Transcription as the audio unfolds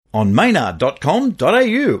on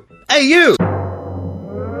maynard.com.au. AU!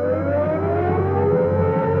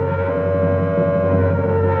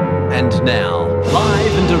 And now,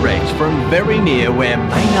 live and direct from very near where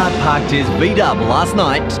Maynard parked his V-Dub last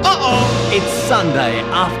night. It's Sunday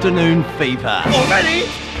afternoon fever. Already?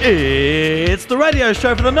 It's the radio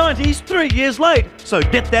show for the 90s, 3 years late. So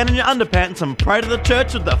get down in your underpants and pray to the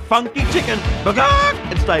church of the funky chicken.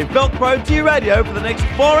 And stay Velcro to your radio for the next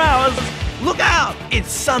 4 hours. Look out!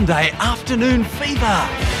 It's Sunday afternoon fever.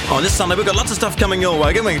 On this Sunday, we've got lots of stuff coming your way.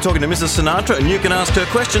 Again, we're talking to Mrs. Sinatra, and you can ask her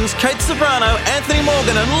questions. Kate Ceberano, Anthony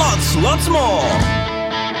Morgan, and lots more.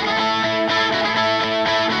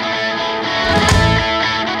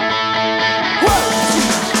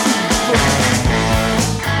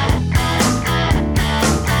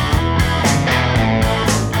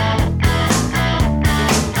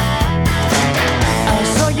 I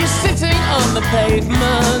saw you sitting on the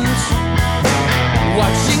pavement,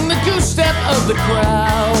 watching the goose-step of the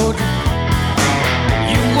crowd.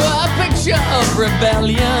 You were a picture of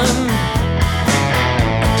rebellion,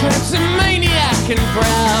 a kleptomaniac and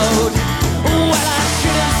proud. Well, I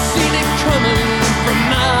should have seen it coming from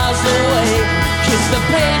miles away. Kiss the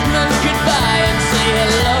pavement goodbye and say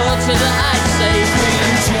hello to the ice age.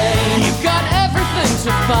 Queen Jane, you've got everything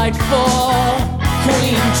to fight for.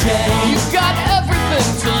 Queen Jane, you've got everything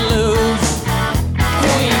to lose.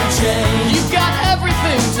 Queen Jane, you've got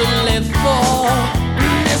everything to live for.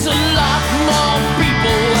 There's a lot more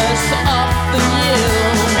people worse off than you.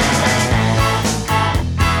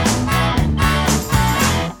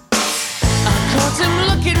 I caught him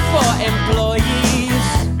looking for employees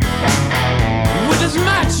with his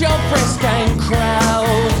macho press gang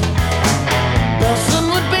crowd. Belson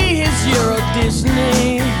would be his Euro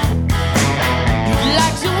Disney. He'd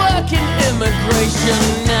like to work in immigration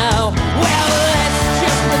now. Well, let's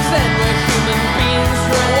just pretend we're human beings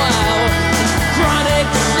for a while. Chronic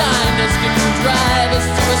shyness can drive us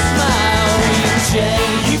to a smile. Queen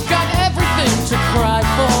Jane, you've got everything to cry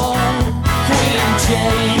for. Queen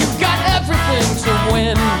Jane, you've got everything to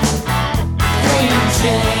win. Queen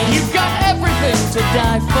Jane, you've got everything to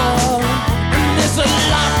die for. And there's a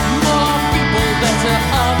lot more people better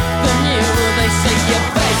off than you. They say your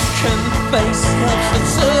vacant face helps the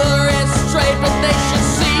tourists straight, but they should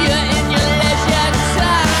see you in your leisure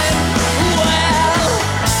time. Well,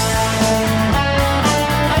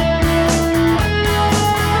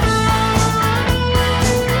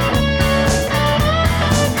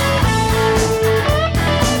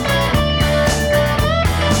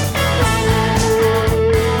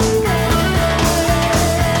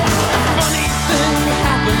 funny thing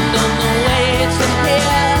happened on the way to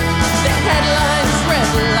here. The headlines read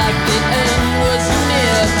like the end was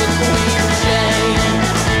near for Queen Jane.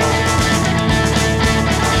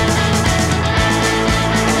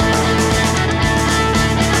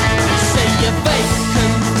 Say your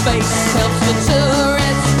vacant face helps the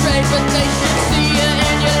tourists straight, but they should see you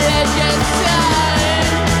in your leisure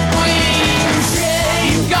time. Queen Jane,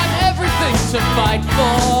 you've got everything to fight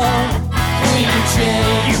for. Queen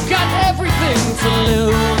Jane, you've got everything to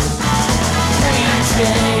lose. Queen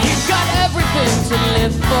Jane, you've got everything to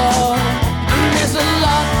live for. And there's a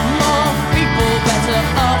lot more people better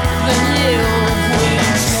off than you. Queen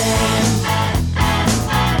Jane,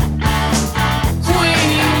 Queen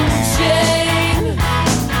Jane,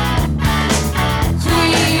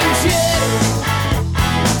 Queen Jane,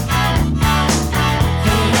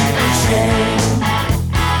 Queen Jane.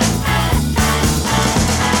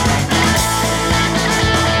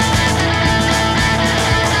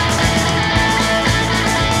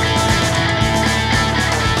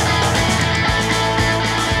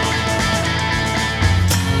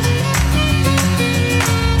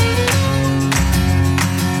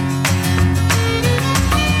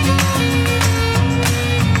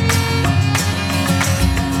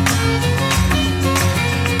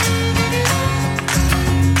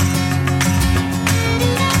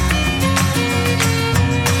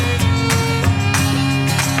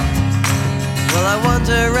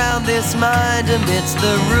 Around this mind amidst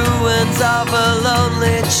the ruins of a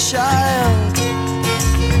lonely child.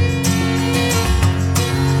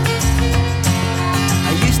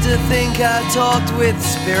 I used to think I talked with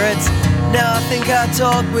spirits, now I think I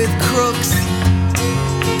talk with crooks.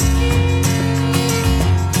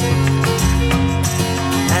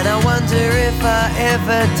 And I wonder if I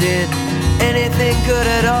ever did anything good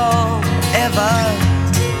at all, ever.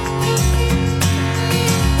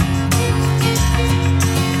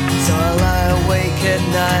 So I lie awake at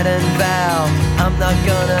night and vow I'm not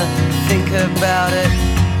gonna think about it.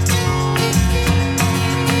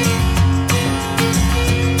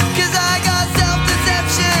 'Cause I got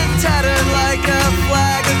self-deception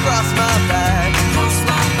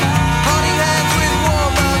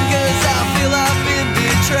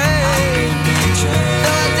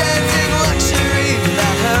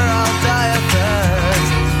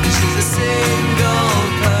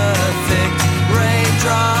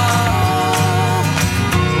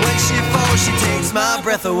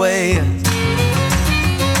breath away.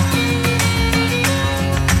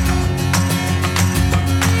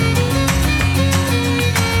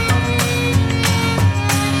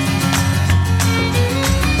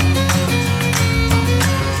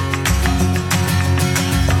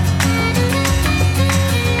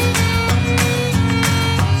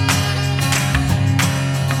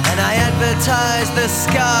 Advertise the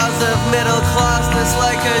scars of middle classness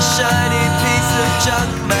like a shiny piece of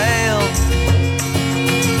junk mail.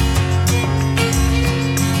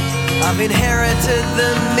 I've inherited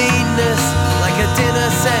the meanness like a dinner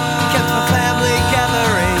set kept for family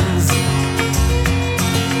gatherings.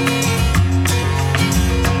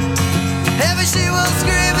 Ever she will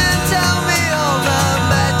scream and tell me all the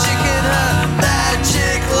magic in her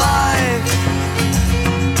magic life.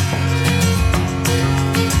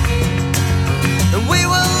 And we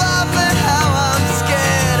will laugh at how I'm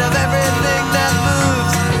scared of everything that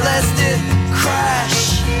moves, lest it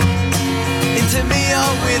crash into me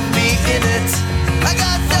or with me in it. I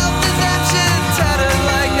got self-deception tattered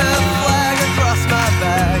like a flag across my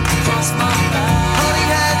back.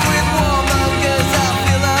 Holding hands with warmongers, I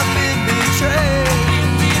feel I've been betrayed.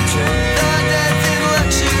 Though I dance in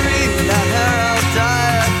luxury, without her I'll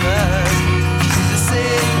die of thirst. She's a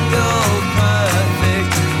single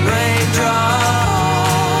perfect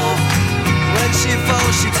raindrop. When she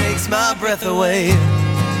falls, she takes my breath away.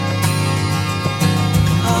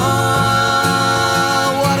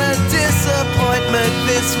 Ah, what a disappointment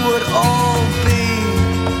this would all be.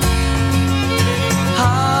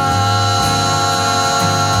 Ah,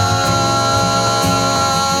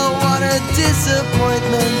 what a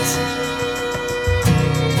disappointment.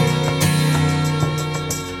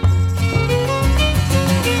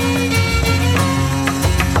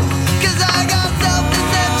 Cause I got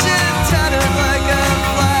self-deception tattered like a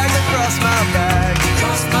flag across my back.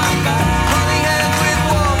 Holding hands with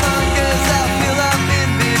warmongers, I feel I've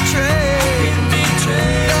been betrayed.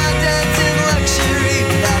 Though I dance in luxury,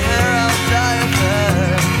 without her I'll die of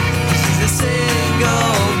thirst. She's a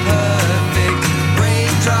single perfect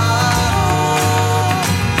raindrop.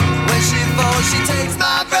 When she falls, she takes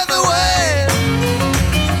my breath away.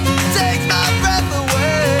 Takes my breath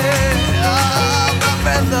away. Oh, my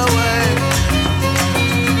breath away.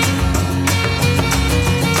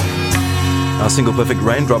 Our single perfect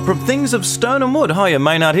raindrop from Things of Stone and Wood. Hiya,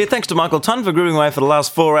 Maynard here. Thanks to Michael Tunn for grooving away for the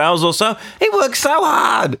last 4 hours or so. He works so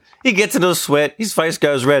hard. He gets into a sweat. His face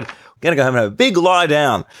goes red. Gonna go home and have a big lie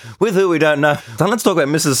down. With who we don't know. So let's talk about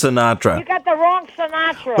Mrs. Sinatra. You got the wrong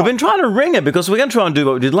Sinatra. We've been trying to ring her because we're going to try and do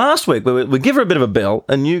what we did last week. We give her a bit of a bell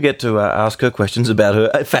and you get to ask her questions about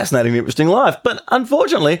her fascinating, interesting life. But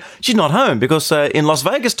unfortunately, she's not home because in Las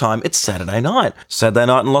Vegas time, it's Saturday night. Saturday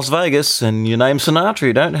night in Las Vegas and your name's Sinatra.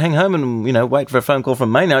 You don't hang home and, wait for a phone call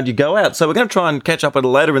from Maynard. You go out. So we're going to try and catch up with her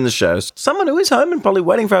later in the show. Someone who is home and probably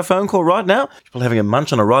waiting for our phone call right now. She's probably having a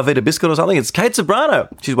munch on a Rivita biscuit or something. It's Kate Ceberano.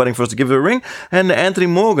 She's waiting for us to give her a ring. And Anthony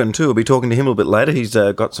Morgan, too. We'll be talking to him a little bit later. He's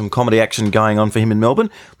got some comedy action going on for him in Melbourne.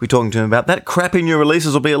 We'll be talking to him about that. Crappy new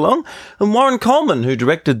releases will be along. And Warren Coleman, who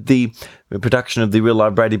directed the production of the Real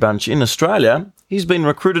Live Brady Bunch in Australia, he's been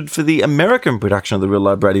recruited for the American production of the Real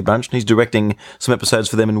Live Brady Bunch, and he's directing some episodes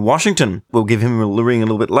for them in Washington. We'll give him a ring a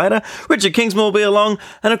little bit later. Richard Kingsmill will be along.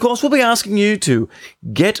 And, of course, we'll be asking you to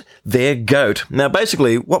get their goat. Now,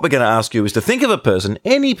 basically, what we're going to ask you is to think of a person,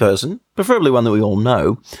 any person, preferably one that we all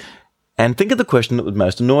know, and think of the question that would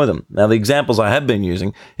most annoy them. Now, the examples I have been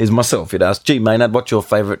using is myself. You'd ask, gee, Maynard, what's your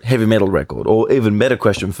favourite heavy metal record? Or even better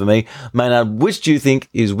question for me, Maynard, which do you think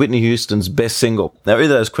is Whitney Houston's best single? Now, either of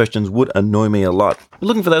those questions would annoy me a lot. We're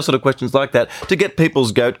looking for those sort of questions like that to get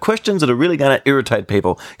people's goat, questions that are really going to irritate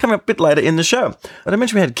people, coming up a bit later in the show. But I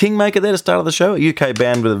mentioned we had Kingmaker there to start of the show, a UK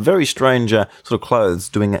band with a very strange sort of clothes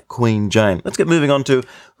doing Queen Jane. Let's get moving on to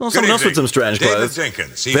someone else with some strange clothes. David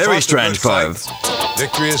Jenkins. Very strange clothes.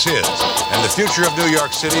 Victory is his. And the future of New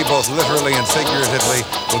York City, both literally and figuratively,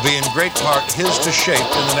 will be in great part his to shape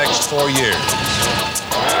in the next 4 years.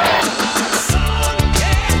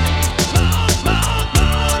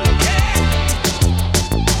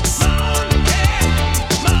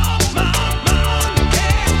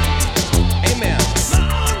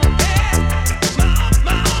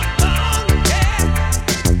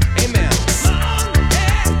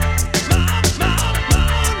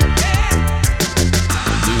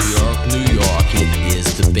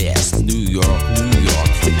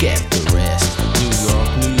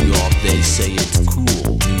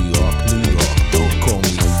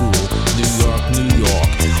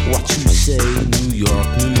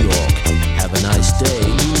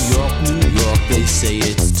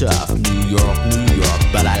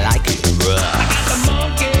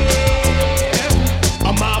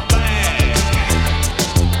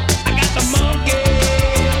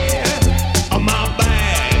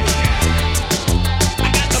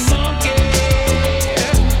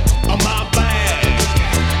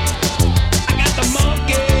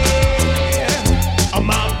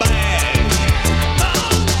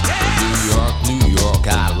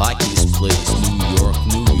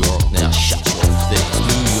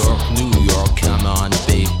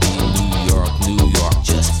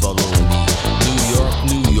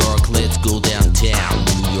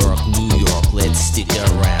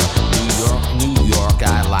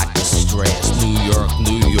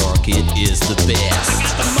 is the best. I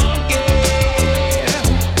got the monkey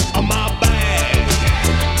on my back.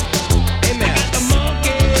 Amen. I got the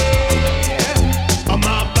monkey on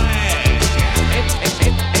my back.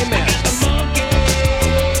 Amen. I got the monkey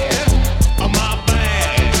on my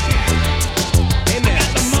back. Amen. I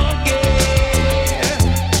got the monkey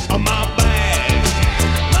on my back.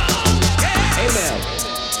 Amen.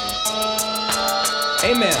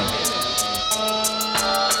 Amen.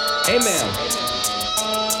 Amen.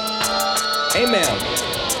 Amen.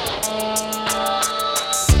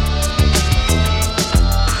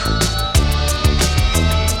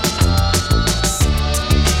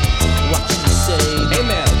 What you say?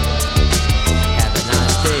 Amen. Have a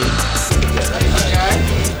nice day.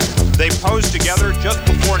 They posed together just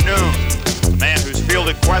before noon. The man who's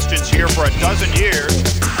fielded questions here for a dozen years,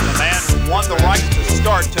 and the man who won the right to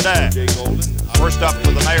start today. First up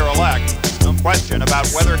for the mayor-elect, no question about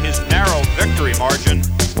whether his narrow victory margin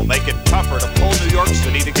will make it tougher to pull New York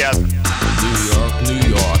City together. New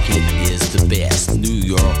York, it is the best. New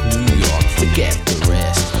York, forget the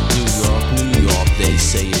rest. New York, they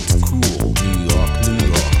say it's cool. New York,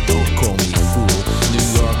 don't call me fool. New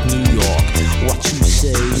York, what you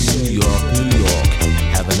say? New York,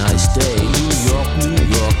 have a nice day. New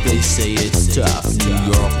York, they say it's tough. New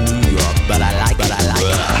York, but I like it. I got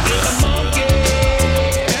the monkey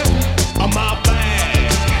on my back.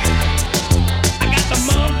 I got the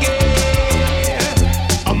monkey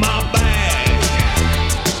on my back.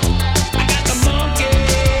 I got the monkey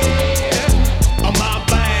on my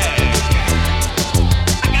back.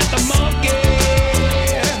 I got the monkey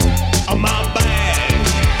on my back.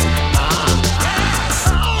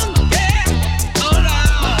 Monkey, oh no,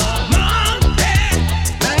 monkey,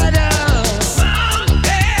 right on,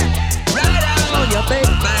 monkey, right on your big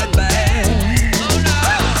bad bag.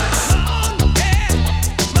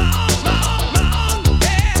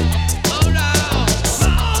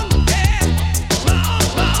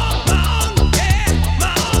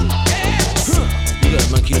 You got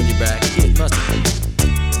a monkey on your back. It must be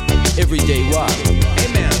everyday walk.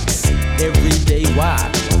 Amen. Everyday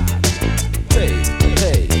walk. Hey,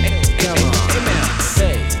 come on. Amen.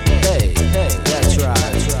 Hey, that's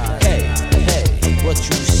right. Hey, what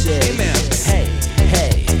you say? Amen. Hey,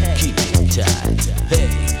 keep it tight. Hey,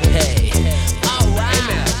 all right.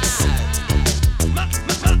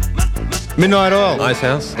 Midnight Oil, Ice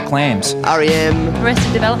House, The Clams. R.E.M.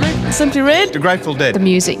 Arrested Development. Simply Red. The Grateful Dead. The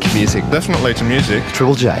music. Music, definitely to music.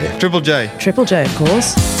 Triple J. Triple J. Triple J, of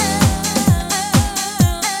course.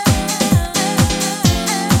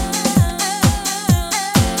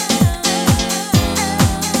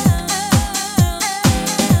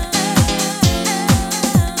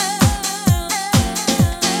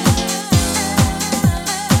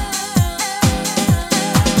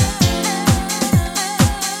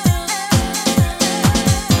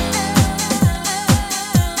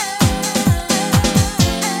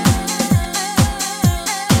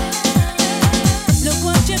 Look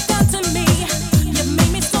what you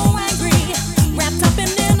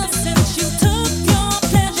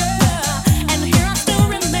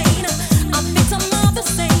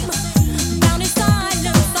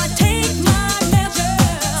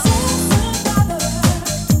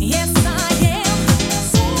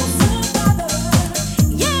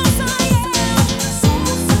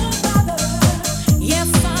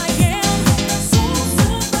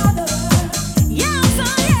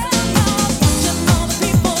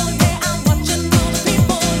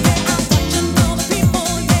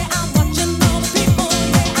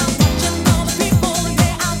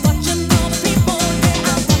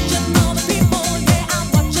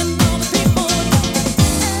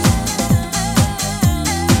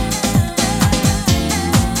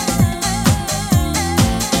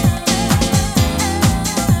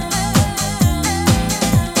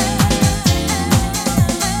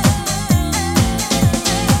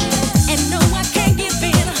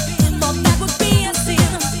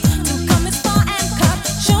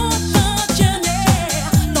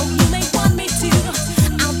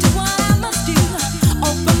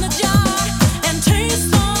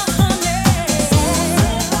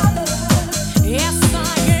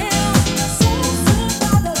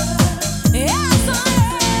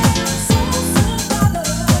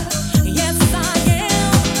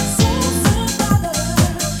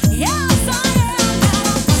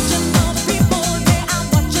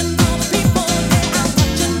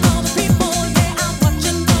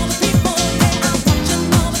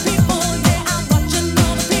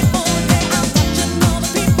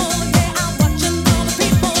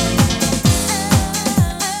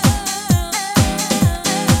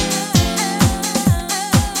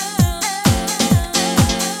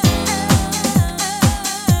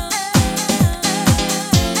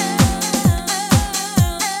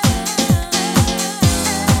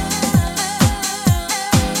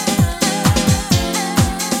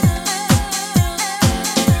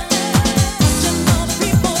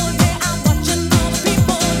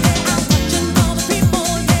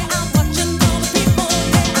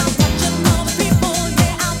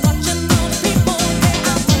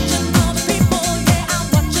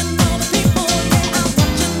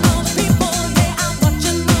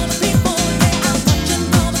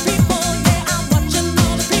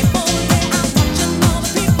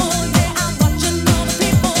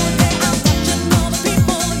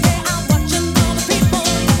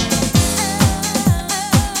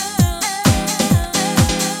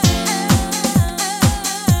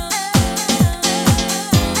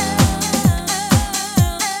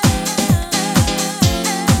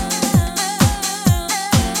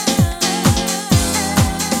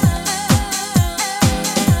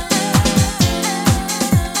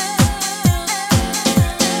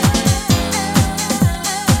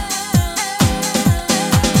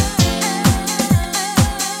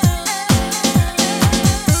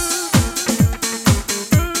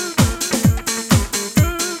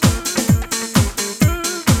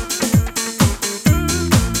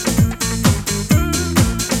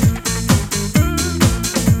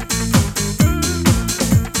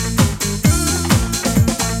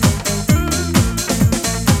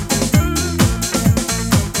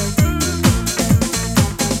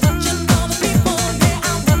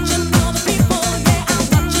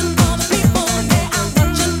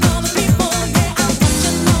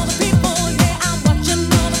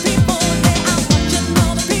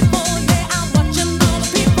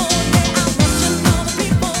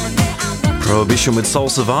Prohibition with Soul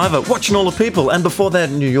Survivor, Watching All the People, and before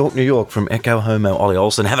that, New York, New York from Echo Homo, Ollie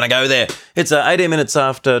Olsen, having a go there. It's 18 minutes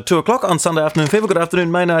after 2 o'clock on Sunday Afternoon Fever. Good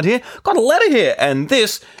afternoon, Maynard here. Got a letter here, and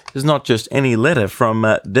this is not just any letter from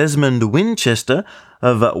Desmond Winchester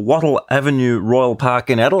of Wattle Avenue Royal Park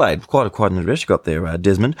in Adelaide. Quite an address you got there,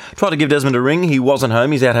 Desmond. Tried to give Desmond a ring. He wasn't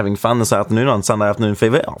home. He's out having fun this afternoon on Sunday Afternoon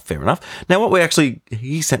Fever. Oh, fair enough. Now,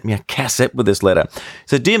 he sent me a cassette with this letter.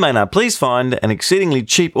 So, dear Maynard, please find an exceedingly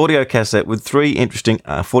cheap audio cassette with 3 interesting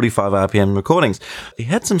 45 RPM recordings. He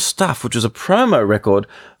had some stuff, which was a promo record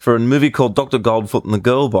for a movie called Dr. Goldfoot and the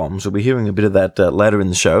Girl Bombs. We'll be hearing a bit of that later in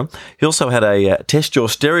the show. He also had a Test Your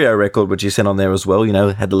Stereo record, which he sent on there as well. You know,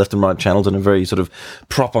 had the left and right channels and a very sort of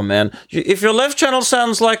proper man. If your left channel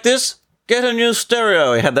sounds like this, get a new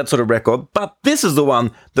stereo. He had that sort of record. But this is the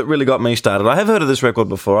one that really got me started. I have heard of this record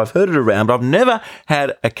before. I've heard it around, but I've never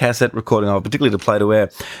had a cassette recording of it, particularly to play to air.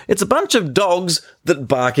 It's a bunch of dogs that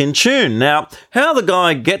bark in tune. Now, how the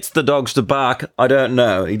guy gets the dogs to bark, I don't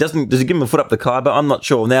know. Does he give them a foot up the Khyber? I'm not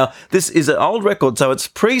sure. Now, this is an old record, so it's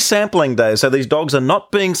pre-sampling days, so these dogs are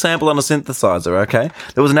not being sampled on a synthesizer, okay?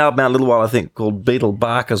 There was an album out a little while, I think, called Beetle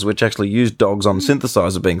Barkers, which actually used dogs on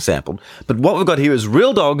synthesizer being sampled. But what we've got here is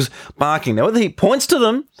real dogs barking. Now, whether he points to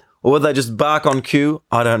them or whether they just bark on cue,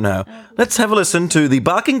 I don't know. Let's have a listen to the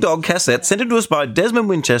Barking Dog cassette sent in to us by Desmond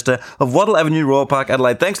Winchester of Wattle Avenue, Royal Park,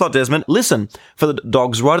 Adelaide. Thanks a lot, Desmond. Listen for the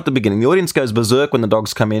dogs right at the beginning. The audience goes berserk when the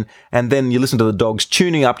dogs come in, and then you listen to the dogs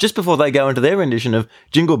tuning up just before they go into their rendition of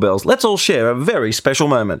Jingle Bells. Let's all share a very special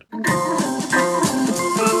moment.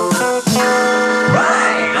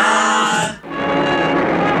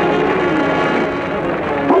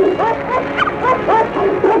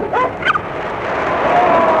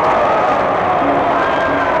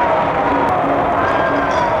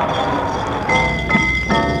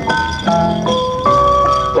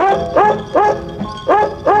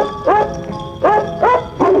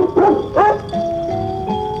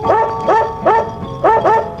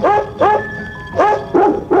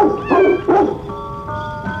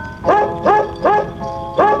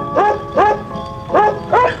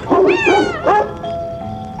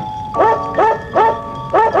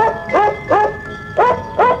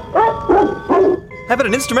 How about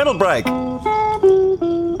an instrumental break? And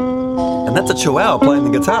that's a chihuahua playing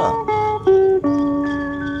the guitar.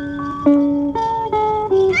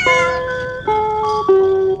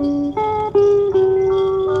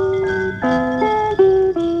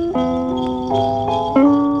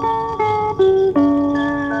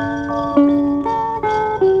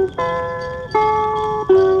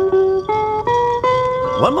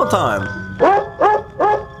 One more time.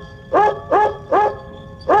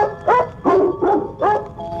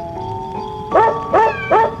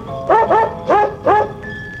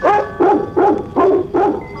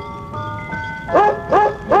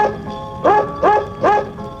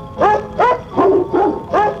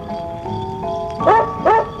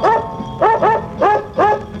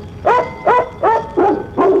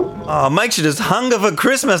 Oh, makes you just hunger for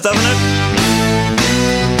Christmas, doesn't it?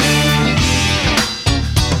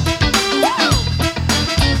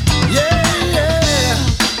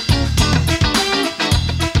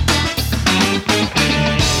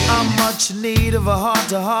 Need of a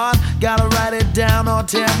heart-to-heart, gotta write it down or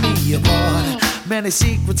tear me apart. Many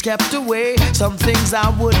secrets kept away, some things I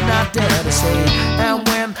would not dare to say. And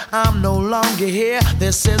when I'm no longer here,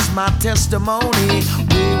 this is my testimony.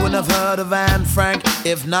 We wouldn't have heard of Anne Frank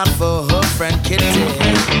if not for her friend Kitty.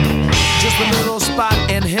 Just a little spot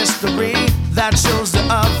in history that shows the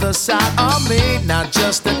other side of me. Not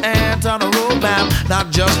just an ant on a road map, not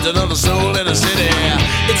just another soul in a city.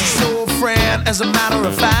 It's a soul friend, as a matter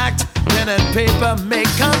of fact. Pen and paper make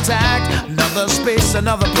contact. Another space,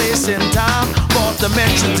 another place in time. Fourth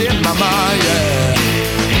dimensions in my mind, yeah.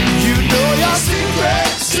 You know your secret,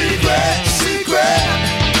 secret, secret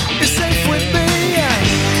is safe with me, yeah.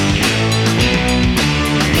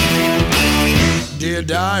 Dear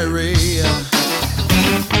diary,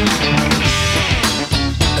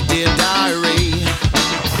 dear diary,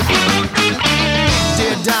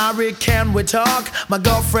 dear diary, can we talk? My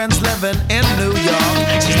girlfriend's living in New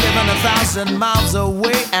York. She's living 1,000 miles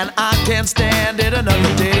away, and I can't stand it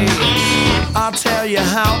another day. I'll tell you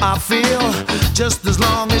how I feel, just as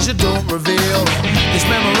long as you don't reveal this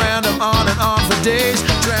memorandum on and on for days,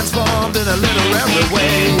 transformed in a literary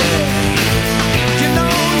way, yeah. You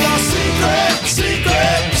know your secret,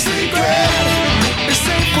 secret, secret is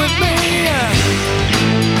safe with me, yeah.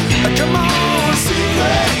 Come on,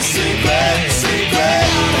 secret, secret, secret,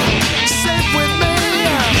 safe with me,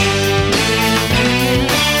 yeah.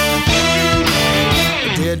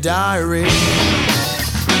 Dear diary,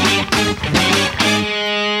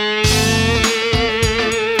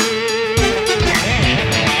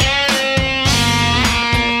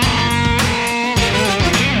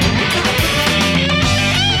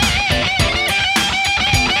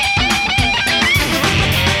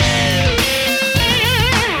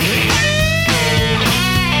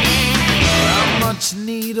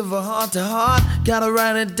 heart to heart. Gotta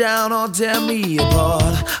write it down or tear me apart.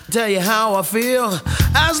 I'll tell you how I feel,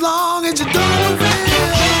 as long as you don't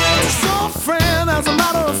reveal. So friend, as a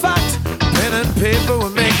matter of fact, pen and paper will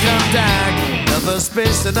make contact. Another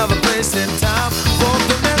space, another place in time, fourth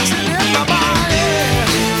dimension in my mind.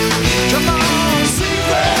 Come on,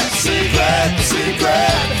 secret, secret,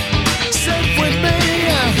 secret, safe with me.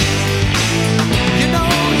 You know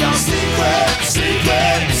your secret,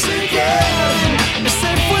 secret, secret, is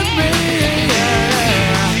safe with me.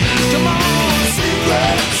 Come on,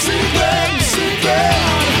 secret, secret, secret,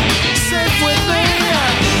 safe with me.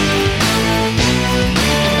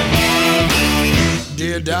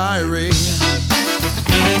 Dear diary,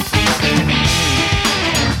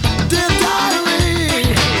 dear diary,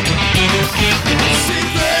 secret,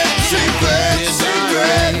 secret, secret, secret,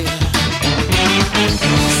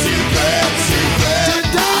 secret, dear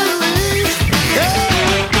diary, yeah.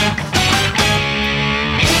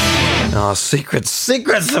 Oh, secrets,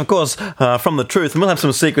 of course, from the truth. And we'll have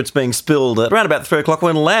some secrets being spilled at around about 3 o'clock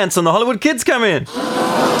when Lance and the Hollywood Kids come in.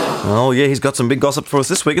 Oh, yeah, he's got some big gossip for us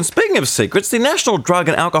this week. And speaking of secrets, the National Drug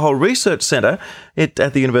and Alcohol Research Centre at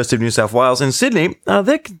the University of New South Wales in Sydney,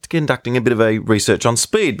 they're conducting a bit of a research on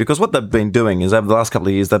speed, because what they've been doing is over the last couple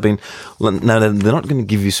of years, they've been... No, they're not going to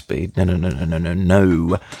give you speed.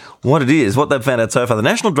 No. What it is, what they've found out so far, the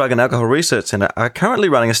National Drug and Alcohol Research Centre are currently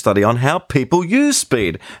running a study on how people use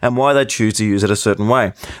speed and why they choose to use it a certain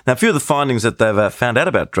way. Now, a few of the findings that they've found out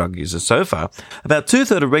about drug users so far, about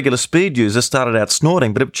 2/3 of regular speed users started out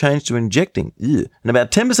snorting but have changed to injecting. Ew. And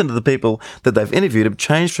about 10% of the people that they've interviewed have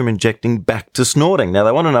changed from injecting back to snorting. Now,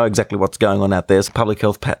 they want to know exactly what's going on out there, public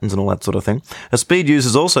health patterns and all that sort of thing. Now, speed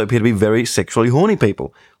users also appear to be very sexually horny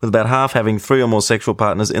people, with about half having 3 or more sexual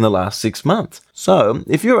partners in the last 6 months. So,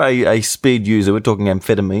 if you're a speed user, we're talking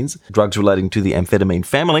amphetamines, drugs relating to the amphetamine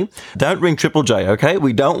family, don't ring Triple J, okay?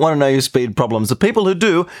 We don't want to know your speed problems. The people who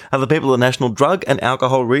do are the people at the National Drug and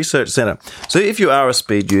Alcohol Research Centre. So if you are a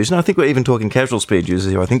speed user, and I think we're even talking casual speed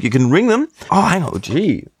users here, I think you can ring them. Oh, hang on,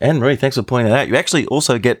 gee, Anne-Marie, thanks for pointing that out. You actually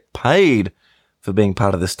also get paid for being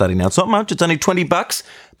part of this study. Now, it's not much, it's only $20,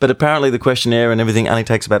 but apparently the questionnaire and everything only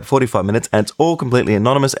takes about 45 minutes, and it's all completely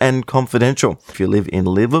anonymous and confidential. If you live in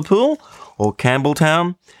Liverpool or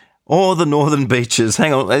Campbelltown or the Northern Beaches.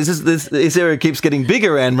 Hang on, this area keeps getting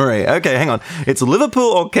bigger, Anne-Marie. Okay, hang on. It's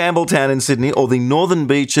Liverpool or Campbelltown in Sydney or the Northern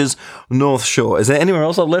Beaches, North Shore. Is there anywhere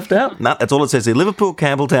else I've left out? No, that's all it says here. Liverpool,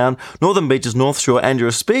 Campbelltown, Northern Beaches, North Shore, and you're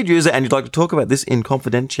a speed user and you'd like to talk about this in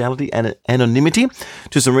confidentiality and anonymity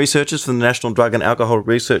to some researchers from the National Drug and Alcohol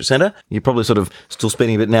Research Centre. You're probably sort of still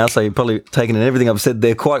speeding a bit now, so you're probably taking in everything I've said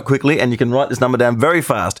there quite quickly, and you can write this number down very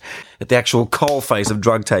fast at the actual coalface of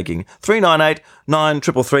drug taking. 398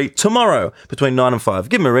 9333 tomorrow between 9 and 5.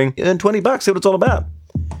 Give him a ring, earn $20, see what it's all about.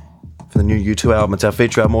 For the new U2 album, it's our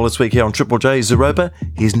feature album all this week here on Triple J. Zeropa,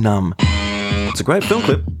 he's Numb. It's a great film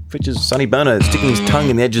clip. Features Sonny Bono sticking his tongue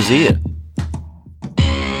in the edge of his ear.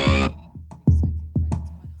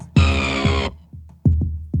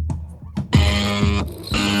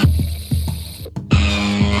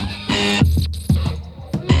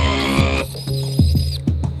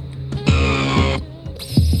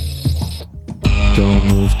 Don't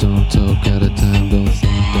move, don't talk, out of time, don't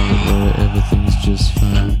think, don't worry, everything's just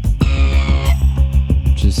fine.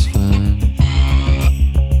 Just fine.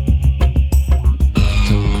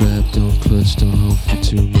 Don't grab, don't clutch, don't hope for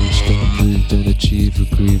too much, don't breathe, don't achieve or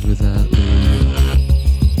grieve without leave.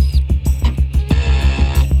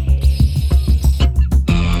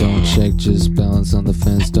 Don't check, just balance on the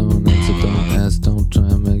fence, don't answer, don't ask, don't try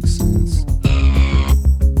and make sense.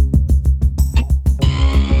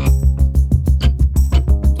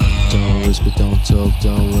 But don't talk,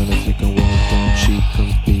 don't run if you can walk, don't cheat,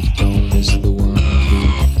 compete, don't miss the one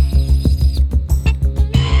beat.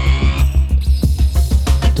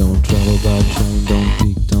 Don't travel by train, don't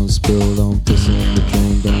peek, don't spill, don't piss in the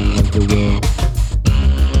drain, don't let the will.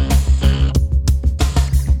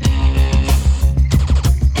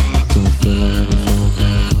 Don't fill out the phone,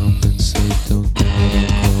 don't compensate, don't call,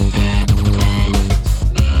 don't call, don't know I'm late.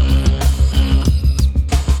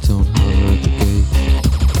 Don't holler at the gate.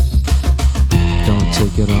 Don't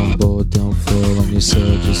take it on board, don't fall on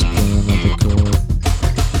yourself, just play another chord.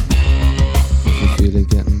 If you feel it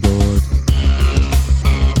getting bored.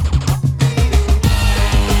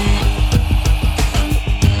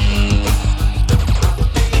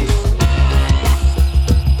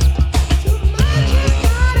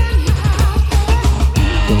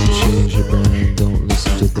 Don't change your brand, don't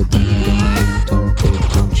listen to the band, don't take,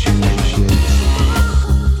 don't choose your shape.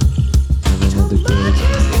 Have another grade.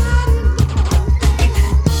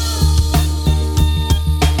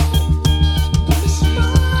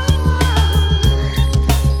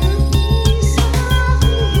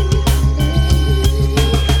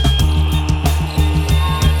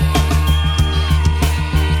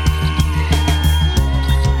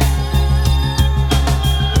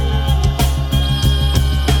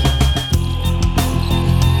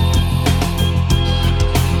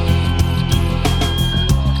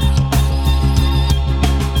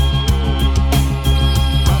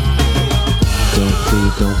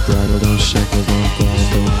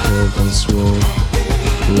 don't swerve.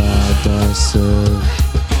 Lie, die, serve.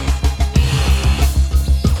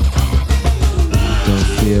 Don't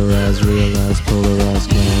theorize, realize, polarize,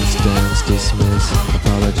 glance, dance, dismiss,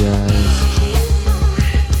 apologize.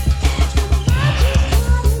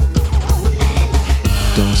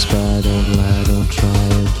 Don't spy, don't lie, don't try,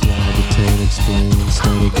 imply, detain, explain,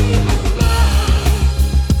 start again.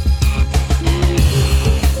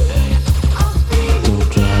 Don't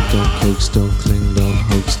drive, don't coax, don't cling, don't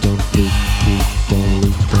hoax, don't freak, peek, don't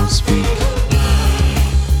leak, don't speak.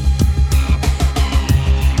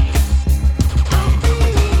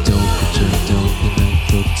 Don't project, don't connect,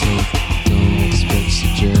 protect, don't expect,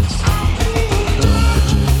 suggest. Don't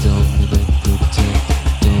project, don't connect, protect,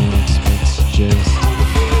 don't expect, suggest.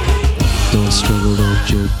 Don't struggle, don't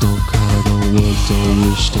jerk, don't call, don't work, don't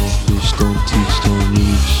wish, don't fish, don't teach, don't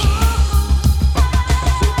reach.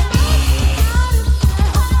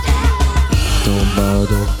 Don't borrow,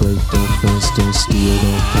 don't break, don't fence, don't steal,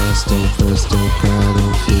 don't pass, don't press, don't cry,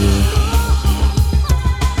 don't fear.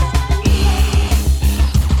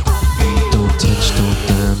 Don't touch, don't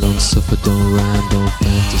dine, don't suffer, don't rhyme, don't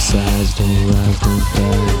fantasize, don't rise, don't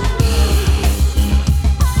die.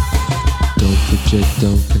 Don't project,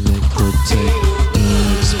 don't connect, protect,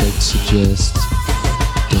 don't expect, suggest.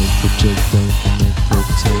 Don't project, don't connect,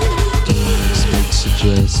 protect, don't expect,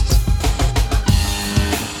 suggest.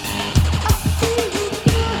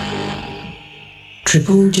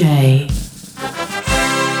 Triple J.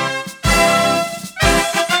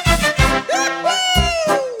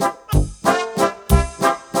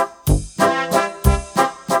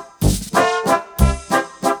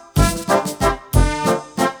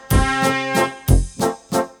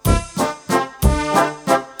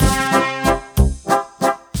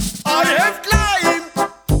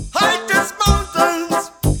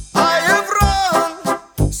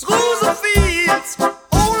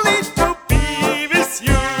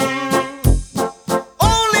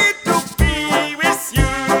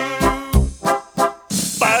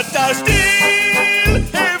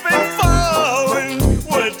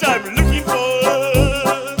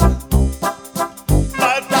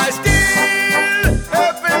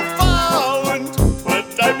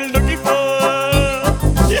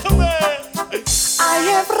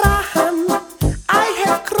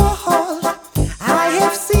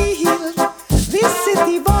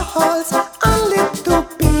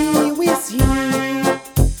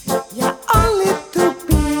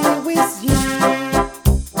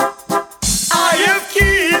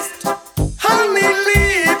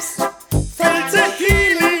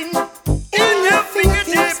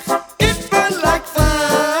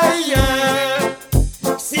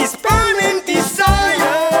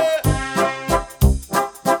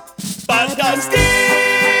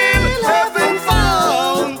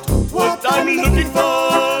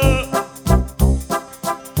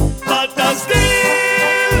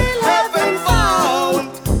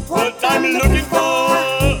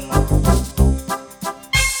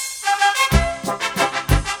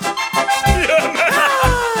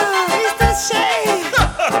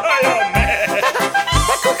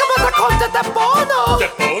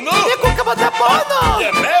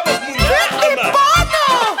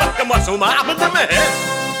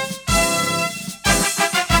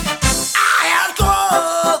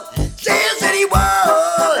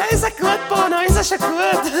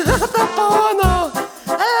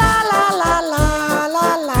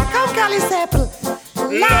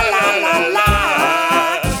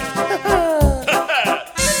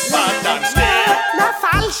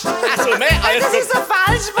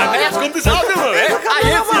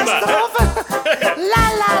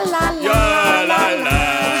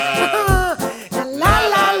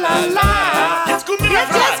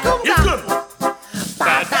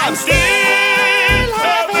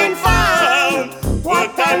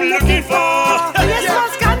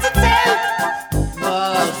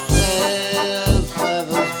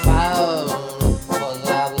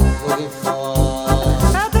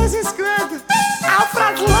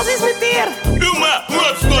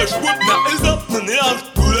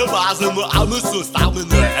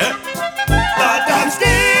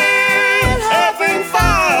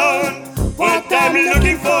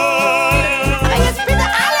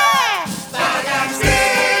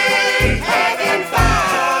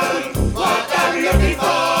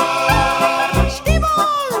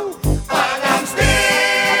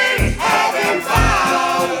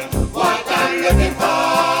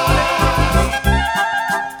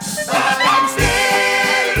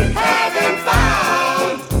 Having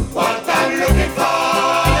found what I'm looking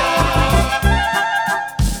for.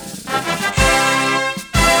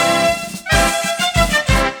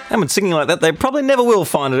 singing like that, they probably never will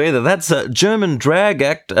find it either. That's a German drag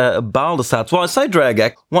act, Baldessarts. Well, I say drag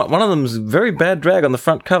act. One of them's very bad drag on the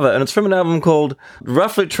front cover, and it's from an album called,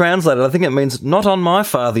 roughly translated, I think it means Not on My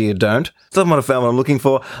Father You Don't. Still haven't found what I'm looking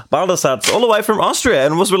for. Baldessarts, all the way from Austria,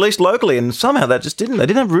 and was released locally, and somehow that just didn't. They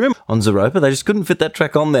didn't have room on Zeropa. They just couldn't fit that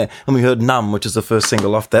track on there. And we heard Numb, which is the first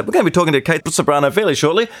single off that. We're going to be talking to Kate Ceberano fairly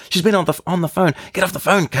shortly. She's been on the phone. Get off the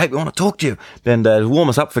phone, Kate. We want to talk to you. And to warm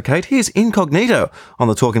us up for Kate, here's Incognito on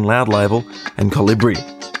the Talking Loud label and Colibri.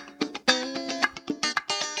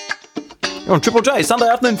 You're on Triple J, Sunday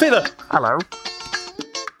Afternoon Fever. Hello.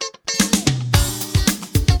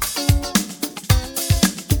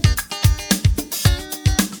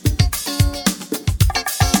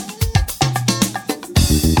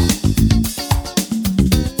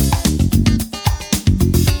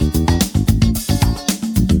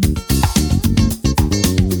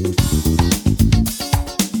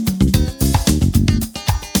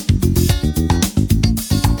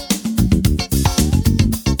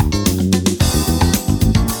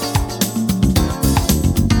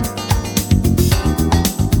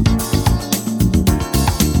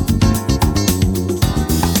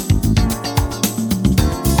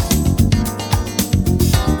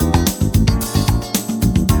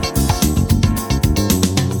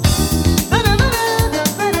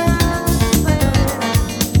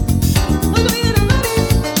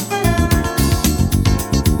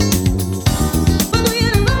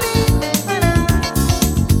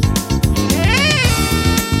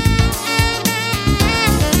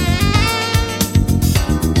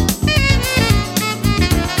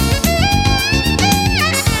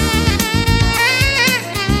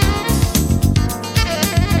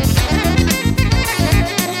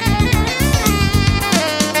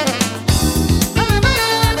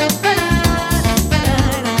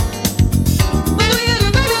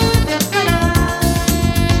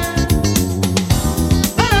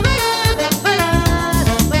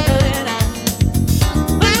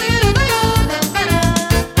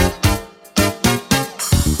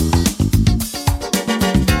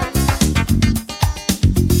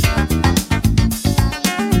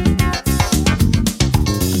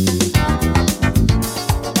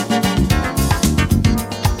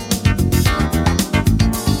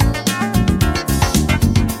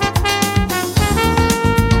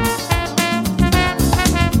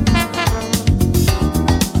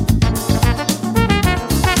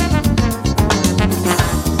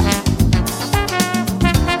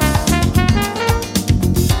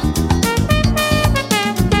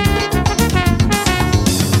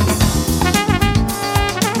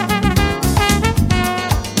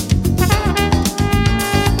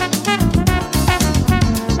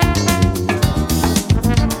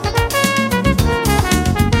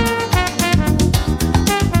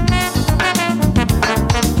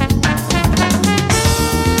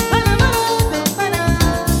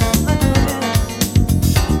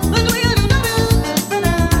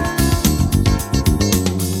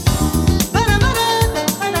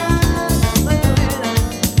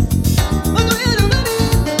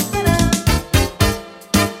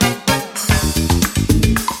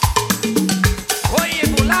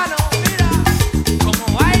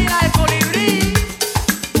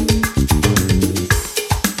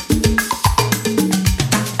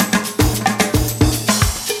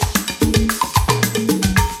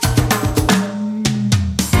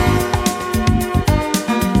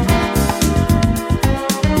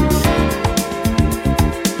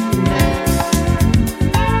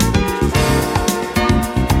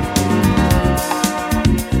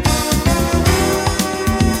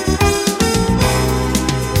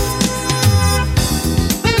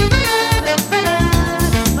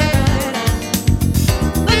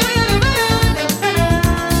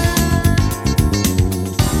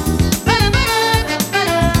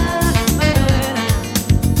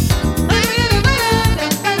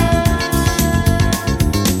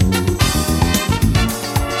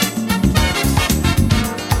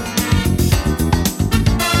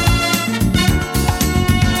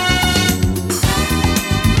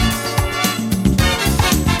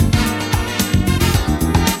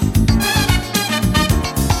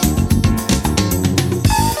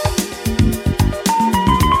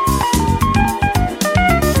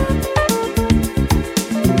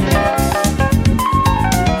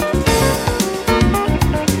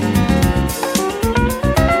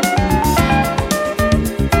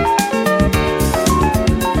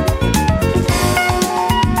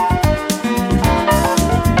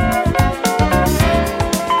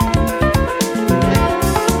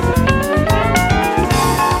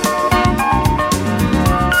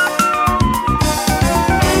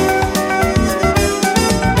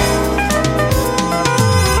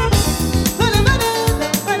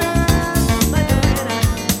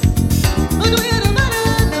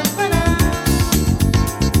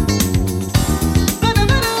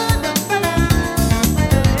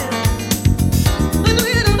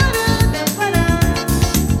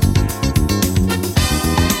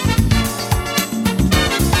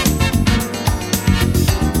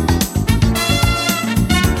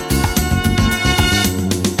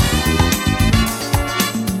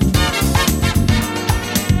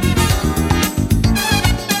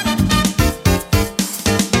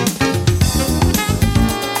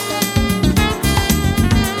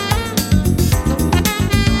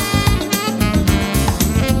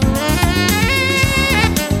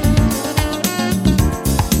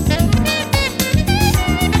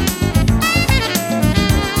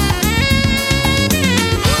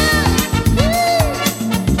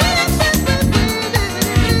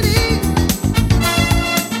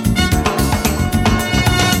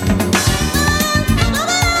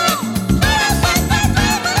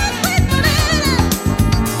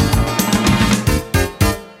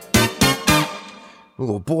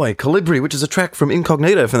 Boy, Colibri, which is a track from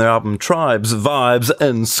Incognito from their album Tribes, Vibes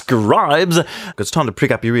and Scribes. It's time to prick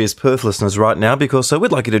up your ears, Perth listeners, right now, because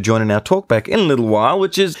we'd like you to join in our talkback in a little while,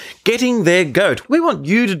 which is getting their goat. What we want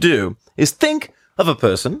you to do is think of a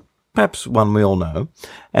person, perhaps one we all know,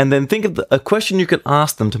 and then think of a question you could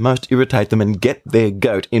ask them to most irritate them and get their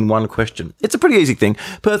goat in one question. It's a pretty easy thing.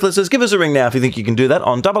 Perth listeners, give us a ring now if you think you can do that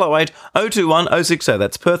on 008 021 060.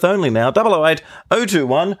 That's Perth only now, 008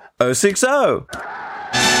 021 060.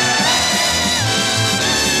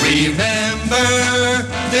 Remember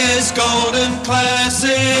this golden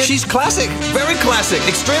classic. She's classic, very classic,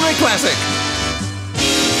 extremely classic.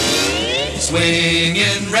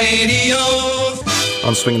 Swinging radio.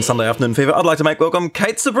 On Swinging Sunday Afternoon Fever, I'd like to make welcome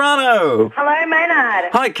Kate Ceberano. Hello,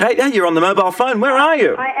 Maynard. Hi, Kate. Yeah, you're on the mobile phone. Where are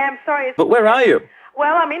you? I am, sorry. But where are you?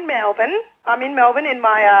 Well, I'm in Melbourne. in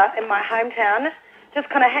my hometown, just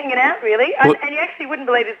kind of hanging out, really. And you actually wouldn't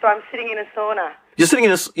believe this, but I'm sitting in a sauna. You're sitting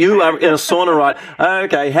you are in a sauna, right?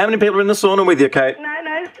 Okay, how many people are in the sauna with you, Kate?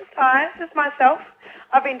 No, it's just myself.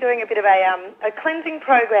 I've been doing a bit of a cleansing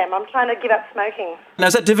program. I'm trying to give up smoking. Now,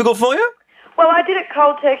 is that difficult for you? Well, I did it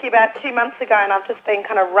cold turkey about 2 months ago, and I've just been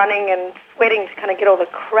kind of running and sweating to kind of get all the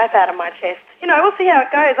crap out of my chest. You know, we'll see how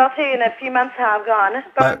it goes. I'll tell you in a few months how I've gone,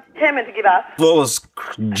 but I'm determined to give up. All this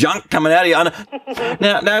junk coming out of you.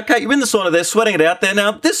 Now, Kate, you're in the sauna there, sweating it out there.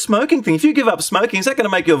 Now, this smoking thing, if you give up smoking, is that going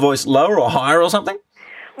to make your voice lower or higher or something?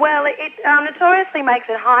 Well, it notoriously makes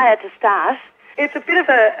it higher to start. It's a bit of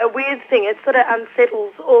a weird thing. It sort of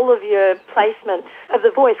unsettles all of your placement of the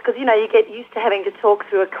voice because, you know, you get used to having to talk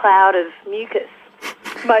through a cloud of mucus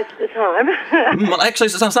most of the time. Well, actually,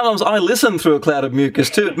 sometimes I listen through a cloud of mucus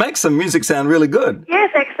too. It makes the music sound really good. Yes,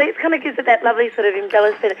 actually, it kind of gives it that lovely sort of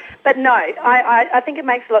embellishment. But no, I think it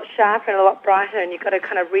makes it a lot sharper and a lot brighter, and you've got to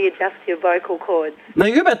kind of readjust your vocal cords. Now,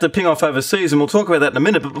 you're about to ping off overseas, and we'll talk about that in a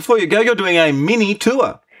minute, but before you go, you're doing a mini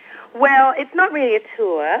tour. Well, it's not really a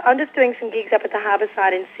tour. I'm just doing some gigs up at the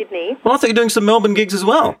Harbourside in Sydney. Well, I thought you were doing some Melbourne gigs as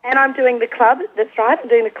well. And I'm doing the club, that's right. I'm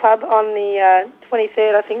doing the club on the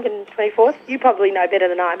 23rd, I think, and 24th. You probably know better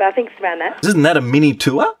than I, but I think it's around that. Isn't that a mini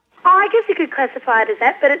tour? Oh, I guess you could classify it as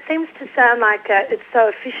that, but it seems to sound like it's so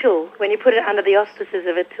official when you put it under the auspices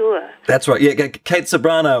of a tour. That's right, yeah, Kate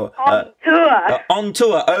Ceberano. On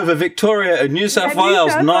tour over Victoria and New South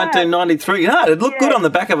Wales, 1993. No, it'd look good on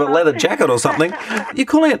the back of a leather jacket or something. You're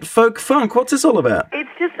calling it folk funk. What's this all about?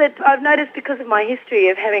 It's just that I've noticed because of my history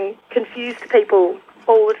of having confused people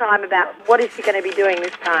all the time about what is she going to be doing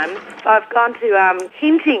this time, I've gone to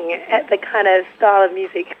hinting at the kind of style of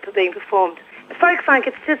music being performed. Folk funk,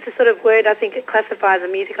 it's just a sort of word I think it classifies the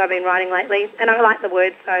music I've been writing lately, and I like the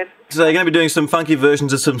word, so... So you're going to be doing some funky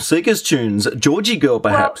versions of some Seekers tunes, Georgie Girl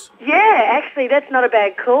perhaps? Well, yeah, actually, that's not a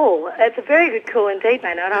bad call. It's a very good call indeed,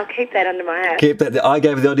 Maynard. I'll keep that under my hat. Keep that. I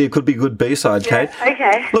gave you the idea it could be a good B-side, Kate.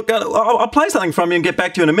 Okay. Look, I'll play something from you and get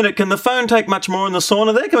back to you in a minute. Can the phone take much more in the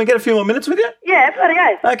sauna there? Can we get a few more minutes with you? Yeah, bloody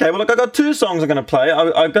oath. Okay, well, look, I've got two songs I'm going to play.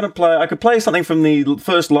 I could play something from the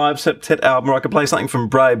first live Septet album, or I could play something from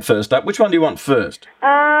Brave first up. Which one do you want first?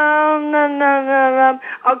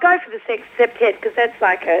 I'll go for the Septet because that's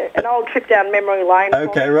like an old trip down memory lane.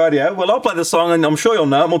 Okay, rightio. Well, I'll play the song and I'm sure you'll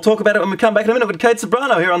know it, and we'll talk about it when we come back in a minute with Kate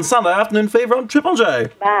Ceberano here on Sunday Afternoon Fever on Triple J.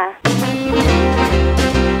 Bye.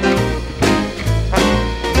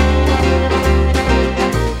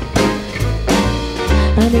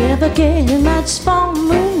 I never get much for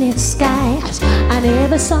moonlit skies. I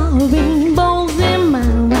never saw rainbows in my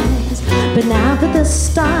eyes. But now that the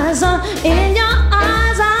stars are in your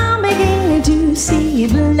eyes, I'm beginning to see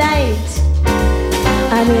the light.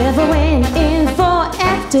 I never went in for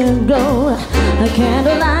afterglow, a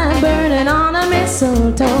candlelight burning on a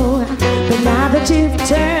mistletoe. But now that you've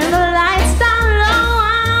turned the lights down low,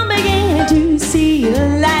 I'm beginning to see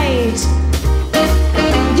the light.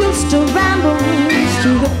 Used to ramble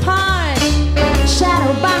through the park,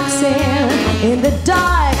 shadow boxing in the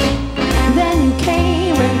dark. Then you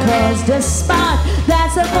came and caused a spark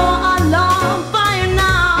that's a for a long fire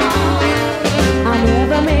now. I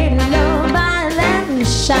never made love by land and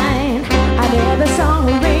shine. I never saw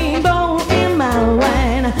a rainbow in my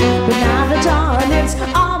wine. But now that your lips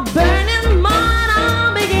are burning mine,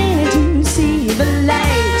 I'm beginning to see the light.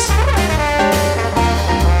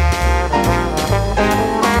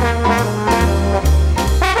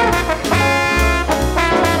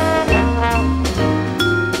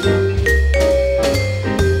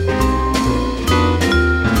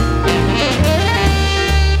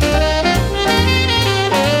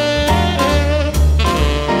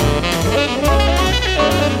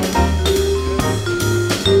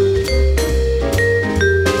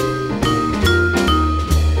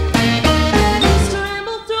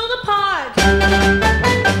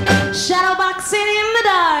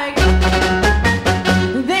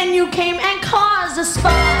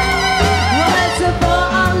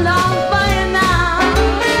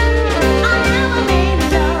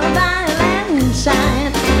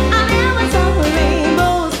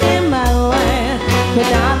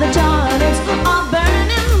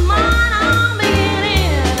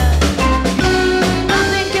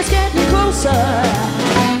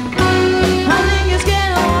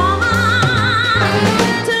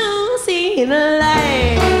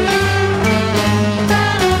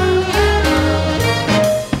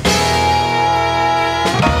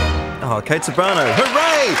 Oh, Kate Ceberano.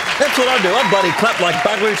 Hooray! That's what I do. I'd bloody clap like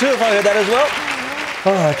buggery too if I heard that as well.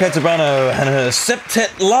 Oh, Kate Ceberano and her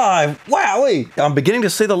septet live. Wowee! I'm beginning to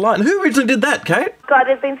see the light. And who originally did that, Kate? God,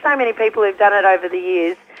 there's been so many people who've done it over the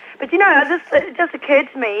years. But, it just occurred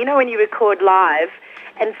to me, when you record live,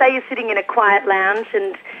 and say you're sitting in a quiet lounge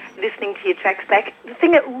and listening to your tracks back, the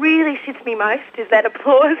thing that really shits me most is that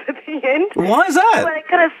applause at the end. Why is that?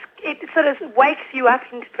 Well, it sort of wakes you up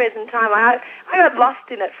into present time. I got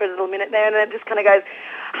lost in it for a little minute there, and then it just kind of goes,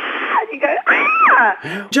 you go,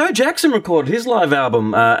 ah! Joe Jackson recorded his live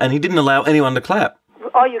album, and he didn't allow anyone to clap.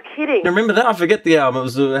 Oh, you're kidding. Remember that? I forget the album.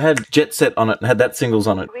 It had Jet Set on it and had that singles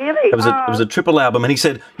on it. Really? It was a triple album, and he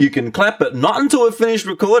said, you can clap, but not until we've finished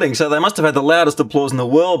recording. So they must have had the loudest applause in the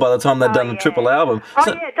world by the time they'd done the triple album. Oh,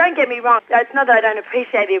 yeah, don't get me wrong. It's not that I don't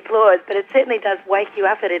appreciate the applause, but it certainly does wake you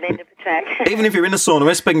up at an end of the track. Even if you're in a sauna,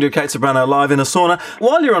 we're speaking to Kate Ceberano live in a sauna.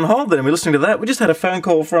 While you're on hold then, and we're listening to that, we just had a phone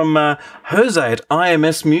call from Jose at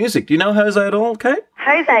IMS Music. Do you know Jose at all, Kate?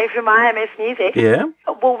 Jose from IMS Music? Yeah.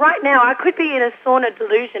 Well, right now, I could be in a sauna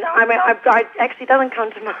delusion. I mean, I actually doesn't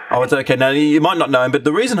come to mind. Oh, it's okay. Now, you might not know him, but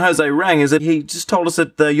the reason Jose rang is that he just told us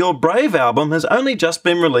that Your Brave album has only just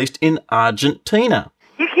been released in Argentina.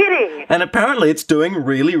 You're kidding. And apparently it's doing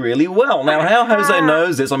really, really well. Now, how Jose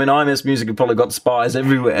knows this, I mean, IMS Music have probably got spies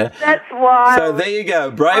everywhere. That's wild. So there you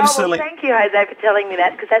go. Brave selling. Thank you, Jose, for telling me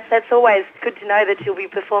that, because that's always good to know that you'll be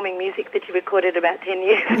performing music that you recorded about 10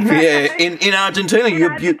 years ago. Yeah, in Argentina.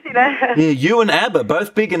 You and ABBA,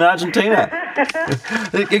 both big in Argentina.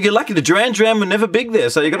 You're lucky the Duran Duran were never big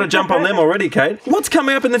there, so you've got to jump on them already, Kate. What's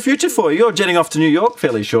coming up in the future for you? You're jetting off to New York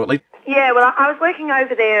fairly shortly. Yeah, well, I was working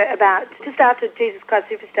over there about just after Jesus Christ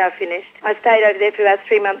Superstar finished. I stayed over there for about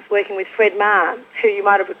 3 months working with Fred Marr, who you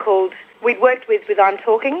might have recalled we'd worked with I'm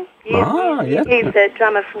Talking. Yeah. He's the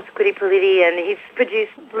drummer from Squiddy Politti, and he's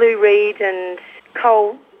produced Lou Reed and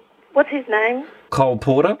Cole, what's his name? Cole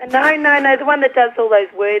Porter? No, the one that does all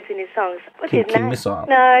those words in his songs. What's his name? King Missile.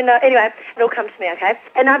 No, anyway, it'll come to me, okay?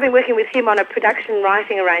 And I've been working with him on a production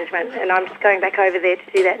writing arrangement, and I'm just going back over there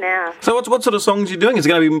to do that now. So what sort of songs are you doing? Is it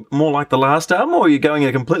going to be more like the last album, or are you going in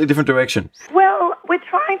a completely different direction? Well, we're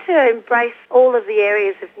trying to embrace all of the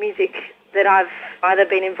areas of music that I've either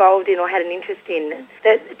been involved in or had an interest in,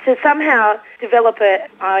 to somehow develop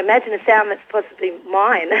I imagine, a sound that's possibly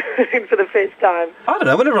mine for the first time. I don't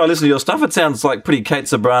know, whenever I listen to your stuff, it sounds like pretty Kate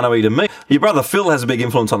Ceberano-y to me. Your brother Phil has a big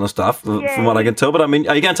influence on the stuff, from what I can tell, but I mean,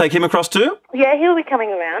 are you going to take him across too? Yeah, he'll be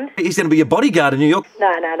coming around. He's going to be your bodyguard in New York? No.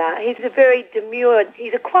 He's a very demure,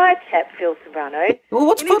 he's a quiet chap, Phil Ceberano.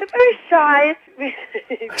 Well, he's a very shy...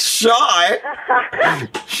 Shy?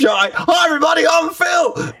 Hi, everybody, I'm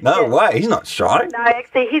Phil! No way, he's not shy. No,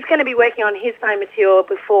 actually, he's going to be working on his own material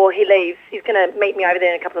before he leaves. He's going to meet me over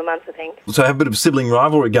there in a couple of months, I think. So have a bit of sibling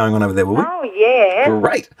rivalry going on over there, will we? Oh, yeah.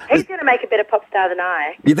 Great. He's going to make a better pop star than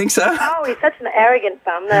I. You think so? Oh, he's such an arrogant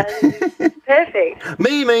bum. Perfect.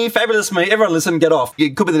 Me, fabulous me. Everyone listen, get off.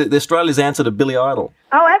 It could be the Australia's answer to Billy Idol.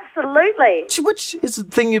 Oh, absolutely. Which is the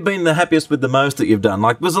thing you've been the happiest with the most that you've done?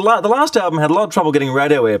 Like, was the last album had a lot of trouble getting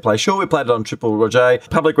radio airplay. Sure, we played it on Triple J.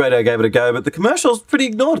 Public radio gave it a go, but the commercials pretty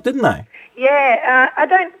ignored it, didn't they? Yeah, I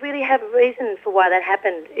don't really have a reason for why that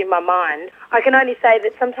happened in my mind. I can only say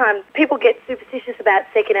that sometimes people get superstitious about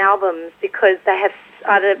second albums because they have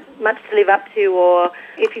either much to live up to, or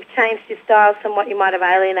if you've changed your style somewhat, you might have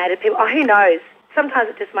alienated people. Oh, who knows? Sometimes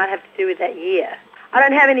it just might have to do with that year. I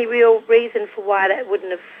don't have any real reason for why that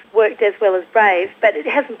wouldn't have worked as well as Brave, but it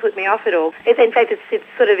hasn't put me off at all. In fact, it's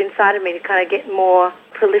sort of inside of me to kind of get more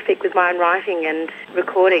prolific with my own writing and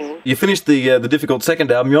recording. You finished the difficult second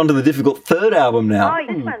album, you're on to the difficult third album now. Oh,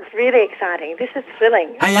 this one's really exciting. This is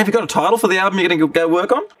thrilling. Hey, have you got a title for the album you're going to go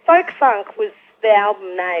work on? Folk Funk was the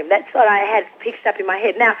album name. That's what I had pitched up in my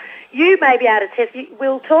head. Now, you may be able to test.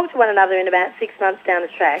 We'll talk to one another in about 6 months down the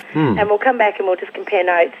track, and we'll come back and we'll just compare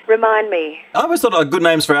notes. Remind me. I always thought good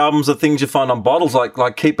names for albums are things you find on bottles,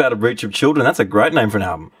 like Keep Out of Reach of Children. That's a great name for an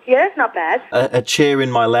album. Yeah, it's not bad. A Chair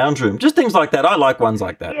in My Lounge Room. Just things like that. I like ones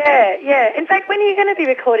like that. Yeah. In fact, when are you going to be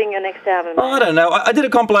recording your next album? Oh, I don't know. I did a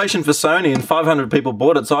compilation for Sony and 500 people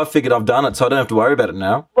bought it, so I figured I've done it, so I don't have to worry about it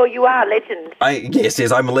now. Well, you are a legend. Yes,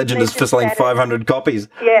 I'm a legend for selling 500 copies.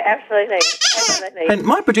 Yeah, absolutely. And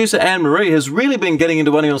my producer, Anne-Marie, has really been getting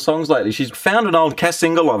into one of your songs lately. She's found an old cast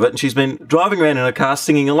single of it, and she's been driving around in a car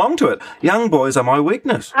singing along to it. Young Boys Are My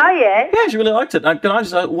Weakness. Oh, yeah? Yeah, she really liked it. Can I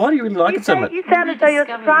just why do you really like it so much? You sound as though you're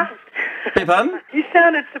surprised. Beg pardon? You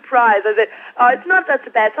sounded surprised. I said, oh, it's not such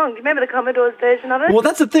a bad song. Do you remember the Commodore's version of it? Well,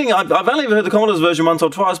 that's the thing. I've only ever heard the Commodore's version once or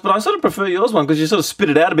twice, but I sort of prefer yours one because you sort of spit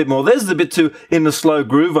it out a bit more. Theirs is a bit too in the slow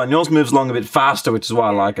groove one. Yours moves along a bit faster, which is why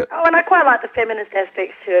I like it. Oh, and I quite like the feminist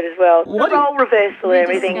aspects to it as well. The role reversal and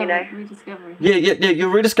everything, you know. Yeah, you're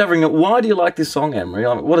rediscovering it. Why do you like this song, Anne-Marie?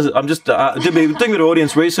 What is it? I'm just doing a bit of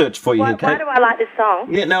audience research for you here, Kate. Why do I like this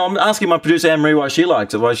song? Yeah, no, I'm asking my producer Anne-Marie why she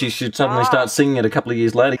likes it, why she should suddenly start singing it a couple of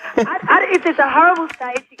years later. If there's a horrible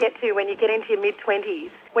stage you get to when you get into your mid-20s,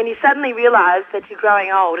 when you suddenly realise that you're growing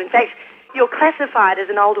old. In fact, you're classified as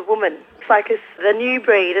an older woman. It's like the new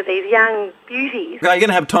breed of these young beauties. Are you going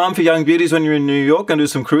to have time for young beauties when you're in New York and do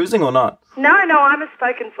some cruising or not? No, I'm a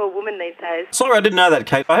spoken-for woman these days. Sorry, I didn't know that,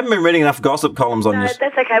 Kate. I haven't been reading enough gossip columns on No, this.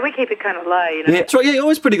 that's okay. We keep it kind of low, you know. Yeah, that's right. Yeah, you're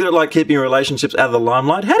always pretty good at like keeping your relationships out of the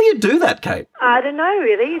limelight. How do you do that, Kate? I don't know,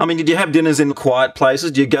 really. I mean, did you have dinners in quiet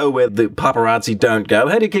places? Do you go where the paparazzi don't go?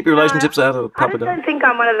 How do you keep your relationships out of the public? I just don't think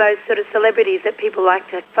I'm one of those sort of celebrities that people like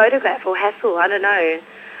to photograph or hassle. I don't know.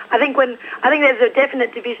 I think there's a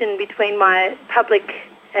definite division between my public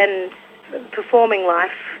and performing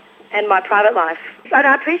life and my private life. And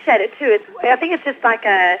I appreciate it too. I think it's just like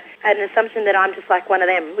an assumption that I'm just like one of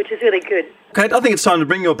them, which is really good. Kate, I think it's time to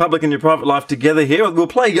bring your public and your private life together here. We'll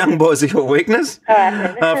play Young Boys Are Your Weakness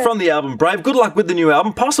from the album Brave. Good luck with the new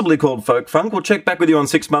album, possibly called Folk Funk. We'll check back with you in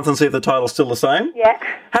 6 months and see if the title's still the same. Yeah.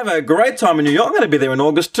 Have a great time in New York. I'm going to be there in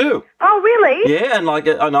August too. Oh, really? Yeah, and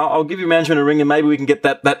I'll give you management a ring and maybe we can get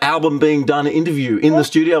that album being done interview in the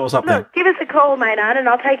studio or something. Look, give us a call, Maynard, and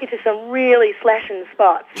I'll take you to some really slashing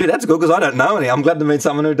spots. Gee, that's good because I don't know any. I'm glad to meet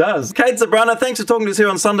someone who does. Kate Ceberano, thanks for talking to us here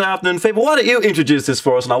on Sunday Afternoon Fever. Why don't you introduce this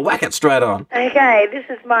for us and I'll whack it straight on. Okay, this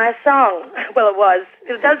is my song. Well, it was.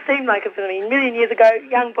 It does seem like a million years ago.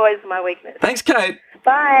 Young Boys Are My Weakness. Thanks, Kate.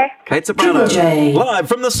 Bye. Kate Ceberano, live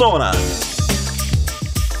from the sauna.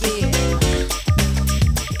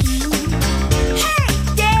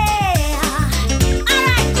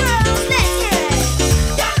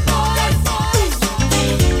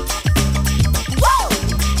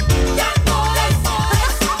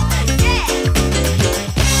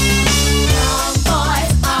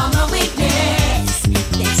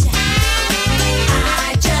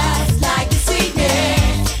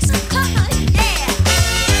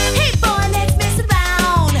 Hey boy, let's mess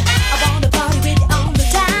around. I wanna party with you on the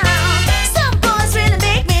town.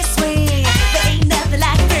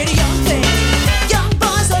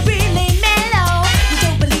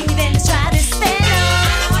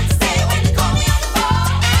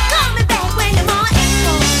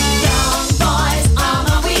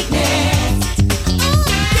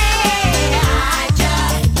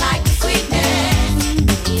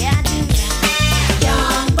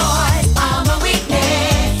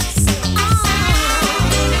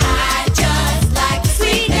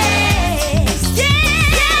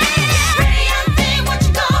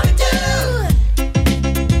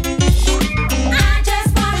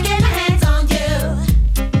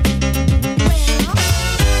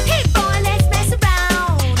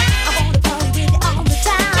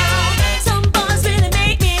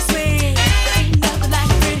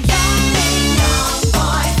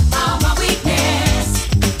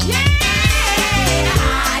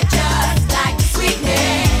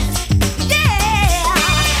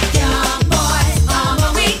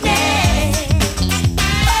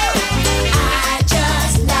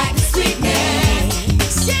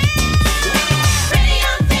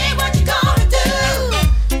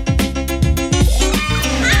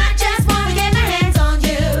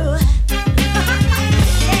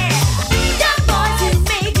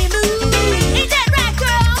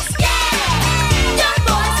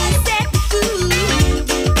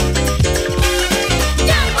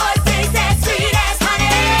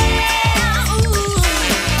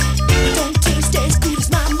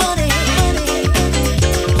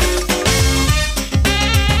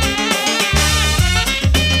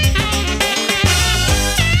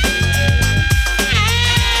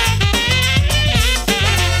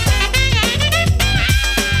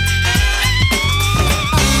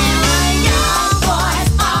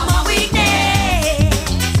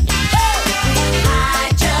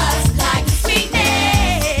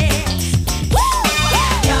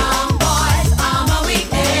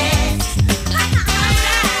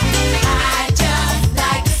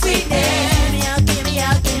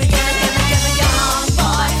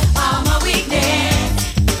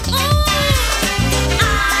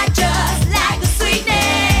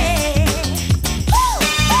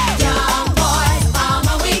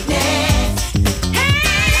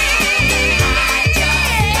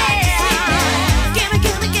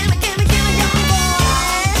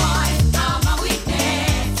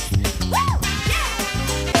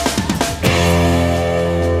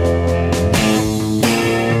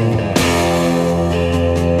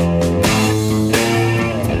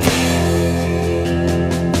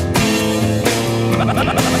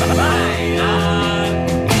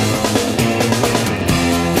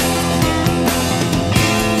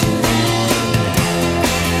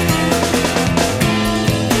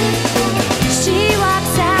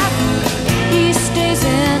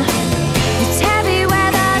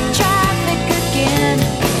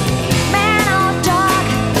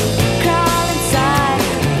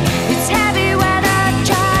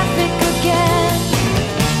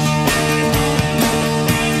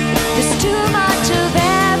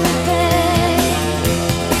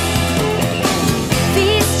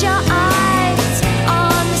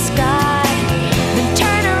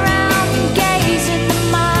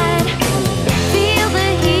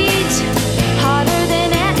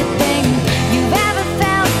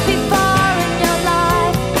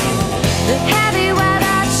 The heavy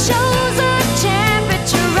weather shows the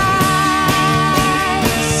temperature rise.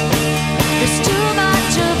 There's too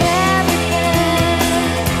much of everything.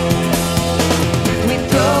 We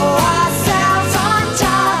throw ourselves on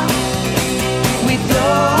top. We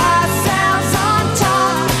throw ourselves on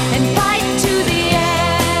top and fight to the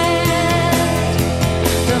end.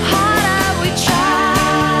 The harder we try,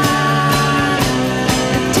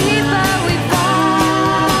 the deeper we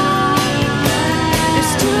fall.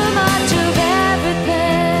 There's too much of everything.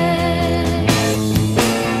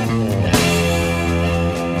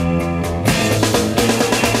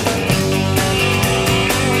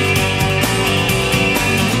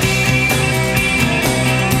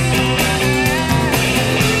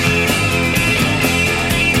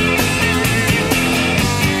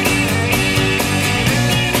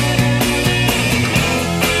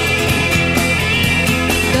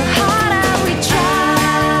 The harder we try,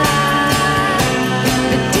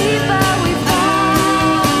 the deeper we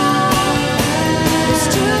fall. There's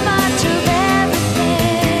too much of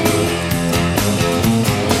everything.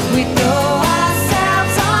 We throw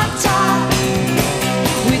ourselves on top.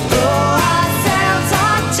 We throw ourselves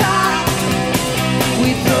on top. We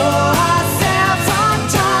throw ourselves on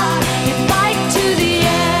top and fight to the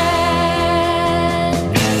end.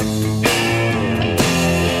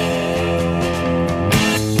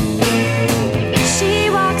 She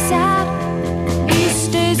walks out, he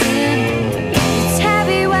stays in. It's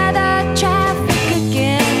heavy weather traffic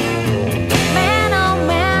again. Man, oh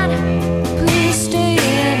man, please stay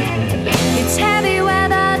in. It's heavy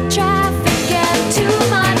weather traffic and too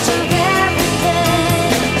much of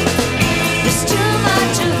everything. There's too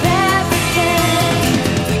much of everything.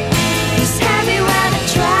 It's heavy weather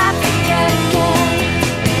traffic again.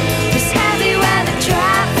 It's heavy weather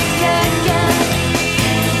traffic again.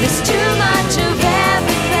 There's too much of everything.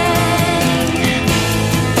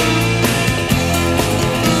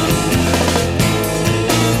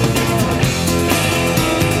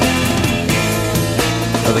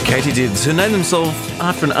 Oh, the Katydids, who named themselves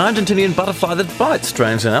after an Argentinian butterfly that bites,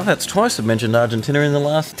 strangely enough. That's twice I've mentioned Argentina in the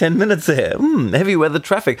last 10 minutes there. Heavy weather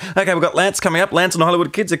traffic. Okay, we've got Lance coming up. Lance and the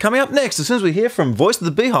Hollywood Kids are coming up next as soon as we hear from Voice of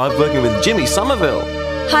the Beehive working with Jimmy Somerville.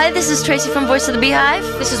 Hi, this is Tracy from Voice of the Beehive.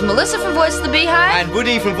 This is Melissa from Voice of the Beehive. And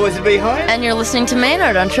Woody from Voice of the Beehive. And you're listening to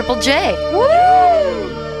Maynard on Triple J. Woo!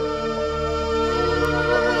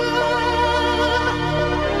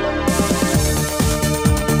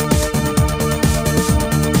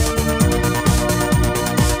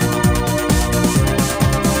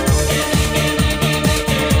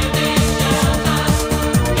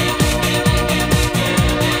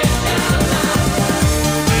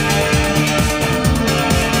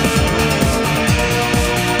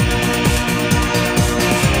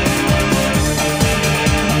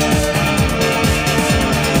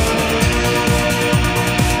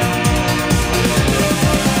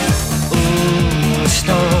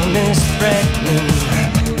 Storm is threatening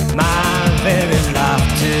my very life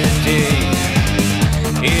today.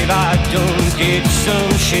 If I don't get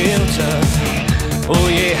some shelter, oh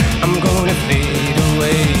yeah, I'm gonna fade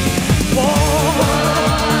away. War,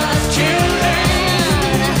 children,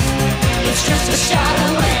 it's just a shot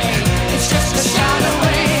away. It's just a shot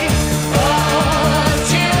away. War,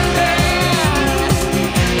 children,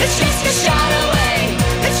 it's just a shot away.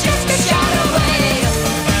 It's just a shot away.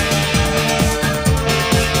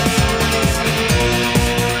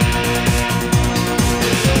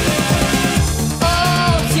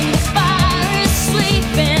 Oh, till the fire is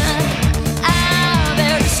sleeping.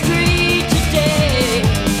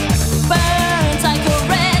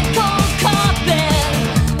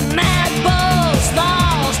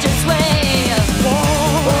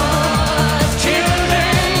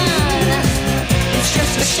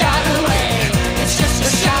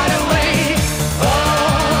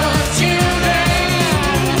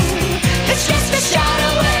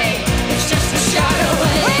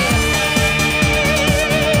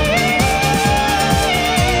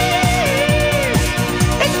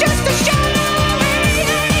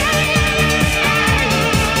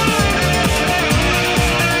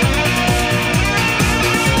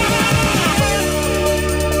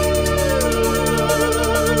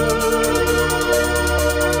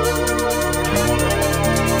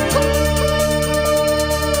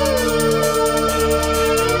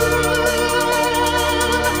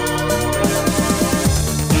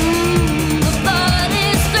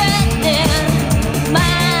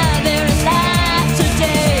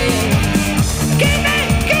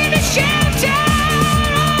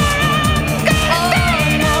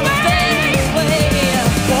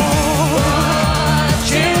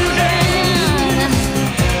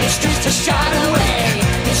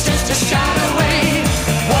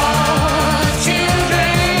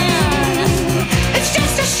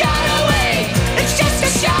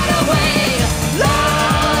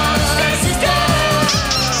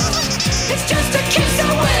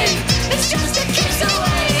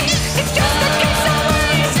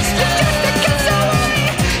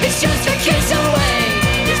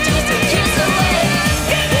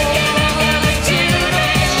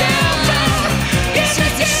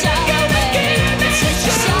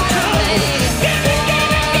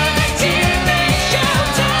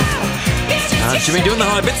 Jimmy doing the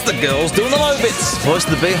high bits, the girls doing the low bits. Voice of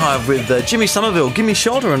the Beehive with Jimmy Somerville, Gimme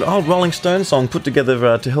Shelter, an old Rolling Stone song put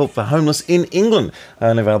together to help the homeless in England,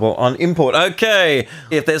 only available on import. Okay,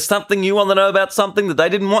 if there's something you want to know about something that they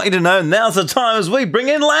didn't want you to know, now's the time as we bring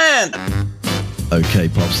in Land. Okay,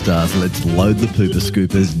 pop stars, let's load the pooper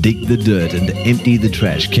scoopers, dig the dirt and empty the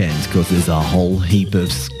trash cans, because there's a whole heap of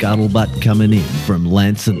scuttlebutt coming in from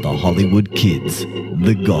Lance and the Hollywood Kids,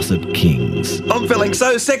 the Gossip Kings. I'm feeling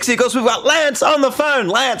so sexy because we've got Lance on the phone.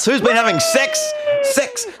 Lance, who's been having sex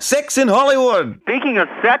in Hollywood? Speaking of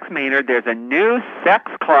sex, Maynard, there's a new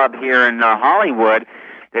sex club here in Hollywood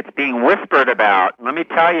that's being whispered about. Let me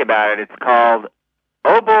tell you about it. It's called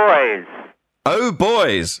Oh Boys. Oh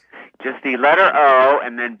Boys. Just the letter O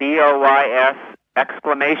and then BOYS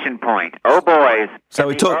exclamation point. Oh Boys. So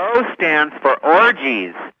we took... O stands for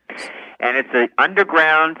orgies. And it's an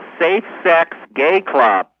underground safe sex gay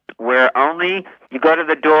club where only you go to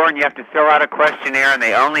the door and you have to fill out a questionnaire and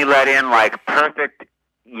they only let in like perfect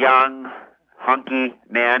young hunky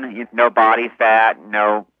men, no body fat,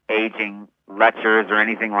 no aging lechers or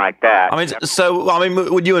anything like that.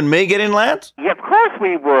 Would you and me get in, Lance? Yeah, of course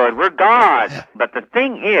we would. We're gods. But the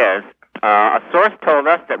thing is, a source told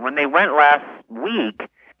us that when they went last week,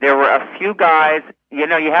 there were a few guys, you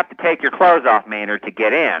have to take your clothes off, Maynard, to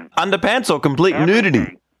get in. Underpants or complete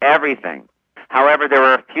nudity? Everything. However, there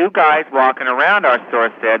were a few guys walking around, our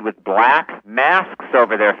source said, with black masks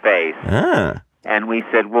over their face. Ah. And we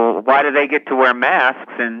said, well, why do they get to wear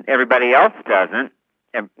masks and everybody else doesn't?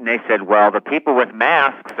 And they said, well, the people with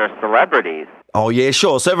masks are celebrities. Oh, yeah,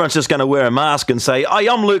 sure. So everyone's just going to wear a mask and say, hey,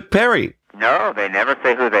 I'm Luke Perry. No, they never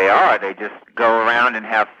say who they are. They just go around and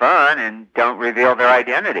have fun and don't reveal their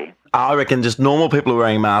identity. I reckon just normal people are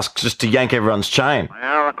wearing masks just to yank everyone's chain.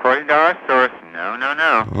 Well, according to our source, no.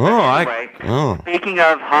 Speaking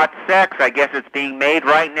of hot sex, I guess it's being made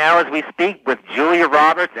right now as we speak with Julia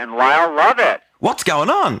Roberts and Lyle Lovett. What's going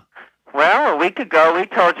on? Well, a week ago, we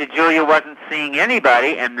told you Julia wasn't seeing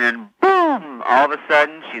anybody, and then, boom, all of a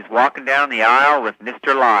sudden, she's walking down the aisle with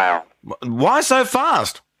Mr. Lyle. Why so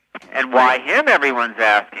fast? And why him, everyone's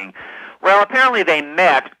asking. Well, apparently they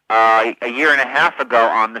met a year and a half ago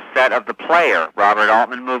on the set of The Player, Robert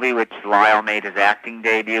Altman movie, which Lyle made his acting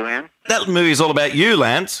debut in. That movie's all about you,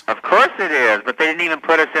 Lance. Of course it is, but they didn't even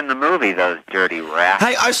put us in the movie, those dirty rats.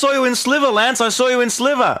 Hey, I saw you in Sliver, Lance. I saw you in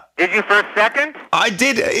Sliver. Did you for a second? I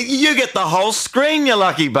did. You get the whole screen, you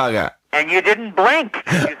lucky bugger. And you didn't blink.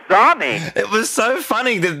 You saw me. It was so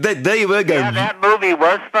funny. There you were going. Yeah, that movie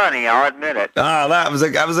was funny, I'll admit it. Oh, that was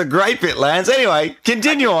a great bit, Lance. Anyway,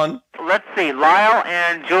 continue on. Let's see. Lyle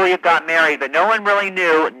and Julia got married, but no one really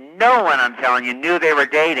knew. No one, I'm telling you, knew they were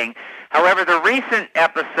dating. However, the recent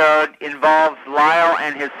episode involves Lyle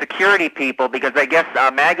and his security people because I guess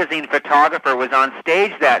a magazine photographer was on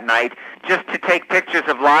stage that night just to take pictures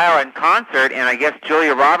of Lyle in concert, and I guess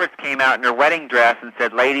Julia Roberts came out in her wedding dress and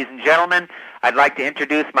said, ladies and gentlemen, I'd like to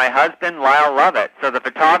introduce my husband, Lyle Lovett. So the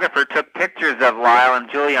photographer took pictures of Lyle and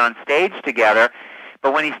Julia on stage together,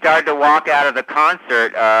 but when he started to walk out of the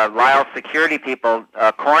concert, Lyle's security people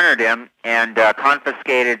cornered him and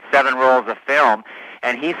confiscated 7 rolls of film.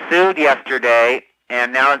 And he sued yesterday,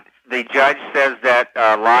 and now the judge says that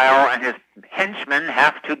Lyle and his henchmen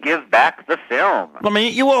have to give back the film. I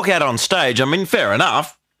mean, you walk out on stage. I mean, fair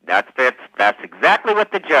enough. That's exactly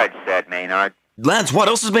what the judge said, Maynard. Lance, what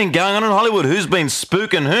else has been going on in Hollywood? Who's been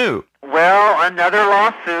spooking who? Well, another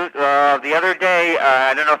lawsuit. The other day,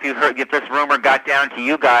 I don't know if you heard, if this rumor got down to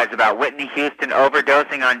you guys about Whitney Houston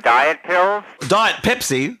overdosing on diet pills. Diet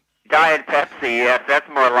Pepsi? Diet Pepsi, yes, that's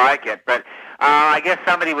more like it. But I guess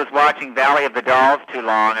somebody was watching Valley of the Dolls too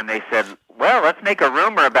long, and they said, well, let's make a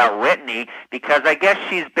rumor about Whitney, because I guess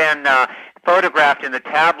she's been photographed in the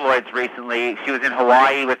tabloids recently. She was in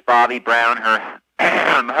Hawaii with Bobby Brown, her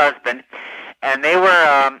husband, and they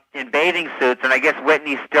were in bathing suits, and I guess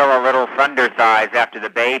Whitney's still a little thunder-sized after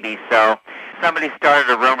the baby, so somebody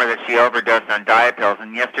started a rumor that she overdosed on diet pills,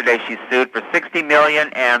 and yesterday she sued for $60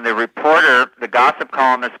 million, and the reporter, the gossip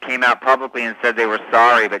columnist, came out publicly and said they were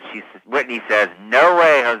sorry, but Whitney says, no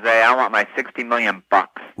way, Jose, I want my $60 million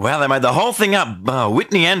bucks. Well, they made the whole thing up,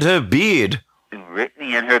 Whitney and her beard.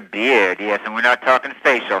 Whitney and her beard, yes, and we're not talking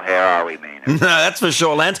facial hair, are we, Maynard? No, that's for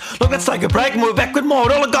sure, Lance. Look, let's take a break and we're back with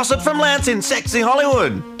more. All the gossip from Lance in Sexy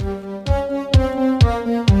Hollywood.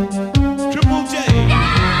 Triple J.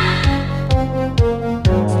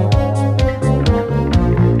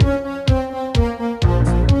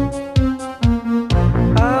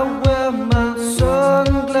 I wear my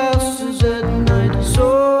sunglasses at night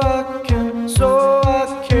so I can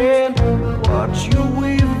watch you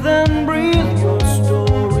weave and breathe your storylines.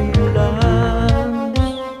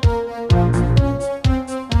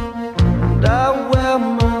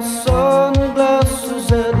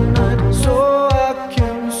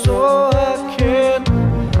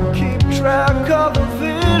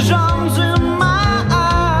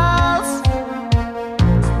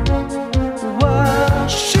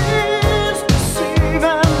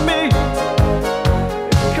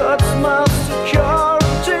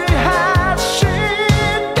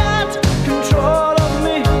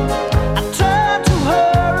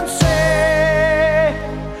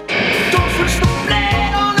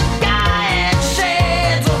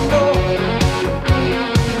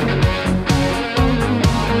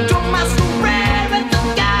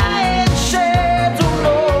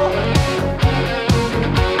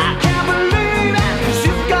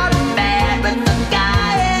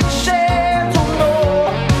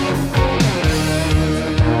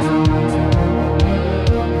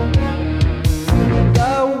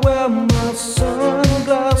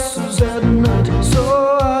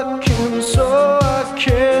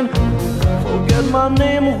 my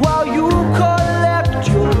name while you collect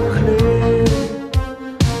your claim.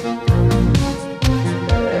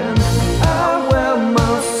 And I wear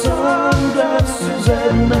my sunglasses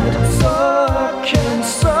at night so I can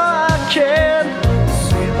see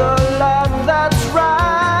the light that's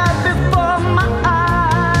right before my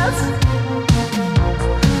eyes.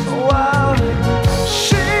 While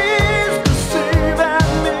she's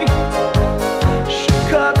deceiving me, she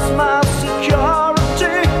cuts my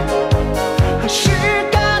security. She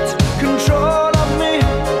got control of me.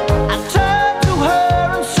 I turn to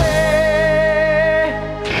her and say,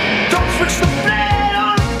 don't switch the blade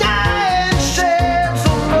on a guy in shades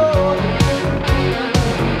of love.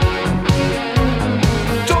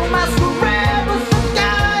 Don't masquerade with the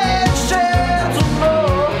guy in shades of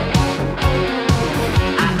love.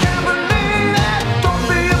 I can't believe it. Don't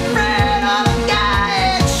be afraid of the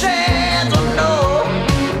guy in shades of love.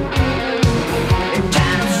 It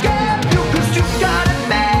can't escape you 'cause you got it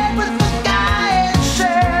made with the guy in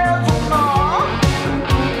shades of love.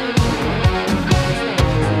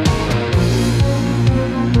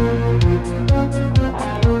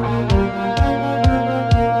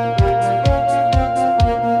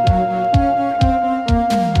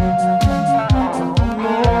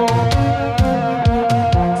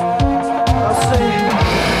 I say,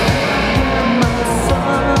 wear my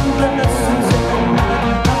sunglasses at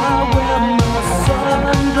night. I wear my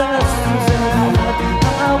sunglasses at night.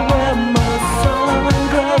 I wear my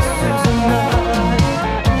sunglasses at night.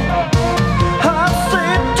 I say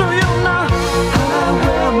it to you now. I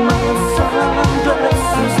wear my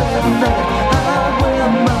sunglasses at night. I wear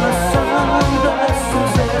my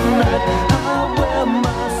sunglasses at night. I wear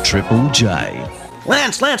my Triple J.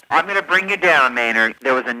 Lance. I'm going to bring you down, Maynard.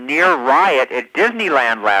 There was a near riot at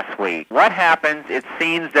Disneyland last week. What happens, it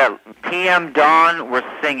seems that PM Dawn were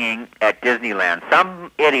singing at Disneyland.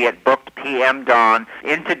 Some idiot booked PM Dawn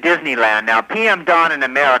into Disneyland. Now, PM Dawn in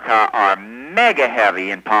America are mega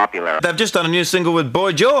heavy and popular. They've just done a new single with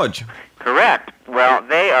Boy George. Correct. Well,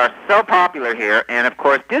 they are so popular here, and of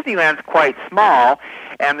course Disneyland's quite small,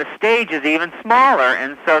 and the stage is even smaller,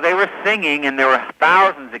 and so they were singing, and there were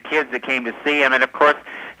thousands of kids that came to see them, and of course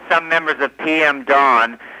some members of PM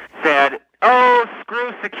Dawn said, "Oh,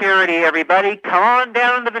 screw security, everybody, come on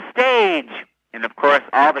down to the stage." And of course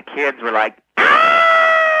all the kids were like,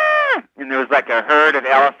 "Ah!" And there was like a herd of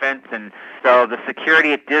elephants, and so the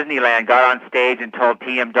security at Disneyland got on stage and told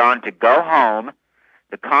PM Dawn to go home.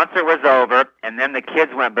 The concert was over, and then the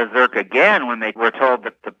kids went berserk again when they were told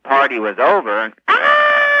that the party was over, and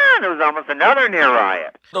there was almost another near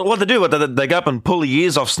riot. What they do? They go up and pull the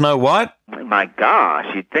ears off Snow White? Oh my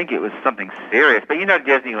gosh, you'd think it was something serious. But you know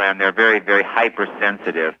Disneyland, they're very, very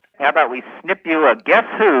hypersensitive. How about we snip you a guess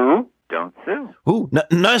who? Don't sue. Ooh,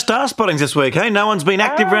 no star spottings this week, hey? No one's been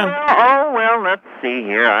active around... Oh, well, let's see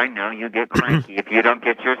here. I know you get cranky if you don't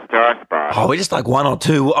get your star spot. Oh, we just like one or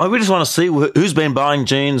two. We just want to see who's been buying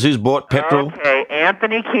jeans, who's bought petrol. Okay,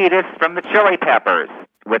 Anthony Kiedis from the Chili Peppers,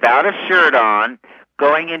 without a shirt on,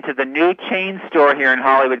 going into the new chain store here in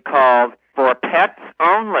Hollywood called For Pets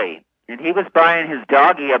Only. And he was buying his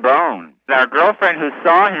doggy a bone. Our girlfriend who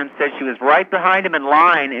saw him said she was right behind him in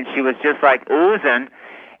line, and she was just like oozing.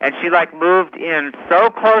 And she like moved in so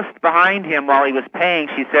close behind him while he was paying,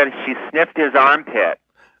 she said she sniffed his armpit.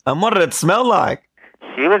 And what did it smell like?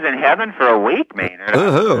 She was in heaven for a week, Maynard.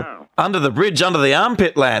 Ooh, under the bridge, under the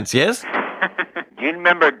armpit, Lance, yes? Do you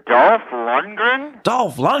remember Dolph Lundgren?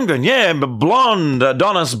 Dolph Lundgren, yeah, blonde,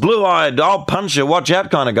 Adonis, blue-eyed, I'll punch you, watch out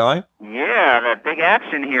kind of guy. Yeah, that big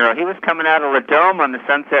action hero. He was coming out of the Dome on the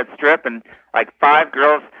Sunset Strip, and like 5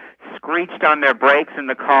 girls screeched on their brakes in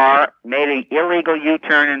the car, made an illegal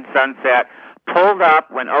U-turn in Sunset, pulled up,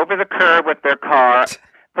 went over the curb with their car,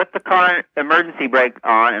 put the car emergency brake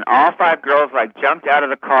on, and all 5 girls like jumped out of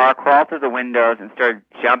the car, crawled through the windows, and started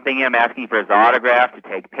jumping him, asking for his autograph to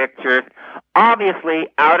take pictures. Obviously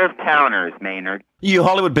out-of-towners, Maynard. You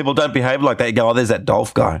Hollywood people don't behave like that. You go, oh, there's that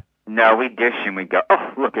Dolph guy. No, we dish him. We go,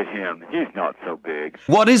 oh, look at him. He's not so big.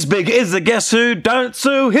 What is big is the Guess Who. Don't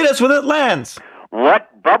sue. Hit us with it, Lance. What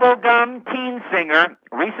bubblegum teen singer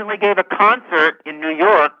recently gave a concert in New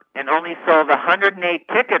York and only sold 108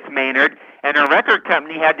 tickets, Maynard, and her record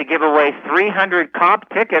company had to give away 300 comp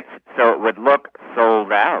tickets so it would look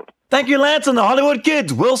sold out? Thank you, Lance, and the Hollywood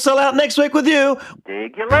Kids. We'll sell out next week with you.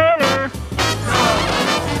 Dig you later.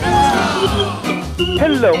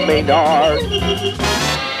 Hello, Maynard.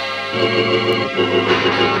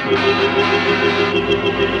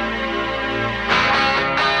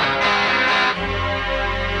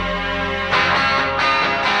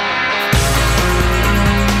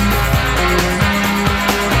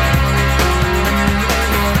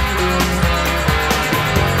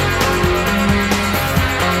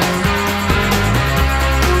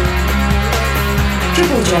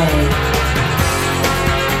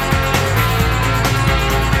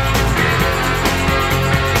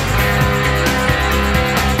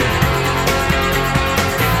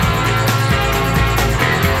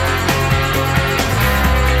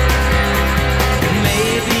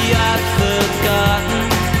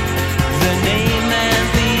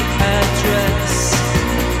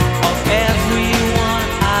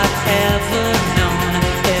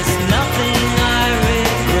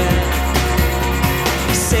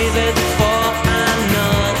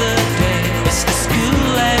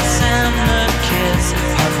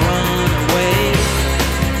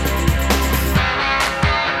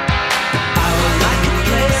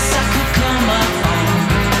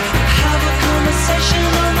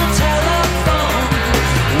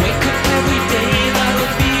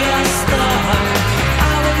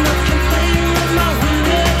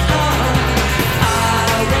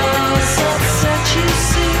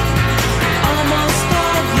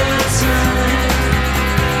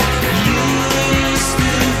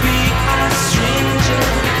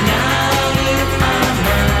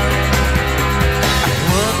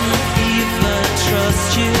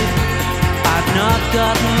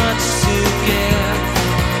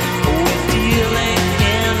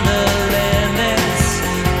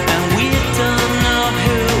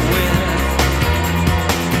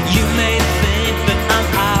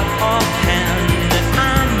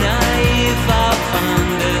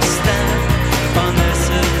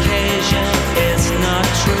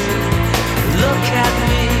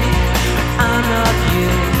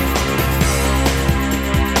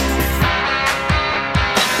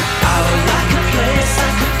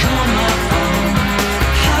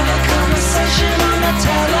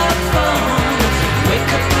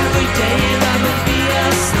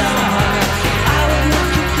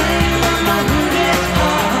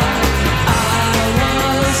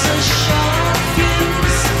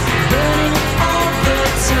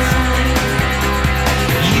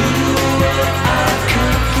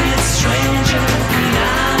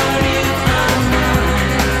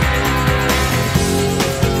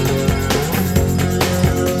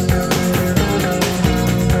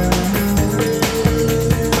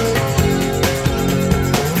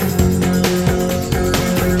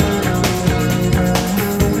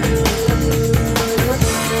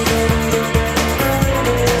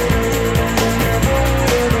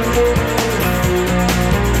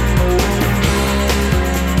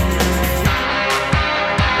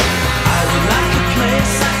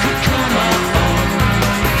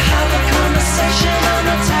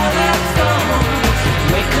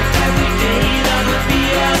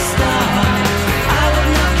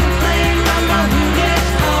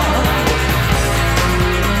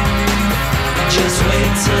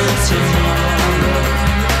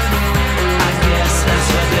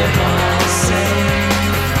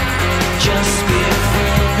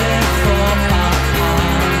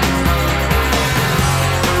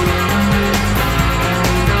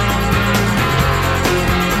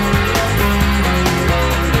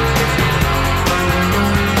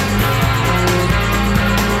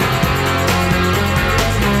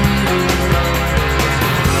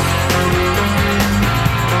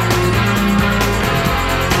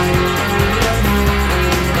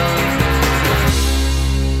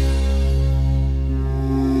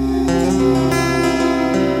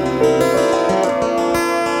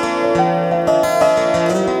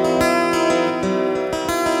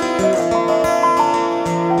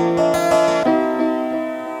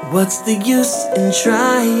 What's the use in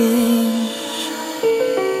trying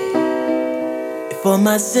if all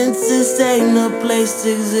my senses say no place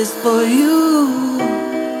exists for you?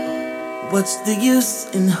 What's the use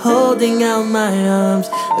in holding out my arms?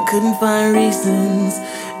 I couldn't find reasons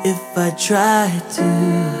if I tried to.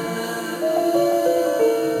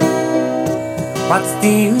 What's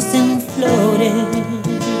the use in floating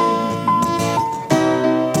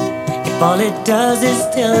if all it does is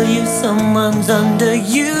tell you someone's under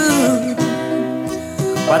you?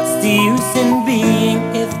 What's the use in being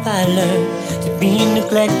if I learn to be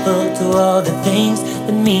neglectful to all the things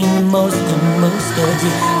that mean the most and most of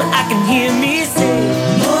you? But I can hear me say,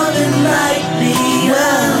 more than likely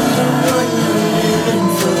I'm the one you're living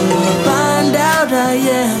for. If I find out I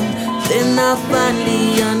am, then I'll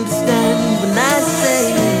finally understand when I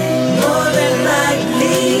say, more than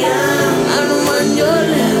likely I'm the one you're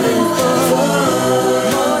living for.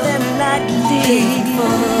 More than likely,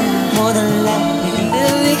 more than likely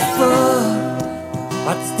living for.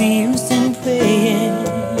 What's the use in praying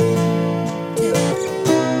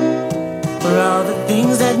for all the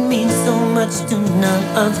things that mean so much to none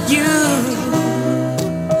of you?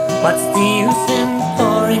 What's the use in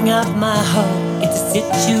pouring out my heart it's a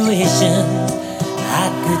situation I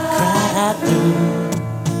could cry through.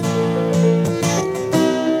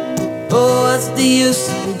 Oh, what's the use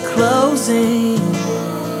in closing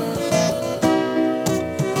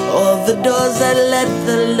all the doors that let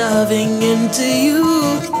the loving into you?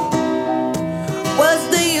 What's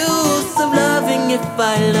the use of loving if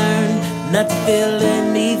I learn not to feel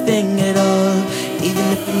anything at all? Even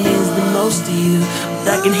if it means the most to you, but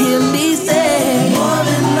I can hear me say, more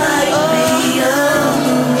than likely I'm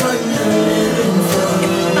the one you're living for.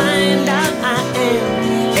 If you find out I am,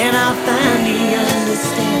 and I'll finally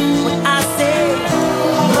understand what I say.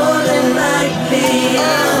 More than likely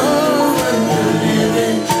I'm the one you're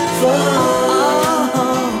living for.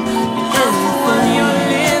 I'm the one you're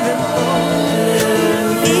living for.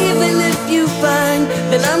 Even if you find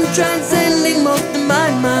that I'm transcending most of my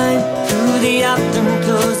mind Through the often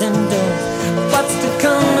closing doors, what's to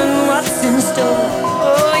come and what's in store?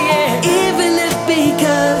 Oh yeah. Even if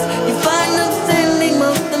because you find I'm sending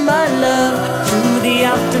most of my love Through the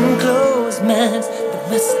often closed minds that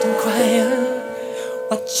must inquire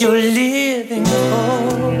what you're living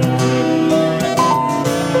for.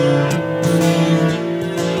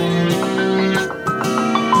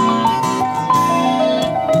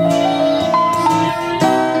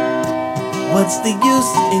 What's the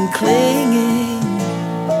use in clinging?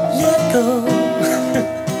 Let go.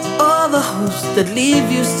 All the hopes that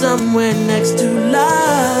leave you somewhere next to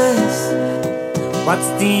lies. What's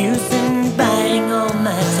the use in buying all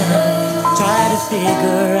my time? Try to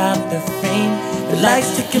figure out the frame That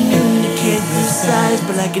likes to communicate with sighs,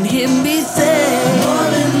 but I can hear me say, more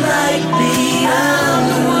than likely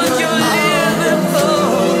I'm the one you're living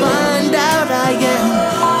for. Find out I am,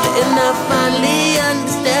 and I finally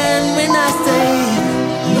understand when I say,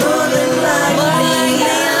 more than likely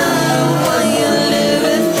I'm the one you're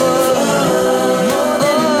living for. More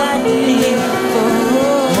than likely,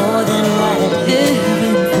 more than likely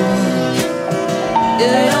living for.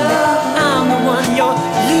 Yeah. I'm the one you're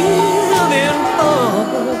living for.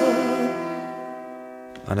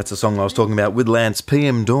 And that's the song I was talking about with Lance,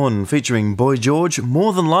 PM Dawn, featuring Boy George,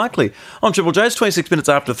 More Than Likely. On Triple J, it's 26 minutes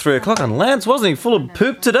after 3 o'clock, and Lance, wasn't he full of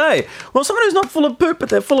poop today? Well, someone who's not full of poop, but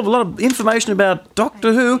they're full of a lot of information about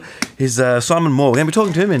Doctor Who is Simon Moore. We're going to be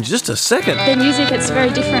talking to him in just a second. The music, it's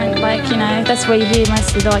very different. Like, you know, that's where you hear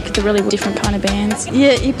mostly the really different kind of bands.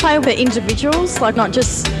 Yeah, you play with the individuals, like not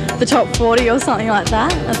just the top 40 or something like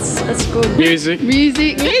that. That's good. Music,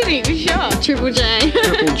 For sure. Triple J.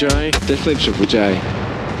 Triple J, definitely Triple J.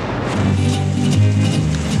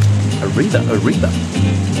 Aretha.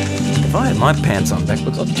 If I had my pants on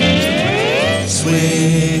backwards, I'd change them.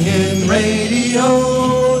 Swinging radio.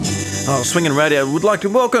 Oh, Swinging Radio would like to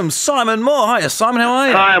welcome Simon Moore. Hiya, Simon, how are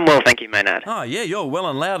you? Hi, I'm well, thank you, Maynard. Oh, yeah, you're well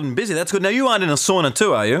and loud and busy. That's good. Now, you aren't in a sauna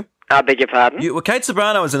too, are you? I beg your pardon? Well, Kate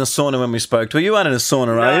Ceberano was in a sauna when we spoke to her. You aren't in a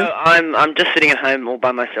sauna, are you? No, I'm just sitting at home all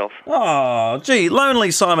by myself. Oh, gee,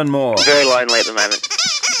 lonely Simon Moore. Very lonely at the moment.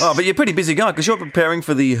 Oh, but you're a pretty busy guy because you're preparing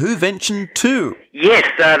for the Whovention 2. Yes,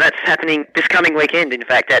 that's happening this coming weekend, in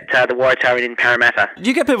fact, at the Waratah in Parramatta. Do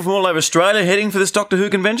you get people from all over Australia heading for this Doctor Who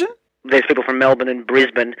convention? There's people from Melbourne and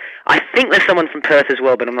Brisbane. I think there's someone from Perth as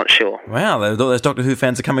well, but I'm not sure. Wow, those Doctor Who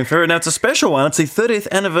fans are coming through. Now, it's a special one. It's the 30th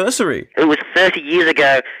anniversary. It was 30 years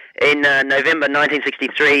ago in November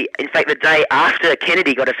 1963, in fact, the day after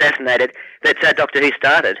Kennedy got assassinated, that Doctor Who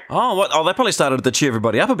started. Oh, what? Oh, they probably started to cheer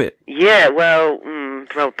everybody up a bit. Yeah, well,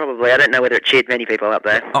 probably. I don't know whether it cheered many people up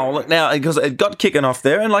there. Oh, look, now, because it got kicking off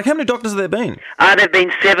there, and, how many Doctors have there been? There have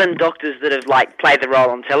been 7 Doctors that have, played the role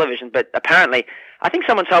on television, but apparently, I think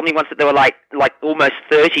someone told me once that there were, almost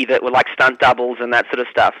 30 that were, stunt doubles and that sort of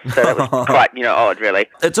stuff. So that was quite, odd, really.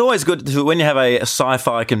 It's always good when you have a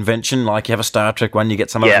sci-fi convention, like you have a Star Trek one, you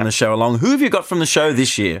get someone from the show along. Who have you got from the show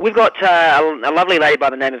this year? We've got a lovely lady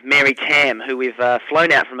by the name of Mary Tam, who we've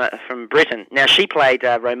flown out from Britain. Now, she played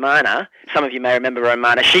Romana. Some of you may remember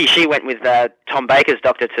Romana. She went with Tom Baker's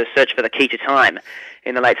Doctor to search for the key to time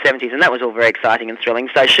in the late 70s, and that was all very exciting and thrilling.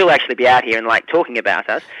 So she'll actually be out here and talking about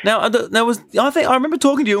us. Now, I remember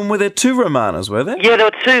talking to you, and were there 2 Romanas, were there? Yeah, there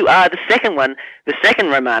were 2. The second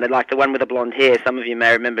Romana, the one with the blonde hair, some of you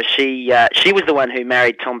may remember, she was the one who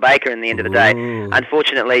married Tom Baker in the end of the day.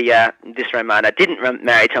 Unfortunately, this Romana didn't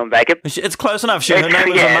marry Tom Baker. It's close enough. Her name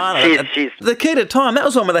was Romana. The Key to Time, that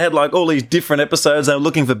was one where they had all these different episodes. They were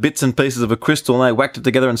looking for bits and pieces of a crystal, and they whacked it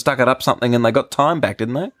together and stuck it up something, and they got time back,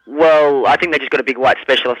 didn't they? Well, I think they just got a big white white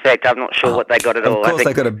special effect. I'm not sure what they got at all. Of course,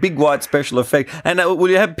 they got a big white special effect. And will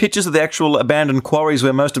you have pictures of the actual abandoned quarries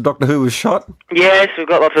where most of Doctor Who was shot? Yes, we've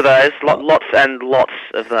got lots of those. Lots and lots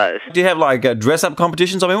of those. Do you have, like, dress-up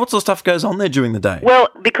competitions? I mean, what sort of stuff goes on there during the day? Well,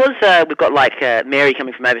 because we've got, like, Mary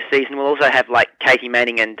coming from overseas, and we'll also have, like, Katie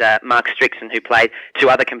Manning and Mark Strickson, who played two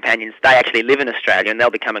other companions. They actually live in Australia, and they'll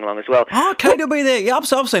be coming along as well. Oh, Kate will be there. Yeah, I've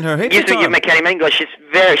seen her heaps of times. You've met Katie Manning? God, she's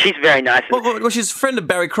very nice. Well, she's a friend of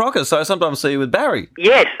Barry Crocker, so I sometimes see you with Barry.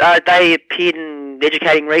 Yes, they appeared in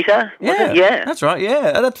Educating Rita. Yeah, that's right.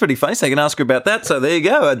 Yeah, that's pretty funny. So you can ask her about that. So there you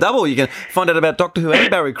go, a double. You can find out about Doctor Who and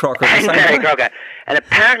Barry Crocker. At the same Barry time. Crocker, and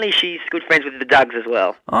apparently she's good friends with the Duggs as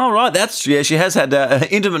well. Oh, right. She has had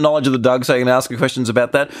intimate knowledge of the Duggs, so you can ask her questions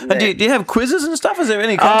about that. And do you have quizzes and stuff? Is there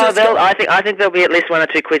any contests? I think there'll be at least one or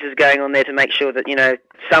two quizzes going on there to make sure that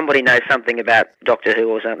somebody knows something about Doctor Who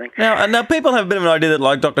or something. Now people have a bit of an idea that,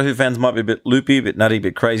 like, Doctor Who fans might be a bit loopy, a bit nutty, a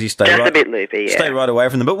bit crazy. A bit loopy, yeah. Stay right away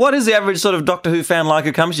from them. But what is the average sort of Doctor Who fan like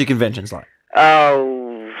who comes to your conventions like?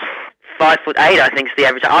 Oh, 5'8", I think is the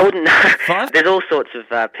average. I wouldn't know. There's all sorts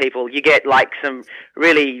of people. You get, like, some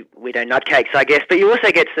really weirdo nutcakes, I guess, but you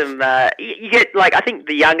also get some, you get, like, I think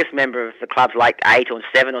the youngest member of the club's like 8 or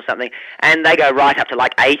 7 or something, and they go right up to,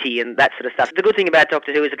 like, 80 and that sort of stuff. The good thing about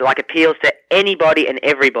Doctor Who is it, like, appeals to anybody and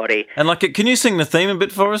everybody. And, like, can you sing the theme a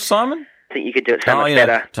bit for us, Simon? I think you could do it so much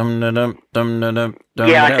better.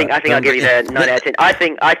 Yeah, I think I'll give you the 9 out of 10. I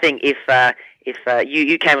think if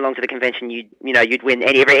you came along to the convention, you'd win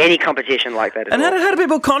any competition like that. And how do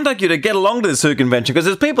people contact you to get along to this Who convention? Because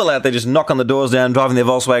there's people out there just knocking the doors down, driving their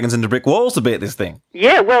Volkswagens into brick walls to be at this thing.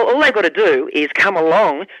 Yeah, well, all they've got to do is come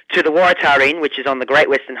along to the Waratah Inn, which is on the Great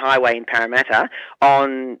Western Highway in Parramatta,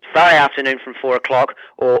 on Friday afternoon from 4 o'clock,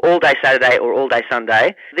 or all day Saturday or all day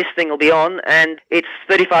Sunday. This thing will be on, and it's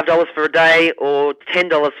 $35 for a day, or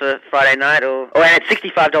 $10 for Friday night, or and it's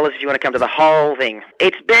 $65 if you want to come to the whole thing.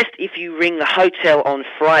 It's best if you ring the hotel on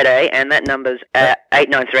Friday, and that number's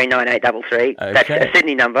 893-9833. Okay. That's a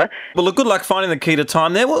Sydney number. Well, look, good luck finding the key to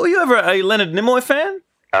time there. Were you ever a Leonard Nimoy fan?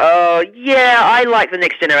 Oh, yeah, I like the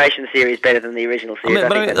Next Generation series better than the original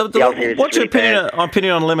series. What's your opinion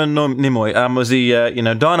on Leonard Nimoy? Was he,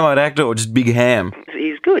 dynamite actor or just big ham?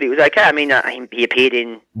 He's good. He was okay. I mean, he appeared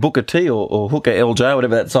in Booker T or Hooker LJ,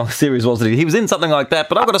 whatever that song series was. He was in something like that.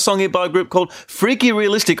 But I've got a song here by a group called Freaky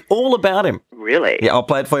Realistic, all about him. Really? Yeah, I'll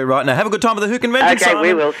play it for you right now. Have a good time at the Who convention, Okay, Simon.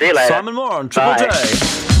 we will. See you later. Simon Moore on Triple J. Bye.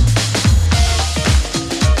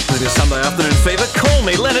 This is Sunday Afternoon Fever. Call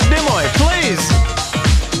me Leonard Nimoy, please.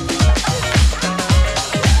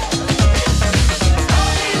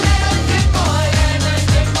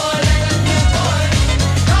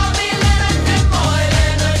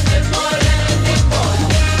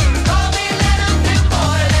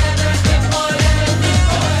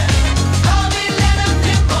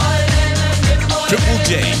 Triple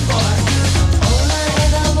J.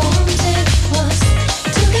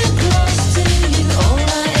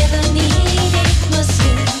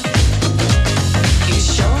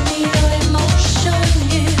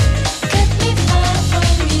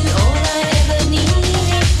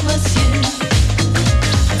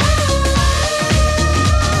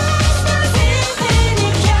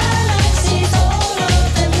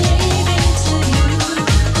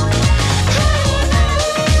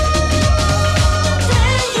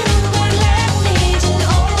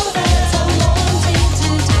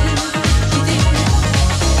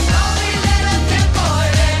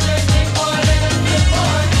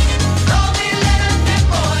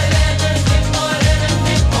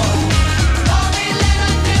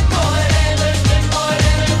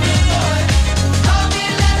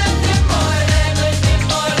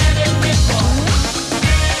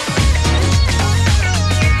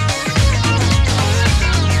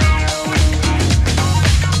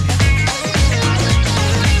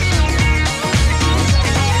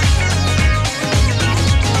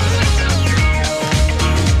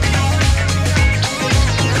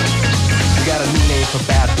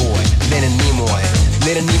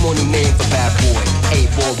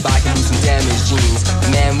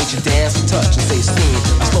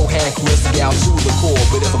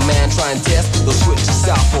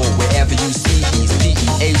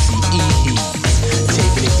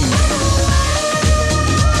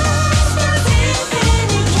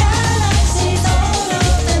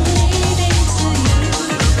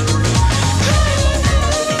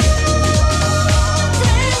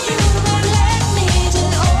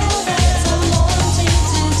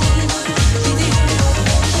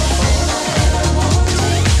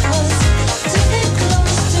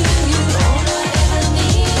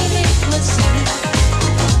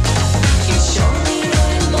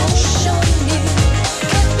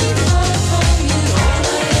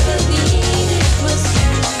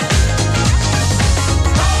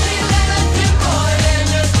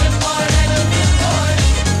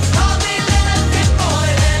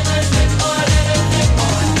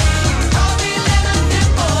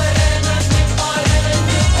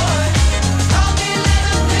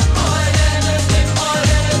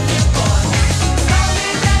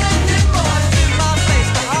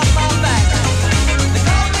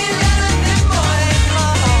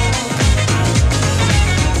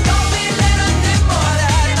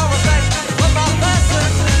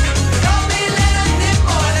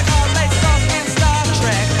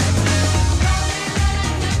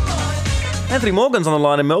 Anthony Morgan's on the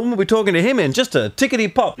line in Melbourne. We'll be talking to him in just a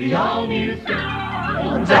tickety-pop. The all-new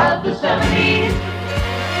sounds of the 70s.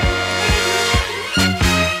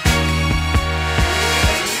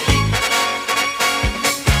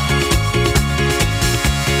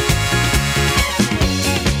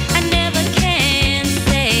 I never can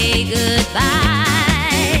say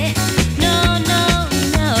goodbye. No, no,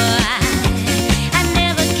 no. I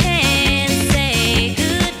never can say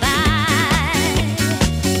goodbye.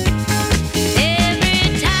 Every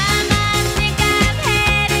time I think I've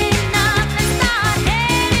had enough and start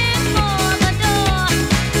heading for the door,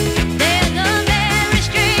 there's a very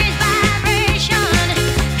strange vibration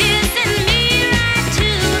piercing me right to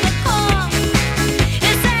the core.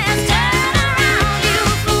 It says, turn around, you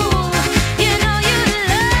fool. You know you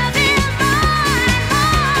love him more and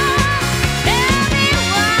more. Tell me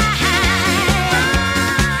why.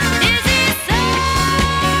 Is it so?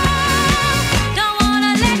 Don't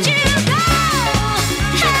wanna let you go.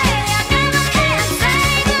 Hey, I never can say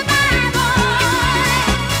goodbye, boy.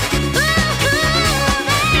 Ooh,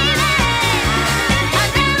 baby. I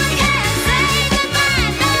never can say goodbye,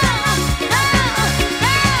 no, no, no.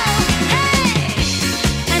 Hey,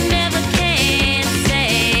 I never can say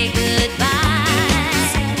goodbye.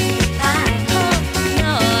 Oh,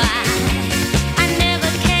 no, I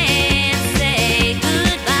never can say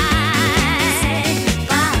goodbye.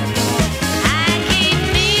 I keep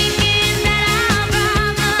thinking that our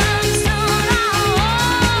problems soon all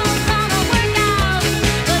gonna work out,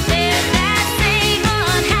 but there's that same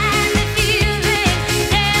unhappy feeling,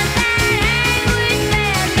 there's that anguish,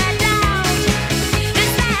 there's that doubt.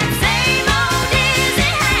 It's that same old dizzy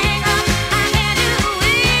hang-up I had to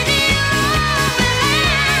win you all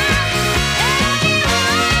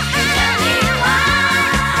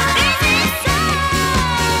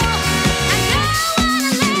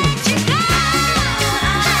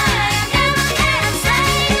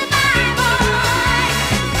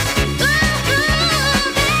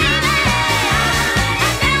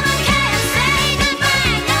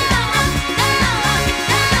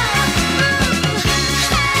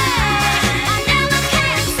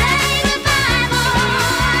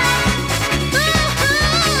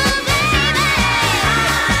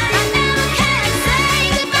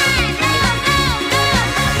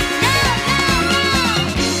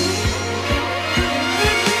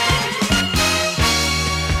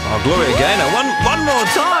Oh, Gloria Gaynor. One more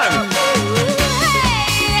time.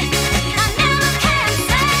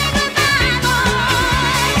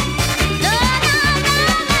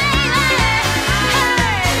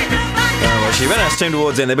 She ran out of steam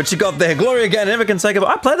towards the end there, but she got there. Gloria Gaynor, never can say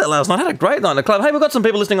goodbye. I played that last night. I had a great night in the club. Hey, we've got some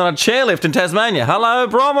people listening on a chairlift in Tasmania. Hello,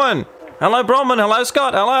 Bronwyn. Hello, Bronwyn. Hello,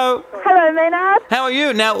 Scott. Hello. Hello, Maynard. How are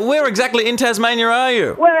you? Now, where exactly in Tasmania are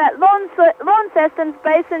you? We're at Launceston's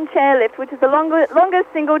Basin Chairlift, which is the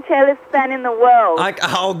longest single chairlift span in the world.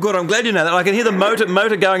 Oh, good. I'm glad you know that. I can hear the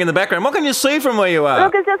motor going in the background. What can you see from where you are?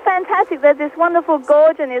 Look, it's just fantastic. There's this wonderful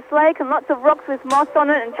gorge and this lake and lots of rocks with moss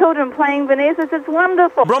on it and children playing beneath us. It's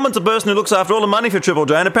wonderful. Bronwyn's a person who looks after all the money for Triple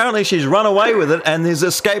J, and apparently she's run away with it and has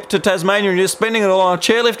escaped to Tasmania and you're spending it all on a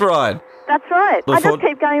chairlift ride. That's right. I just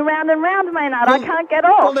keep going round and round, Maynard. I can't get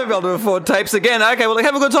off. I'll never be able to afford tapes again. Okay, well,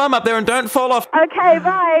 have a good time up there and don't fall off. Okay,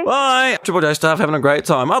 bye. Bye. Triple J staff having a great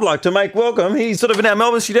time. I'd like to make welcome. He's sort of in our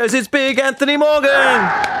Melbourne studios. It's Big Anthony Morgan.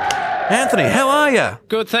 Anthony, how are you?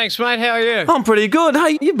 Good, thanks, mate. How are you? I'm pretty good.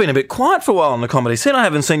 Hey, you've been a bit quiet for a while on the comedy scene. I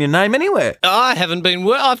haven't seen your name anywhere. I haven't been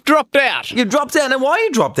well. I've dropped out. You dropped out? Now, why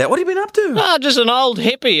you dropped out? What have you been up to? Oh, just an old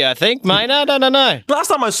hippie, I think, Maynard. I don't know. Last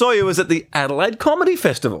time I saw you was at the Adelaide Comedy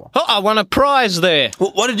Festival. Oh, I won a prize there.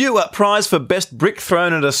 Well, what did you prize for best brick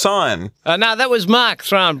thrown at a sign? No, that was Mark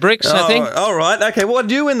throwing bricks, I think. All right. Okay, what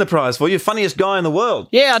did you win the prize for? You're funniest guy in the world.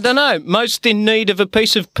 Yeah, I don't know. Most in need of a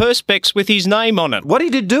piece of perspex with his name on it. What do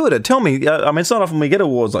you do with it? Tell me. I mean, it's not often we get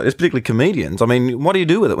awards like this, particularly comedians. I mean, what do you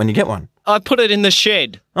do with it when you get one? I put it in the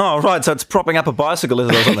shed. Oh, right, so it's propping up a bicycle, is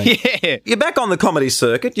it, or something? Yeah. You're back on the comedy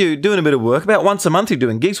circuit. You're doing a bit of work. About once a month you're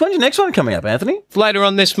doing gigs. When's your next one coming up, Anthony? Later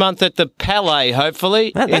on this month at the Palais,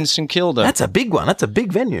 hopefully, in St Kilda. That's a big one. That's a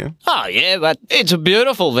big venue. Oh, yeah, but it's a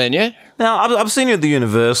beautiful venue. Now, I've seen you at the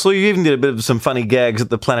Universal. You even did a bit of some funny gags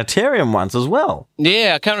at the Planetarium once as well.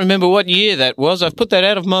 Yeah, I can't remember what year that was. I've put that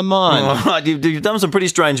out of my mind. Oh, right, you've done some pretty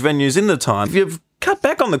strange venues in the time. You've cut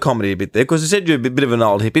back on the comedy a bit there because you said you're a bit of an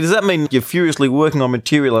old hippie. Does that mean you're furiously working on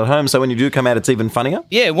material at home so when you do come out it's even funnier?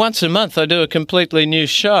 Yeah, once a month I do a completely new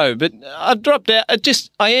show, but I dropped out.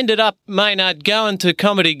 I ended up, Maynard, going to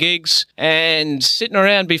comedy gigs and sitting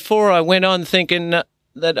around before I went on thinking that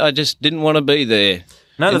I just didn't want to be there.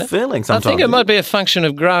 Know the feeling sometimes. I think it might be a function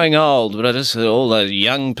of growing old, but I just all those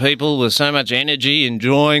young people with so much energy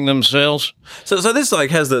enjoying themselves. So this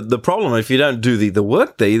like has the problem if you don't do the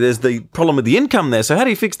work there. There's the problem with the income there. So how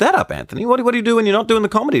do you fix that up, Anthony? What do you do when you're not doing the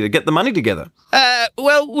comedy to get the money together?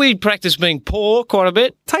 Well, we practice being poor quite a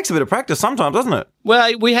bit. Takes a bit of practice sometimes, doesn't it?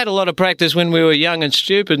 Well, we had a lot of practice when we were young and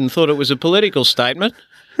stupid and thought it was a political statement.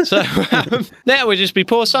 So now we just be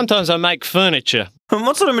poor. Sometimes I make furniture. And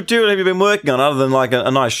what sort of material have you been working on other than like a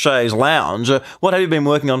nice chaise lounge? What have you been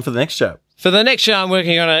working on for the next show? For the next show, I'm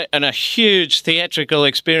working on a huge theatrical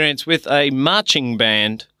experience with a marching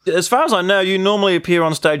band. As far as I know, you normally appear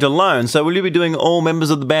on stage alone, so will you be doing all members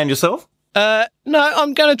of the band yourself? No,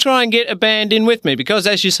 I'm going to try and get a band in with me because,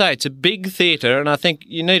 as you say, it's a big theatre and I think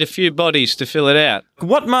you need a few bodies to fill it out.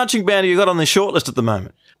 What marching band have you got on the shortlist at the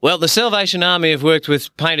moment? Well, the Salvation Army have worked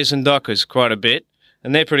with Painters and Dockers quite a bit,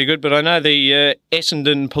 and they're pretty good, but I know the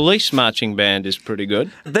Essendon Police Marching Band is pretty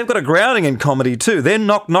good. They've got a grounding in comedy too. Their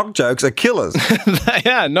knock-knock jokes are killers. They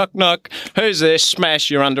are. Knock-knock. Who's there? Smash,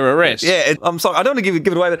 you're under arrest. Yeah, I'm sorry, I don't want to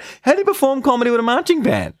give it away, but how do you perform comedy with a marching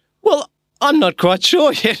band? Well, I'm not quite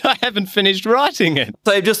sure yet. I haven't finished writing it.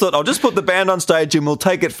 So you just thought, I'll just put the band on stage and we'll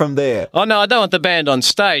take it from there. Oh, no, I don't want the band on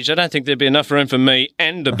stage. I don't think there'd be enough room for me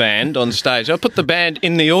and a band on stage. I'll put the band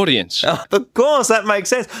in the audience. Oh, of course, that makes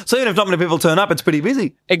sense. So even if not many people turn up, it's pretty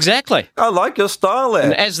busy. Exactly. I like your style there.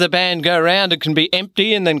 And as the band go around, it can be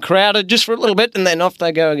empty and then crowded just for a little bit and then off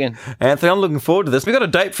they go again. Anthony, I'm looking forward to this. We got a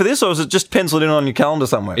date for this or is it just penciled in on your calendar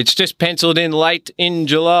somewhere? It's just penciled in late in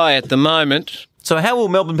July at the moment. So how will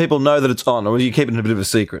Melbourne people know that it's on, or will you keep it a bit of a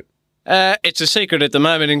secret? It's a secret at the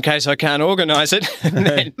moment in case I can't organise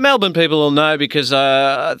it. Melbourne people will know because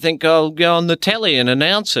I think I'll go on the telly and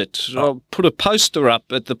announce it. I'll put a poster up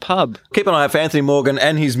at the pub. Keep an eye out for Anthony Morgan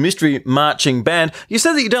and his mystery marching band. You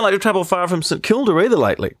said that you don't like to travel far from St Kilda either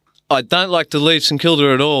lately. I don't like to leave St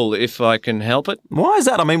Kilda at all if I can help it. Why is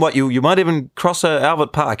that? I mean, what, you won't even cross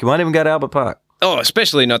Albert Park? You won't even go to Albert Park? Oh,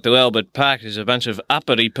 especially not to Albert Park. There's a bunch of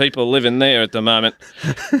uppity people living there at the moment.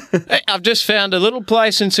 I've just found a little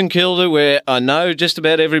place in St Kilda where I know just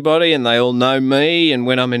about everybody and they all know me. And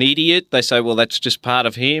when I'm an idiot, they say, well, that's just part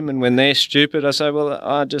of him. And when they're stupid, I say, well,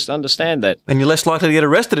 I just understand that. And you're less likely to get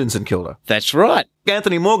arrested in St Kilda. That's right.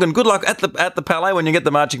 Anthony Morgan, good luck at the Palais when you get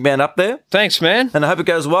the marching band up there. Thanks, man. And I hope it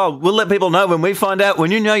goes well. We'll let people know when we find out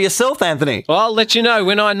when you know yourself, Anthony. Well, I'll let you know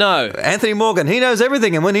when I know. Anthony Morgan, he knows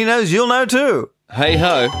everything, and when he knows, you'll know too. Hey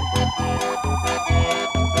ho.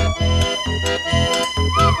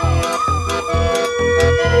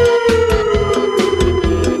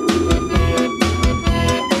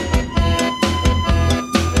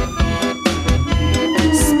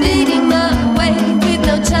 Speeding my way with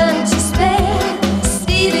no time to spare,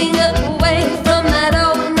 stealing away from that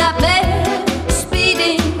old nightmare.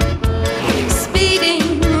 Speeding,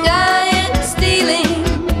 I am stealing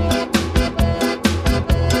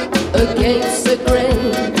against the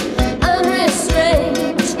grain,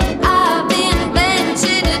 unrestrained. I've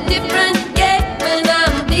invented a different game when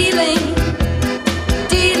I'm dealing,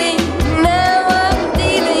 now I'm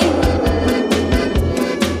dealing.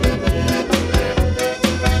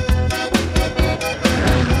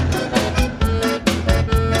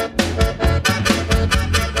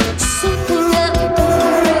 Something out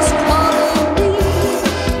there is calling me,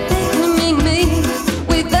 beckoning me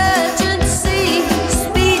with urgency.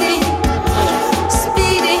 Speeding,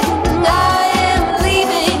 I am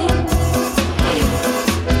leaving.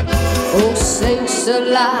 Oh, saints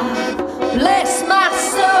alive, bless my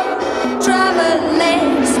soul. Driver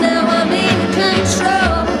legs, now I'm in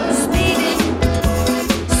control. Speeding,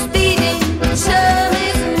 time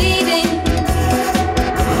is needing.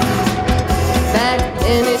 Back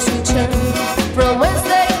in its return from whence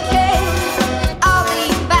they came. I'll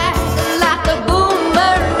be back like a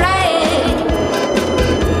boomerang.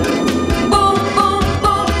 Boom, boom,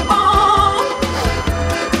 boom, boom.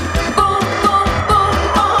 Boom, boom, boom,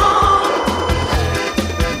 boom.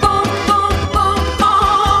 Boom, boom, boom,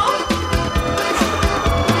 boom.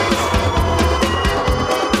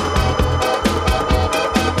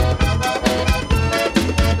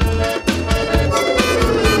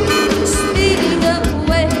 Speeding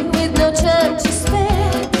away with no time to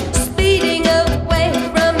spare, speeding away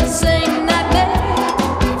from the same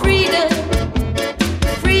nightmare. Freedom,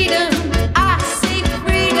 I seek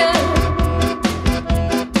freedom.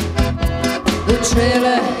 The trail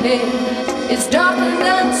ahead is dark and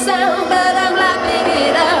unsound, but I'm lapping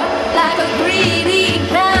it up like a greedy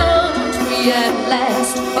hound. Free at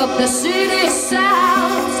last of the city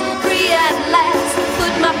sounds, free at last,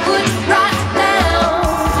 put my foot right down.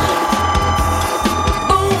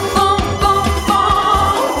 Boom, boom, boom,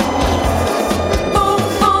 boom. Boom,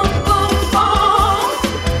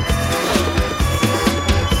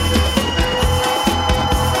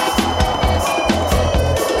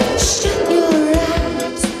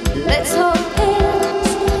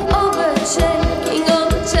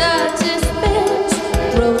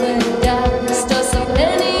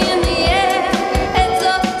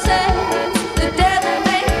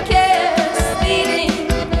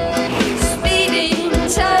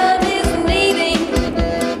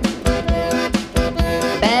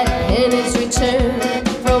 back in his return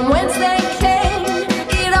from whence they came.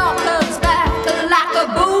 It all comes back like a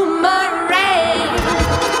boomerang.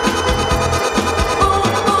 Boom,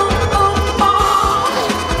 boom, boom, boom.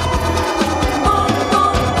 Boom,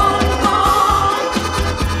 boom, boom, boom.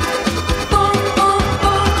 Boom, boom,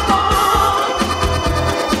 boom, boom.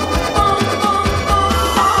 Boom, boom, boom,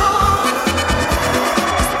 boom.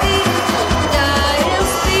 Speedy, I am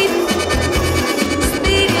speedy.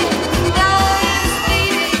 Speedy, I am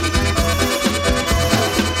speedy.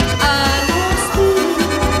 I am speedy.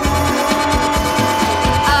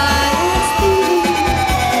 I am speedy.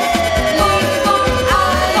 Boom, boom, I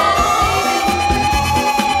am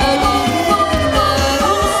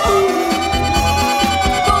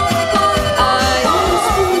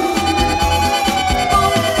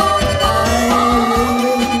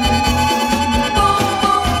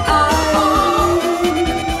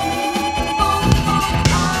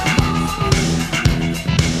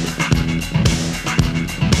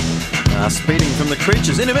Speeding from the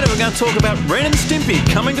Creatures. In a minute, we're going to talk about Ren and Stimpy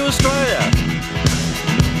coming to Australia.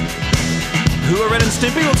 Who are Ren and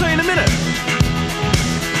Stimpy? We'll tell you in a minute.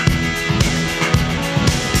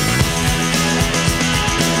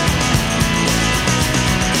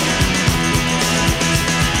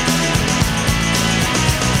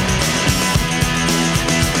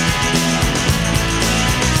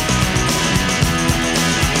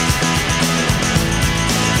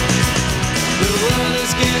 The world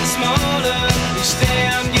is getting smaller, each day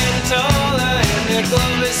I'm getting taller, and the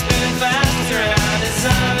globe is spinning faster around as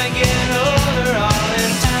I'm getting older, all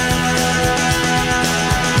in time.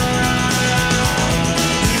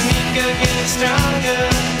 The meek are getting stronger,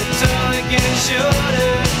 the tall are getting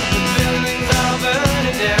shorter, the buildings all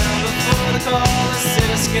burning down before the coldest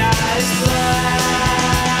city sky is black.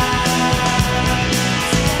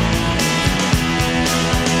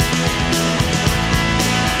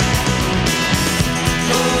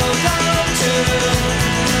 Hold on to,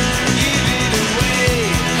 give it away.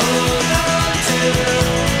 Hold on to,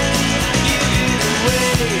 give it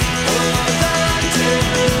away. Hold on to,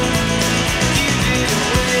 give it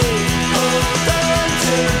away. Hold on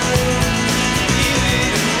to, give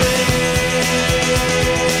it away.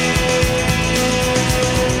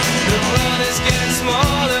 The world is getting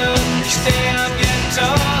smaller, each day I'm getting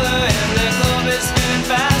taller, and the globe is spinning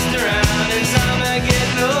fast around as I'm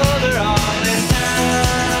getting older, all in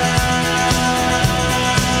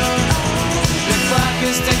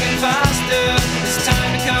is ticking faster. It's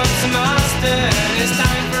time to come to master, and it's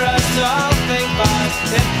time for us to all think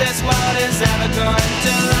fast if this world is ever going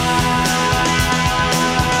to last.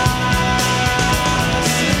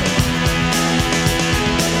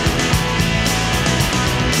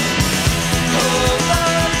 Hold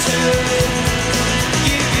on to,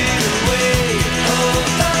 give it away.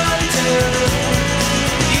 Hold on to,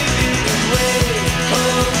 give it away.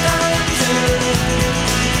 Hold on to,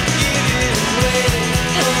 give it away.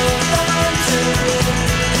 Hold on to,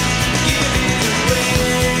 give it away.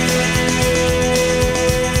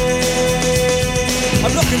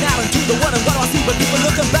 I'm looking out into the world and what do I see but people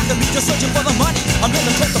looking back at me just searching for the money. I'm in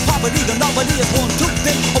the place of poverty, the novelty is one too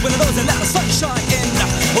thin. Open the doors and let the sun shine in.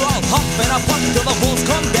 We're all huffing and puffing till the walls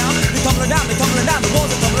come down. They're tumbling down, the walls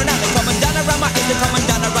are tumbling down. They're coming down around my head, they're coming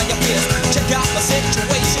down around your ears. Check out the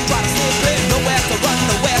situation, try to stay clear. Nowhere to run,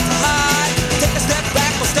 nowhere to hide. Take a step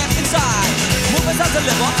back or step inside. Moving as a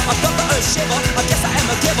liver, I felt the earth shiver. I guess I am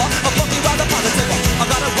a giver, a funky rather positive. I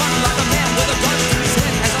gotta run like a man with a gun to his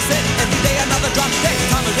head. As I said, every day another drop dead.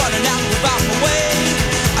 Time is running out, move out my way.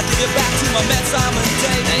 I give it back to my man Simon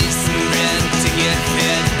Day. I need some rent to get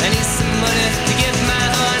fed. I need some money to give my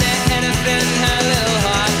honey. Anything her little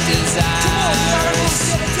heart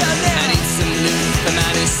desires. I need some loot for my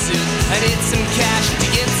new suit. I need some cash to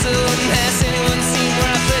get to. Has anyone seen where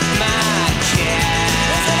I put my cash?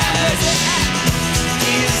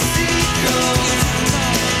 Easy go,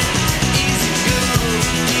 easy go,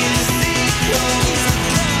 easy go,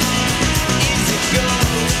 easy go,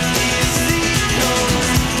 easy go,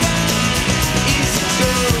 easy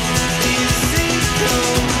go,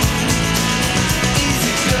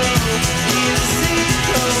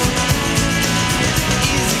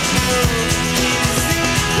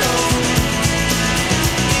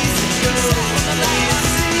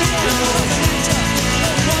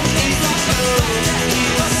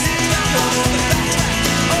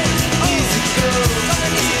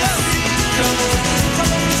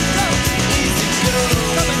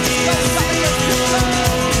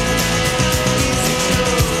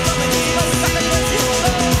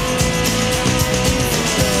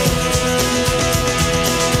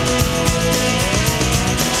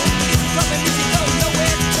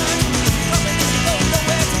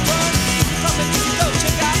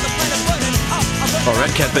 Oh,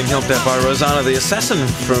 Rat Cat being helped out by Rosanna the Assassin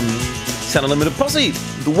from Sound Unlimited Posse.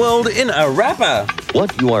 The world in a rapper.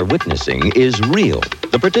 What you are witnessing is real.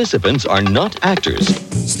 The participants are not actors.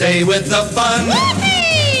 Stay with the fun.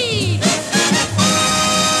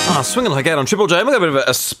 Swinging like out on Triple J. We've got a bit of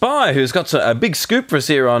a spy who's got a big scoop for us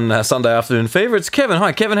here on Sunday Afternoon Fever. It's Kevin.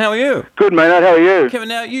 Hi, Kevin. How are you? Good, Maynard. How are you? Kevin,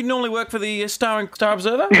 now, you normally work for the Star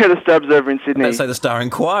Observer? Yeah, the Star Observer in Sydney. Let's say the Star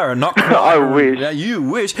Inquirer, not Inquirer. I wish. Yeah, you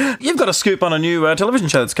wish. You've got a scoop on a new television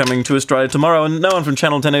show that's coming to Australia tomorrow, and no one from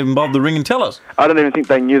Channel 10 even bothered to ring and tell us. I don't even think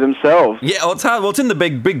they knew themselves. Yeah, well, it's hard. Well, it's in the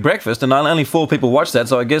big breakfast, and only 4 people watched that,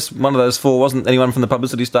 so I guess one of those 4 wasn't anyone from the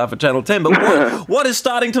publicity staff at Channel 10. But what is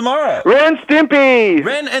starting tomorrow? Ren and Stimpy!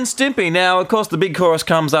 Ren and Stimpy. Now, of course, the big chorus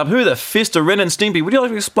comes up. Who the fist are Ren and Stimpy? Would you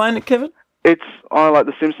like to explain it, Kevin? It's like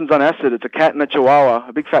The Simpsons on acid. It's a cat and a chihuahua,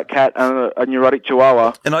 a big fat cat and a neurotic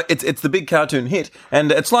chihuahua. And it's the big cartoon hit,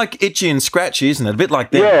 and it's like Itchy and Scratchy, isn't it? A bit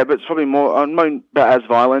like that. Yeah, but it's probably more, about as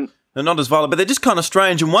violent. They're not as violent, but they're just kind of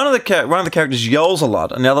strange. And one of the characters yells a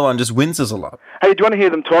lot, and the other one just winces a lot. Hey, do you want to hear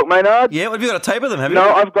them talk, Maynard? Yeah, have you got a tape of them, have you? No,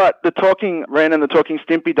 I've got the talking Ren and the talking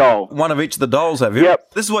Stimpy doll. One of each of the dolls, have you?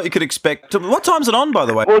 Yep. This is what you could expect. What time's it on, by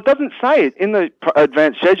the way? Well, it doesn't say it. In the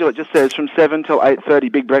advanced schedule, it just says from 7 till 8:30,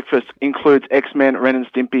 Big Breakfast includes X-Men, Ren and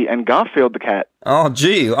Stimpy, and Garfield the cat. Oh,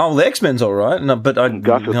 gee. Oh, the X-Men's all right. No, but I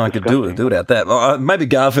could do without that. Maybe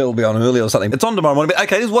Garfield will be on early or something. It's on tomorrow morning.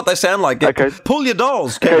 Okay, this is what they sound like. Okay. Pull your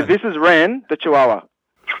dolls, Kevin. Okay, this is Ren, the chihuahua.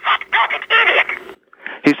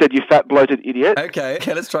 He said, "You fat bloated idiot." Okay,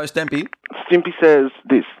 let's try Stimpy. Stimpy says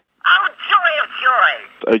this.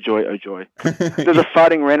 Oh, joy, oh, joy. There's a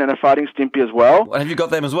fighting Ren and a fighting Stimpy as well. Have you got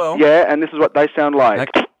them as well? Yeah, and this is what they sound like.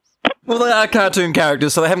 Okay. Well, they are cartoon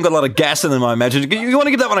characters, so they haven't got a lot of gas in them, I imagine. You want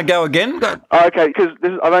to give that one a go again? Oh, okay, because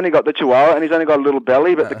I've only got the chihuahua, and he's only got a little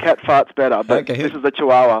belly, but the cat farts better. But this is the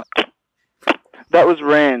chihuahua. That was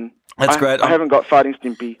Ren. That's great. I haven't got fighting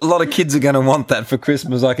Stimpy. A lot of kids are going to want that for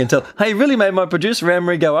Christmas, I can tell. Hey, you really made my producer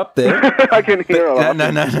Anne-Marie go up there. I can hear her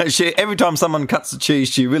laughing. No. Every time someone cuts the cheese,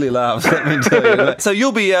 she really laughs. Let me tell you. So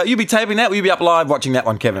you'll be taping that? Will you be up live watching that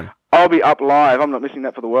one, Kevin? I'll be up live. I'm not missing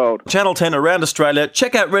that for the world. Channel 10 around Australia.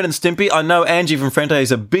 Check out Ren and Stimpy. I know Angie from Frente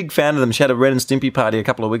is a big fan of them. She had a Ren and Stimpy party a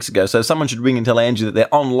couple of weeks ago, so someone should ring and tell Angie that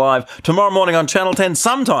they're on live tomorrow morning on Channel 10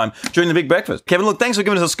 sometime during the Big Breakfast. Kevin, look, thanks for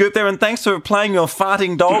giving us a scoop there, and thanks for playing your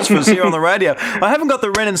farting dolls for us here on the radio. I haven't got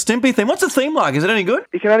the Ren and Stimpy theme. What's the theme like? Is it any good?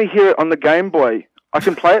 You can only hear it on the Game Boy. I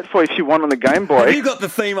can play it for you if you want on the Game Boy. Have you got the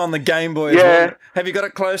theme on the Game Boy as Yeah. well? Have you got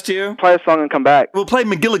it close to you? Play a song and come back. We'll play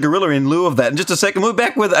Magilla Gorilla in lieu of that in just a second. We're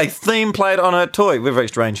back with a theme played on a toy. We're very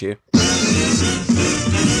strange here.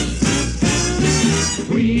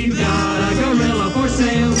 We've got a gorilla for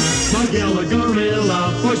sale, Magilla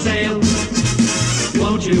Gorilla for sale.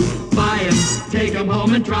 Won't you buy him, take him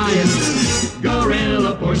home and try him?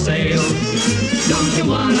 Gorilla for sale. Don't you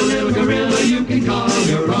want a little gorilla you can call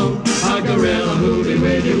your own? A gorilla who'll be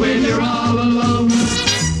with you when you're all alone.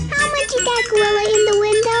 How much is that gorilla in the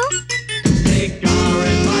window? Take our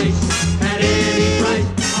advice at any price.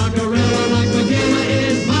 A gorilla like Magilla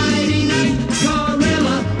is mighty nice.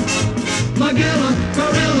 Gorilla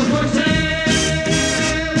for sale.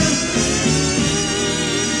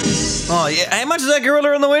 Oh, yeah. How much is that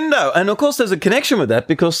gorilla in the window? And, of course, there's a connection with that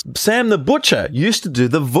because Sam the Butcher used to do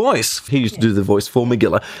the voice. He used to do the voice for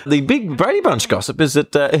Magilla. The big Brady Bunch gossip is that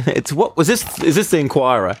it's what was this? Is this the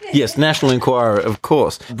Inquirer? Yes, National Enquirer, of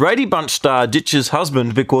course. Brady Bunch star ditches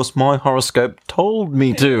husband because my horoscope told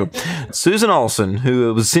me to. Susan Olsen,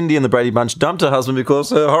 who was Cindy in the Brady Bunch, dumped her husband because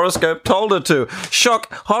her horoscope told her to.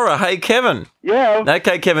 Shock, horror. Hey, Kevin. Yeah.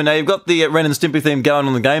 Okay, Kevin. Now you've got the Ren and Stimpy theme going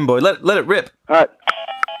on the Game Boy. Let it rip. All right.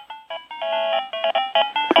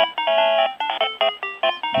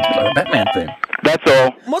 Like a Batman theme. That's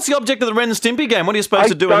all. What's the object of the Ren and Stimpy game? What are you supposed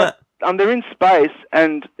to do in that? They're in space,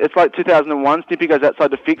 and it's like 2001. Stimpy goes outside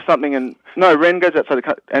to fix something, and Ren goes outside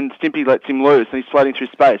and Stimpy lets him loose, and he's floating through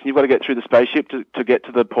space. And you've got to get through the spaceship to get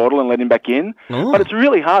to the portal and let him back in. Ooh. But it's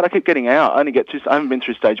really hard. I keep getting out. I haven't been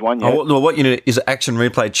through stage 1 yet. Oh, well, what you need is an action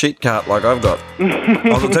replay cheat cart like I've got.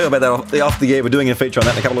 I'll tell you about that off the air. We're doing a feature on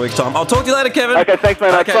that in a couple of weeks' time. I'll talk to you later, Kevin. Okay, thanks,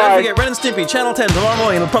 man. Okay, don't forget Ren and Stimpy, Channel 10 tomorrow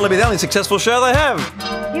morning. It'll probably be the only successful show they have.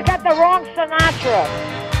 You got the wrong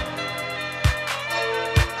Sinatra.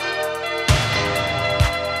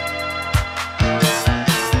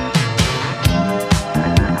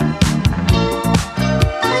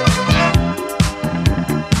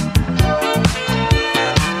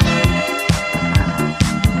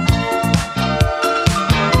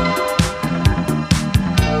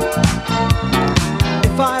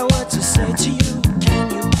 If I were to say to you,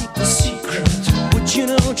 can you keep a secret? Would you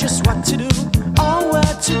know just what to do or where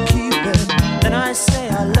to keep it? Then I say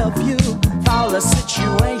I love you, foul a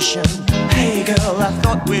situation. Hey girl, I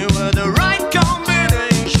thought we were the right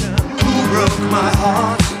combination. Who broke my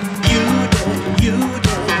heart? You did.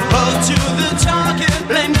 Hold to the target,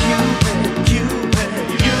 blame Cupid.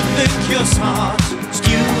 You think you're smart,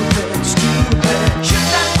 stupid. Shoot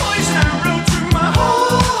that poison arrow through my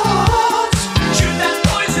heart. Shoot that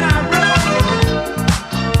poison arrow.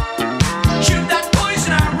 Shoot that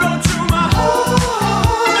poison arrow through my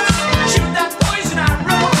heart. Shoot that poison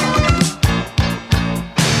arrow.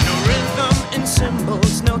 No rhythm in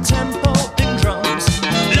cymbals, no tempo in drums.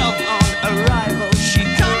 Love on arrival, she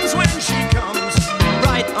comes when she comes.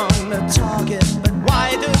 Right on the target, but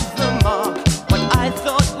wide of the mark. What I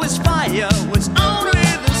thought was fire was only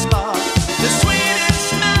the spark. The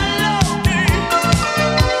sweetest melody.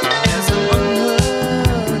 There's an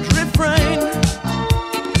unheard refrain.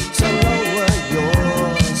 So lower your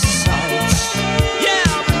sights. Yeah,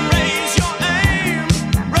 raise your aim.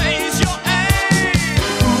 Raise your aim.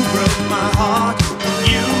 Who broke my heart?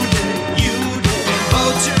 You did. Go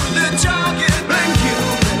to the target, blame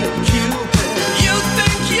Cupid. You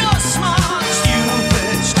think you're smart,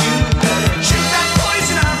 stupid. Shoot that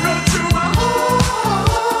poison arrow through my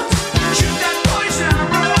heart. Shoot that poison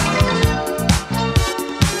arrow.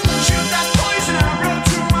 Shoot that poison arrow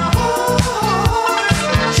through my heart.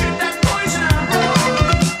 Shoot that poison arrow.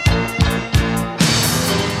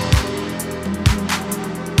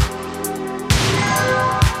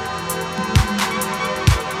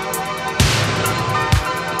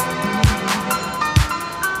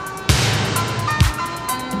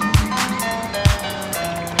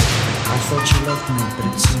 I thought you loved me, but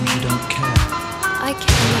it seems you don't care. I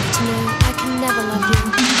care enough to know I can never love you.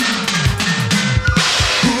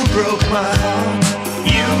 Who broke my heart?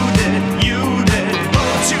 You did. Go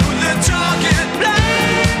to the target, blame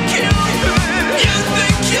Cupid. You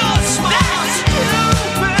think you're smart,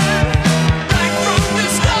 stupid. Right from the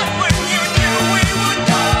start when you knew we would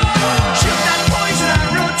part. Shoot that poison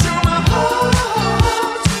arrow through my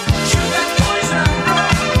heart. Shoot that poison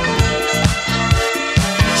arrow.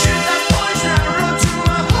 Shoot that poison arrow through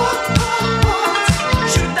my heart.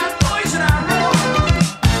 Shoot that poison arrow.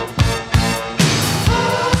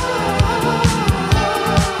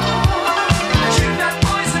 Shoot that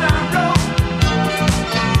poison arrow.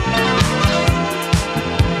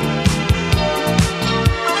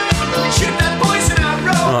 Shoot that poison arrow.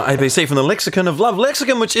 ABC from the Lexicon of Love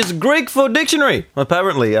Lexicon, which is Greek for dictionary.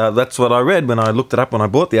 Apparently, that's what I read when I looked it up when I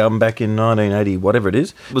bought the album back in 1980, whatever it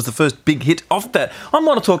is. It was the first big hit off that. I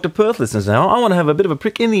want to talk to Perth listeners now. I want to have a bit of a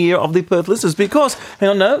prick in the ear of the Perth listeners because,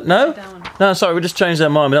 hang on, no, sorry, we just changed our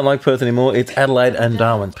mind. We don't like Perth anymore. It's Adelaide and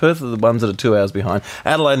Darwin. Perth are the ones that are 2 hours behind.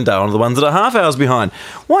 Adelaide and Darwin are the ones that are half hours behind.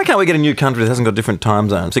 Why can't we get a new country that hasn't got different time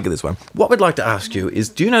zones? Think of this one. What we'd like to ask you is,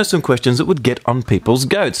 do you know some questions that would get on people's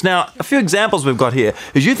goats? Now, a few examples we've got here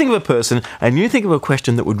is you think of a person and you think of a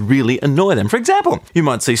question that would really annoy them. For example, you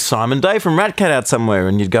might see Simon Day from Ratcat out somewhere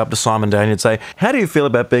and you'd go up to Simon Day and you'd say, how do you feel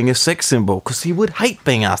about being a sex symbol? Because he would hate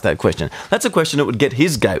being asked that question. That's a question that would get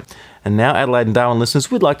his goat. And now, Adelaide and Darwin listeners,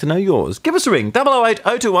 we'd like to know yours. Give us a ring, 008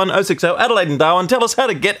 021 060. Adelaide and Darwin, tell us how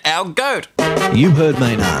to get our goat. You heard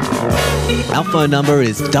Maynard. Our phone number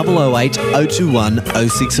is 008 021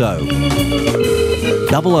 060.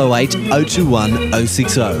 008 021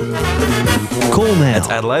 060. Call now. It's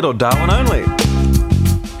Adelaide or Darwin only.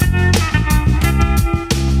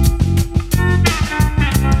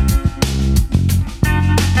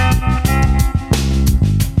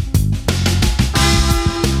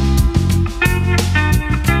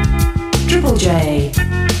 Triple J.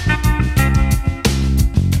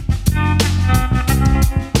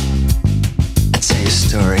 I'll tell you a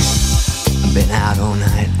story. I've been out all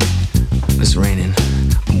night. It was raining.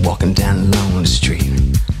 I'm walking down a lonely street.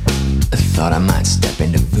 I thought I might step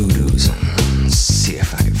into Voodoo's and see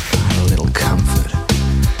if I could find a little comfort.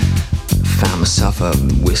 Found myself a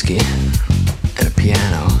whiskey and a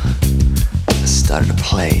piano. I started to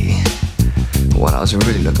play. What I was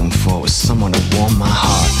really looking for was someone to warm my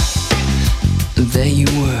heart. There you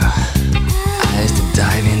were, eyes to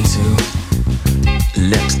dive into,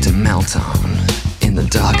 lips to melt on. In the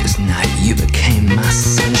darkest night, you became my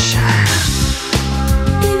sunshine.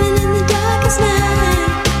 Even in the darkest night,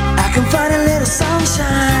 I can find a little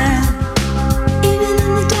sunshine. Even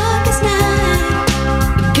in the darkest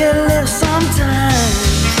night, get a little sometime.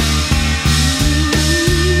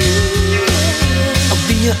 I'll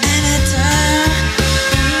be your anytime.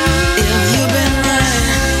 If you've been right.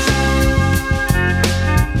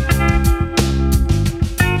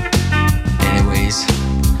 Anyways,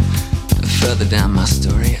 further down my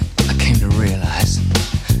story, I came to realize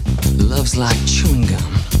love's like chewing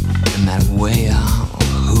gum. No matter where you are or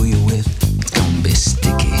who you're with, it's gonna really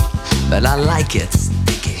sticky, but I like it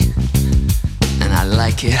sticky, and I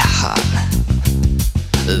like it hot.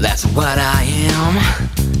 That's what I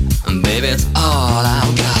am, baby, it's all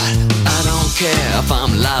I've got. I don't care if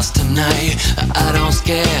I'm lost tonight, I don't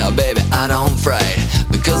scare, baby, I don't fright,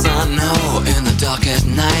 because I know in the darkest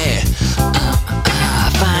night I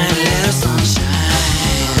find a little sunshine.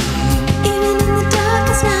 Even in the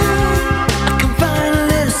darkest night, I can find a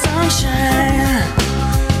little sunshine.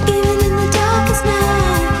 Even in the darkest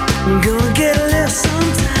night, I'm gonna get a little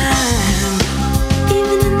sometime.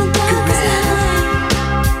 Even in the darkest night,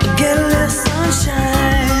 get a little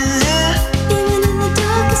sunshine. Even in the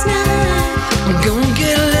darkest night, I'm gonna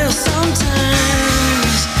get a little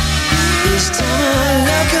sometimes. Each time I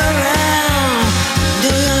look around,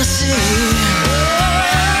 do you see?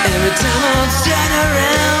 Every time I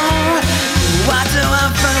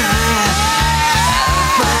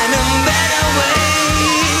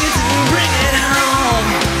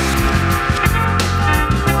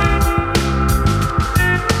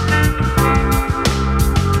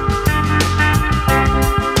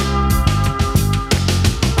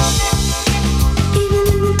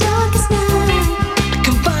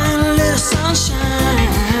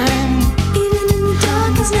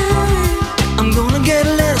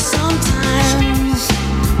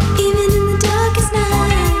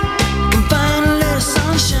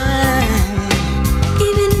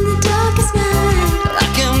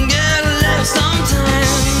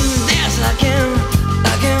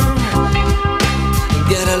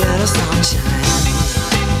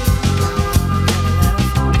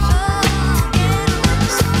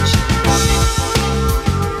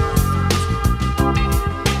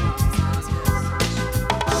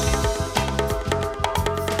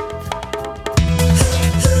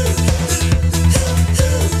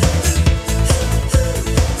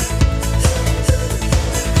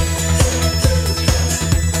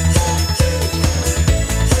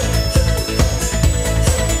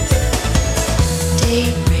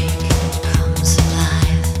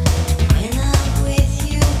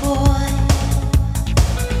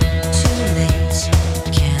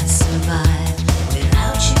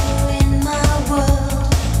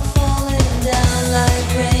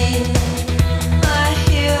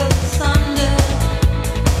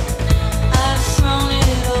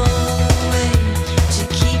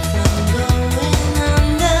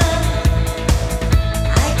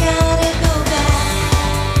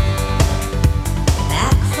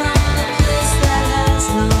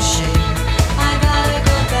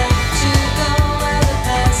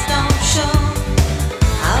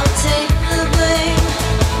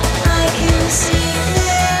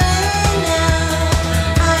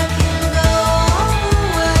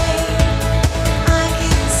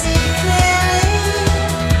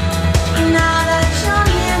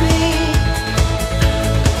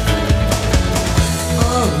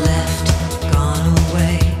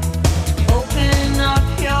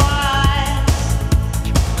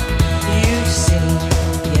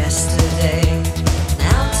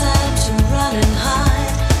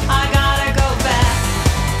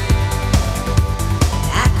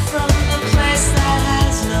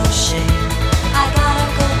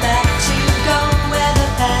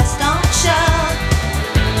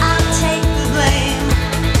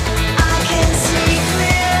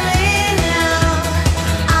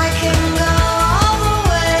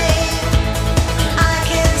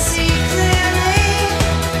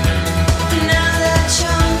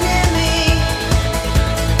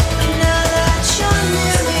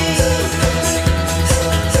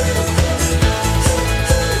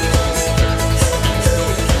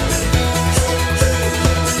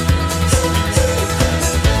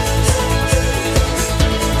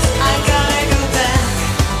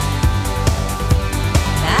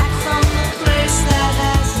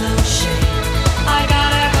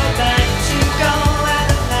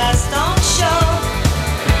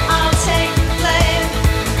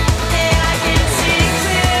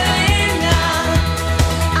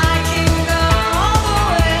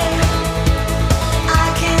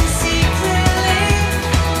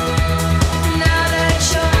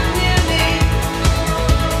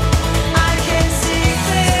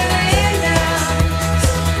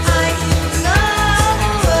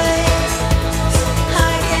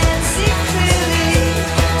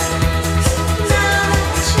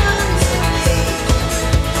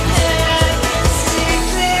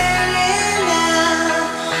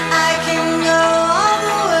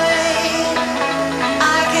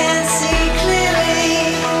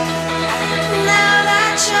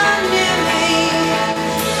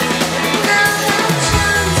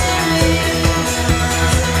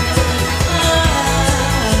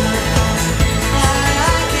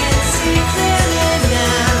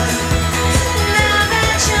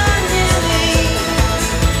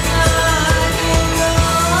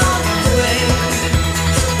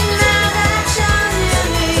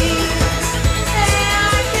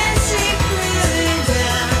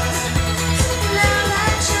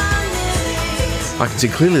I Can See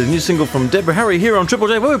Clearly, the new single from Deborah Harry here on Triple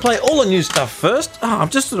J, where we play all the new stuff first. I'm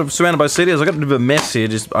just sort of surrounded by CDs. I got a bit of a mess here.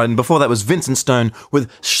 And before that was Vincent Stone with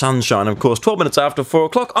Sunshine, of course. 12 minutes after 4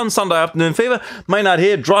 o'clock on Sunday Afternoon Fever. Maynard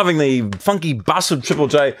here, driving the funky bus of Triple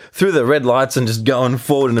J through the red lights and just going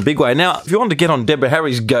forward in a big way. Now, if you want to get on Deborah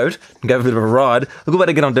Harry's goat and go for a bit of a ride, a good way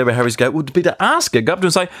to get on Deborah Harry's goat would be to ask her, go up to her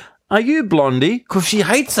and say, "Are you Blondie?" Because she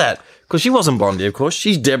hates that. Because she wasn't Blondie, of course.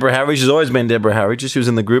 She's Deborah Harry. She's always been Deborah Harry. She was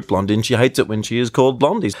in the group Blondie, and she hates it when she is called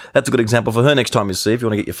Blondie. That's a good example for her next time you see. If you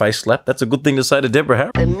want to get your face slapped, that's a good thing to say to Deborah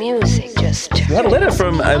Harry. The music just... We had a letter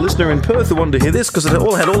from a listener in Perth who wanted to hear this because it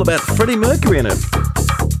all had all about Freddie Mercury in it.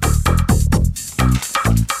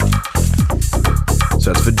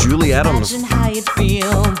 So it's for Julie Adams. Imagine how you'd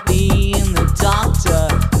feel being the doctor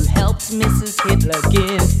who helped Mrs. Hitler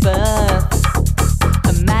give birth.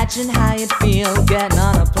 Imagine how you'd feel getting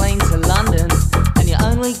on a plane to London and you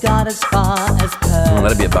only got as far as Perth. Oh,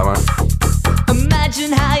 that'd be a bummer.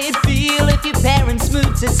 Imagine how you'd feel if your parents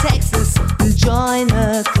moved to Texas and joined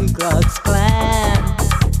the Ku Klux Klan.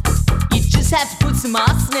 You just have to put some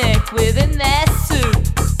arsenic within their soup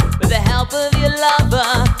with the help of your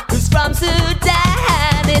lover who's from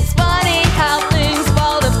Sudan. It's funny how things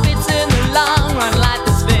fall to bits in the long run, like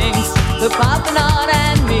the Sphinx, the Parthenon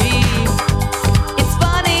and me.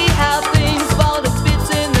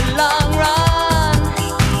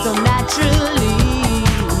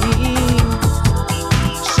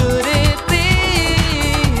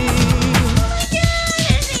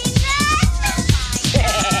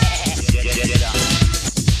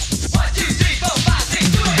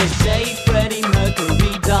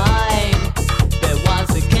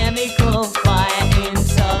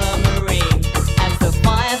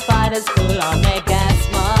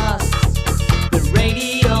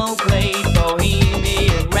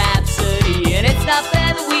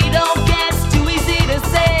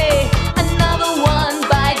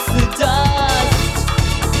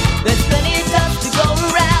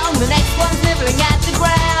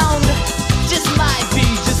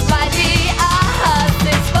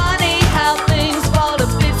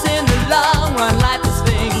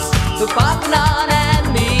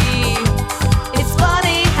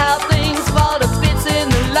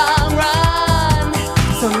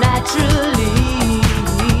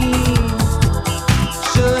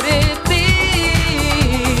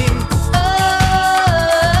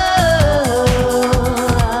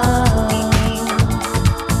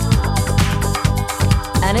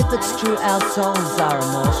 Our souls are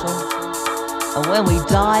immortal, and when we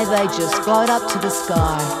die they just float up to the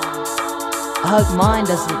sky. I hope mine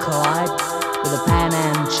doesn't collide with a Pan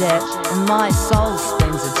Am jet, and my soul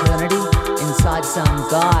spends eternity inside some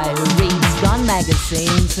guy who reads gun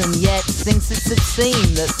magazines and yet thinks it's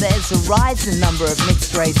obscene that there's a rising number of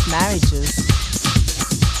mixed-race marriages,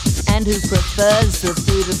 and who prefers the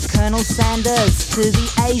food of Colonel Sanders to the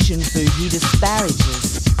Asian food he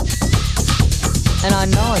disparages. And I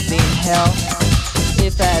know it'd be in hell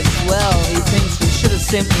if as well he thinks we should have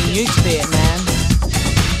simply nuked Vietnam.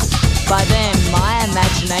 By then my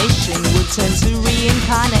imagination would turn to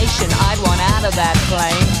reincarnation. I'd want out of that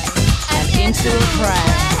plane and into a pram.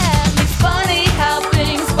 It's funny how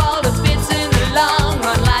things fall to bits in the long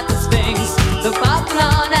run, like the Sphinx, the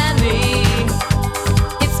Parthenon and me.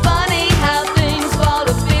 It's funny how things fall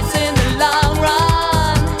to bits in the long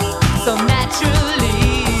run, so naturally.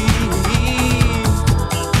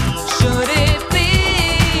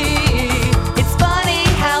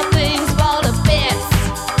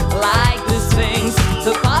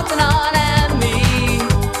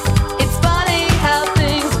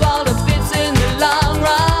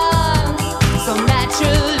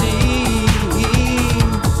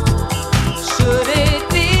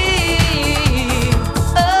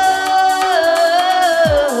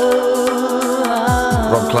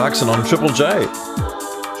 On Triple J. A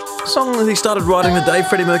song that he started writing the day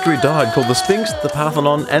Freddie Mercury died, called The Sphinx, The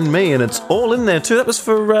Parthenon and Me, and it's all in there too. That was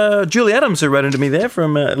for Julie Adams, who wrote into me there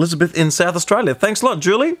from Elizabeth in South Australia. Thanks a lot,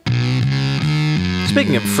 Julie.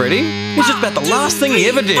 Speaking of Freddie, he's just about the last thing he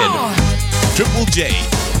ever did. Triple J.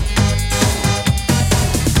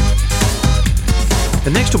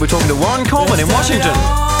 And next we'll be talking to Warren Coleman in Washington.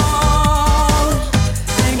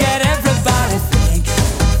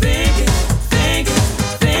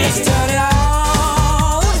 Let's turn it on.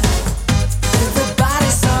 Everybody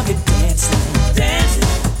saw you dancing, dancing,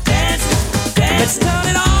 dancing, dancing. Let's turn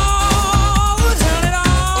it on, turn it on.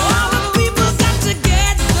 All the people got to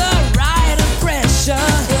get the right impression.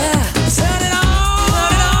 Yeah, turn it on,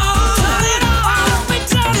 turn it on, turn it on. We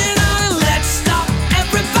turn it on and let's stop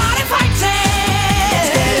everybody fighting.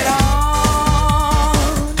 Let's get it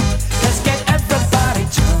on.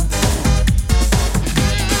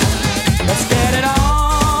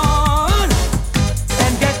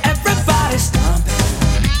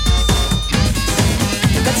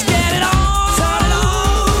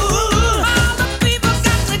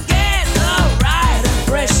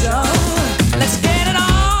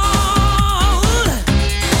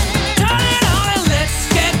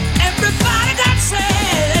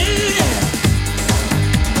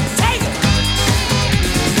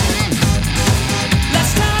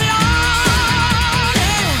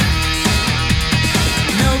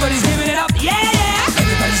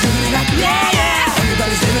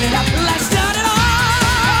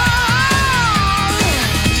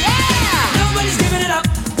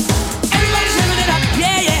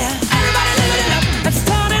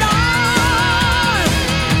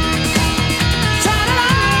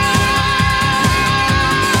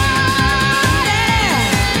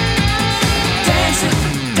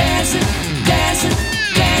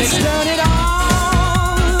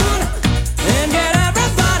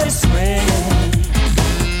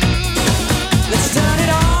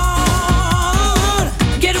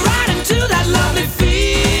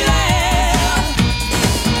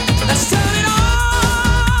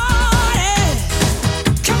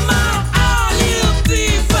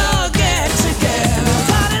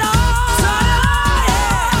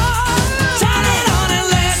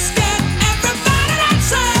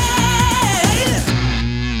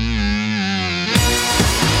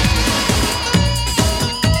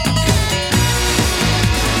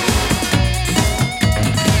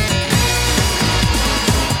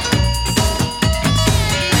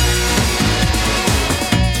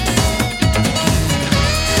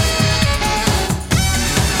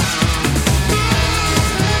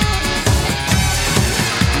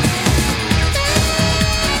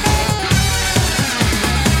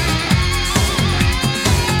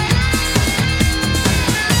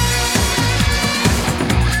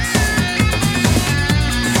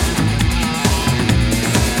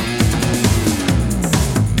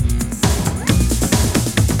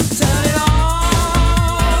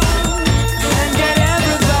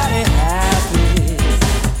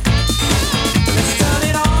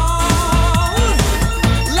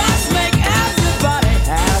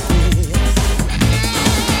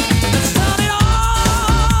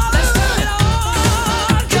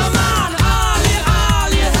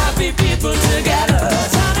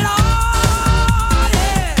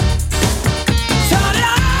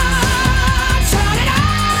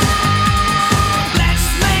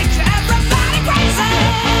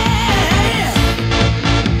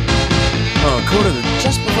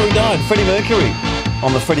 Freddie Mercury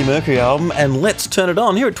on the Freddie Mercury album, and Let's Turn It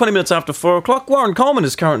On. Here at 20 minutes after 4 o'clock, Warren Coleman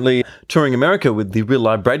is currently touring America with the Real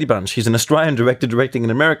Live Brady Bunch. He's an Australian director directing an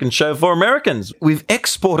American show for Americans. We've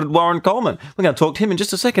exported Warren Coleman. We're going to talk to him in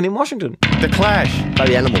just a second in Washington. The Clash. By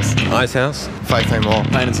the Animals. Ice House. Faith No More.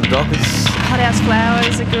 Painters and Dockers. Hothouse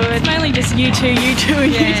Flowers are good. It's mainly just you two, and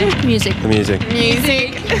you. Music. The music.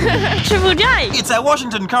 Music. Triple J. It's our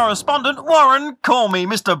Washington correspondent, Warren. Call me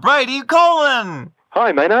Mr. Brady Coleman.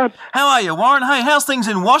 Hi, Maynard. How are you, Warren? Hey, how's things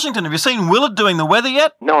in Washington? Have you seen Willard doing the weather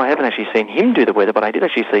yet? No, I haven't actually seen him do the weather, but I did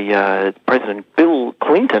actually see President Bill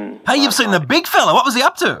Clinton. Hey, you've seen the big fella. What was he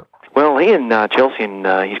up to? Well, he and Chelsea and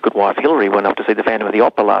his good wife Hillary went up to see the Phantom of the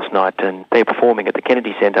Opera last night, and they're performing at the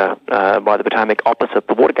Kennedy Center by the Potomac opposite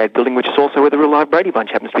the Watergate building, which is also where the Real Live Brady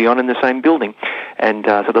Bunch happens to be on in the same building. And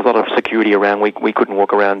so there's a lot of security around. We couldn't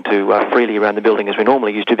walk around freely around the building as we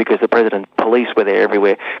normally used to because the President's police were there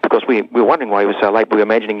everywhere. Because we were wondering why he was so late. We were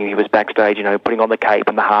imagining he was backstage, putting on the cape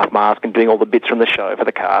and the half mask and doing all the bits from the show for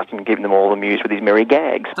the cast and keeping them all amused with his merry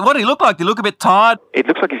gags. So what do he look like? Do he look a bit tired? It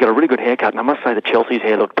looks like he's got a really good haircut, and I must say that Chelsea's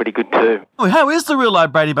hair looked pretty good too. How is the Real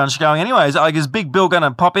Live Brady Bunch going anyway? Is Big Bill going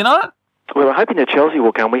to pop in on it? Well, we're hoping that Chelsea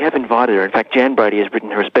will come. We have invited her. In fact, Jan Brady has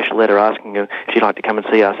written her a special letter asking her if she'd like to come and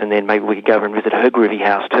see us, and then maybe we could go over and visit her groovy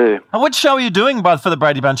house too. And what show are you doing for the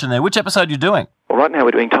Brady Bunch in there? Which episode are you doing? Well, right now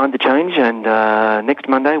we're doing Time to Change, and next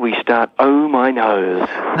Monday we start Oh My Nose.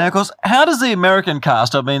 Now, of course, how does the American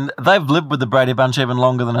cast, they've lived with the Brady Bunch even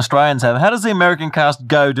longer than Australians have. How does the American cast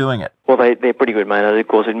go doing it? Well, they're pretty good, mate. Of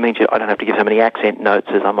course, it means I don't have to give so many accent notes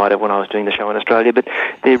as I might have when I was doing the show in Australia, but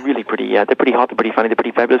they're really pretty they're pretty hot, they're pretty funny, they're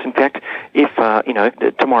pretty fabulous. In fact, if,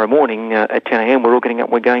 tomorrow morning at 10 a.m. we're all getting up,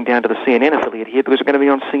 we're going down to the CNN affiliate here because we're going to be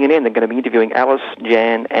on CNN. They're going to be interviewing Alice,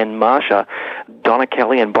 Jan and Marsha, Donna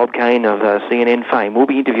Kelly and Bob Kane of CNN fame. We'll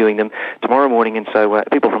be interviewing them tomorrow morning, and so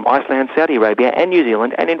people from Iceland, Saudi Arabia and New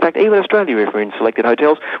Zealand, and in fact even Australia if we're in selected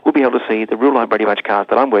hotels, will be able to see the Real Live Brady Bunch cast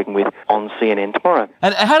that I'm working with on CNN tomorrow.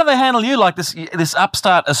 And how do they handle you, like this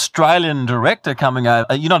upstart Australian director coming over?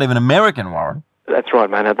 You're not even American, Warren. That's right,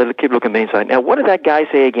 man. They'll keep looking at me and say, now what did that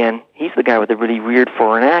guy say again? He's the guy with the really weird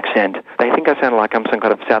foreign accent. They think I sound like I'm some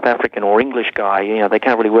kind of South African or English guy. They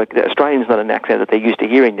can't really work. The Australian's not an accent that they're used to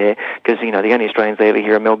hearing there because, the only Australians they ever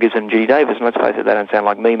hear are Mel Gibson and Judy Davis. And let's face it, they don't sound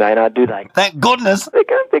like me, Maynard, do they? Thank goodness.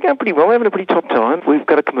 They're going pretty well. We're having a pretty top time. We've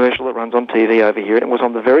got a commercial that runs on TV over here, and it was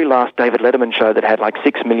on the very last David Letterman show that had like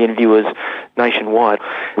 6 million viewers nationwide.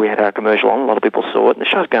 We had our commercial on. A lot of people saw it, and the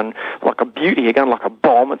show's going like a beauty. It's going like a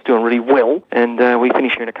bomb. It's doing really well. And we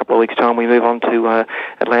finish here in a couple of weeks' time. We move on to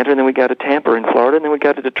Atlanta, and then we go to Tampa in Florida, and then we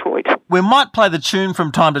go to Detroit. We might play the tune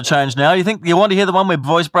from Time to Change now. You want to hear the one where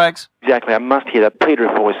voice breaks? Exactly. I must hear that. Peter's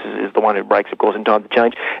voice is the one who breaks, of course, in Time to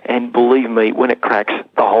Change. And believe me, when it cracks,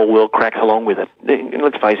 the whole world cracks along with it.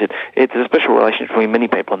 Let's face it, it's a special relationship between many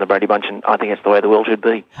people in the Brady Bunch, and I think that's the way the world should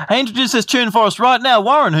be. Hey, introduce this tune for us right now.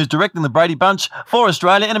 Warren, who's directing the Brady Bunch for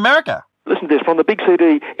Australia and America. Listen to this from the big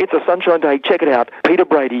CD. It's a sunshine day. Check it out. Peter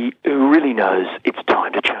Brady, who really knows it's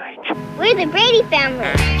time to change. We're the Brady family.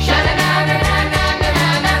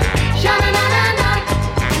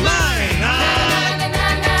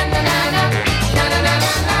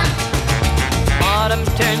 Autumn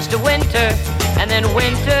turns to winter, and then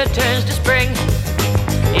winter turns to spring.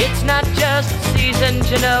 It's not just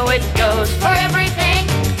seasons, it goes for everything.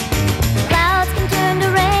 Clouds can turn to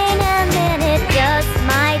rain, and then it just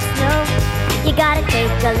might snow. You gotta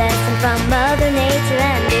take a lesson from Mother Nature,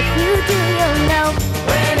 and if you do, you'll know.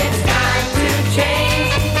 When it's time to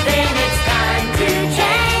change, then it's time to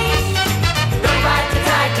change. Don't fight the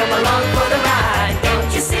tide, come along for the ride,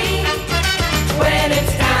 don't you see? When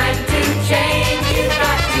it's time to change, you've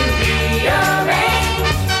got to rearrange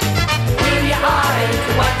who you are and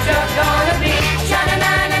to what you're gonna be.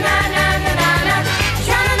 Sha-na-na-na-na-na-na-na-na,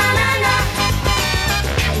 sha-na-na-na-na,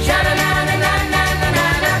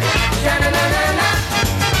 sha-na-na-na-na-na-na-na, sha-na-na-na-na.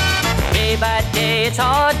 Day by day it's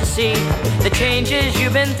hard to see the changes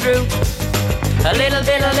you've been through. A little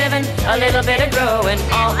bit of living, a little bit of growing,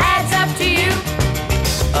 all adds up to you.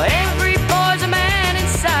 Every boy's a man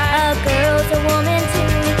inside. A girl's a woman too.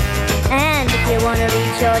 And if you wanna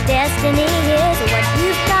reach your destiny, here's what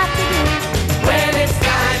you've got to do. When it's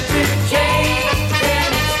time to change, then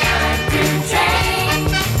it's time to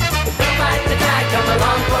change. Don't fight the tide, come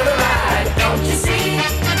along for the ride, don't you see?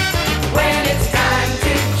 When it's time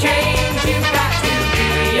to change, you've got to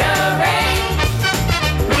rearrange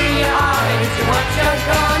who you are and to what you're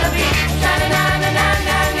gonna be.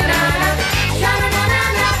 Sha-na-na-na-na-na-na-na,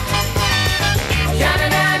 sha-na-na-na-na,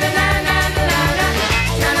 sha-na-na-na-na-na-na,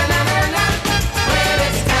 sha-na-na-na-na. When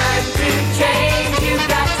it's time to change.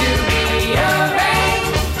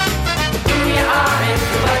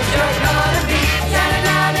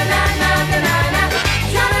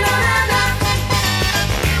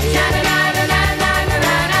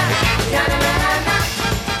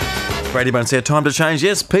 Brady Bones here. Time to change.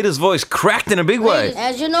 Yes, Peter's voice cracked in a big way.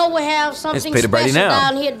 As you know, we have something Peter Brady special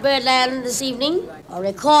now. down here at Birdland this evening. A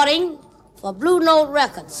recording for Blue Note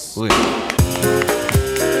Records. Ui.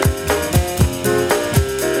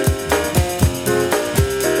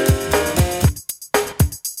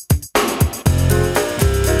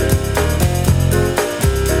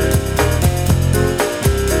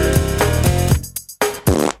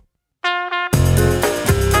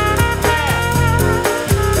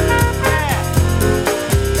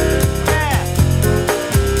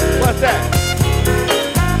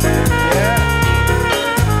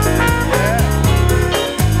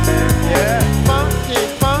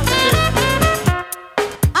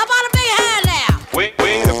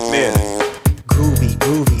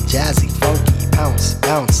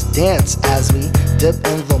 Dance as we dip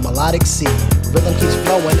in the melodic sea. Rhythm keeps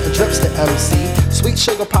flowing and drips to MC. Sweet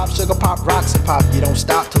sugar pop, rocks and pop. You don't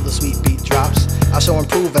stop till the sweet beat drops. I shall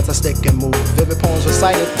improve as I stick and move. Vivid poems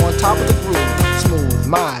recited on top of the groove. Smooth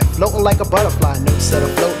mind, floating like a butterfly. Notes set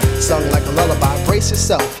afloat, sung like a lullaby. Brace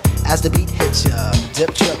yourself as the beat hits ya.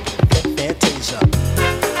 Dip, trip, flip, fantasia.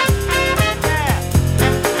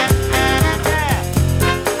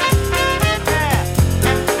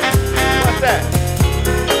 What's that?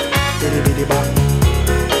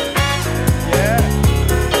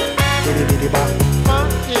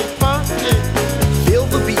 Feel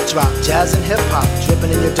the beat drop, jazz and hip-hop.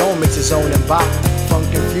 Dripping in your dome makes its own and bop.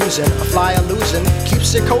 Funk confusion, a fly illusion.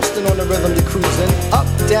 Keeps you coasting on the rhythm you're cruising. Up,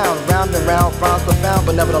 down, round and round, rhymes profound.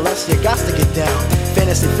 But nevertheless, you got to get down.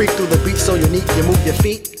 Fantasy freak through the beat so unique. You move your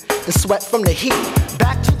feet and sweat from the heat.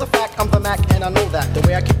 Back to the fact, I'm the Mac and I know that. The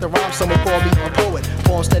way I kick the rhyme, someone call me a poet.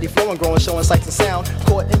 Poem steady flowing, growing, showing sights and sound.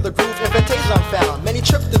 Caught in the groove, in fantasia I'm found. Many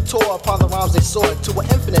tripped and tore upon the rhymes they soared to an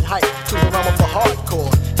infinite height, to the realm of the hardcore.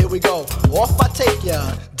 Here we go, off I take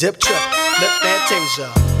ya. Dip, trip, lip, fantasia.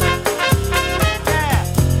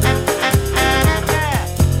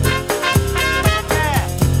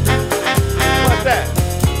 What's that?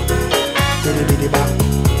 Bitty bitty bop.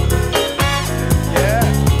 Yeah.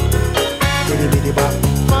 Bitty bitty bop.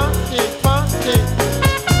 Funky, funky.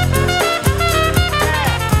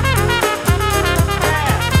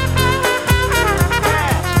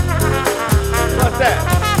 What's that?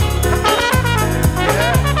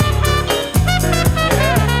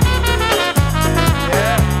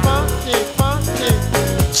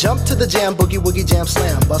 Jump to the jam, boogie woogie jam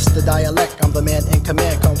slam. Bust the dialect, I'm the man in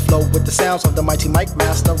command. Come flow with the sounds of the mighty mic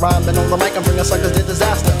master. Rhyming on the mic, I'm bringing suckers to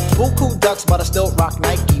disaster. Buku ducks, but I still rock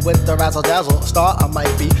Nike. With the razzle dazzle, a star I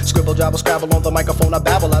might be. Scribble, jabble, scrabble on the microphone, I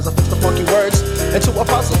babble as I fix the funky words into a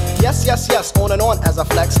puzzle. Yes, yes, yes, on and on as I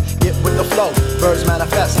flex. Get with the flow, birds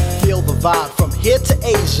manifest. Feel the vibe from here to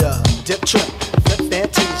Asia. Dip, trip, flip,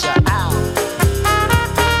 fantasia, ow.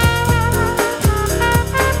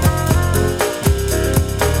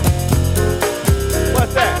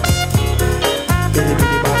 Bitty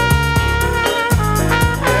bitty bop.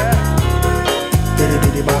 Yeah. Bitty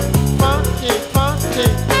bitty bop. Funky, funky.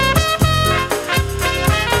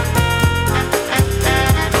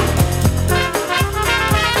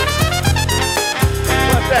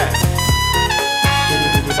 What's that? Bitty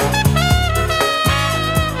bitty bop.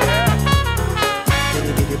 Yeah.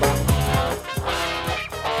 Bitty bitty bop.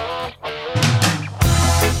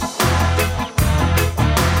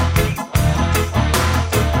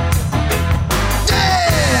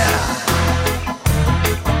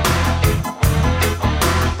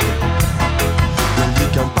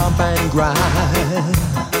 Grind.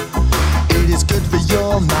 It is good for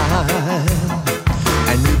your mind,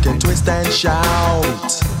 and you can twist and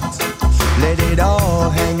shout. Let it all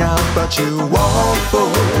hang out, but you won't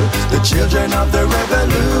fool the children of the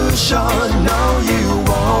revolution. No, you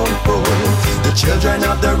won't fool the children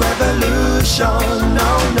of the revolution.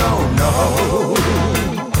 No, no, no.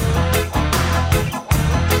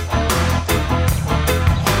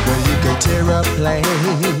 Well, you can tear a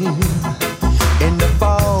plane in the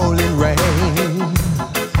falling rain.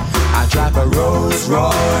 I drive a Rolls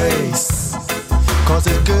Royce, cause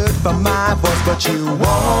it's good for my voice. But you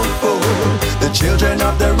won't fool the children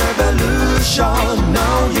of the revolution.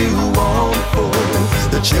 No, you won't fool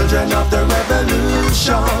the children of the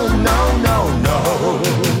revolution. No, no, no.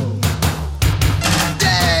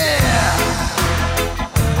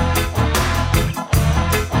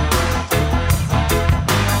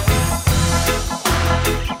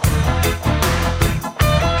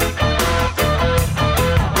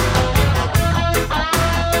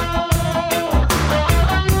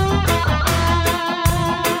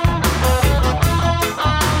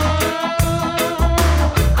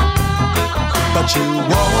 But you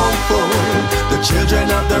won't won't fool the children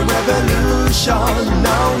of the revolution.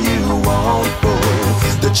 No, you won't fool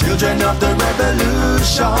the children of the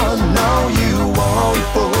revolution. No, you won't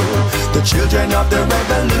fool the children of the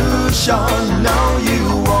revolution. No, you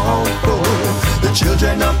won't fool the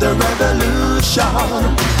children of the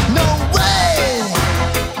revolution. No way!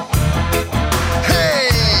 Hey!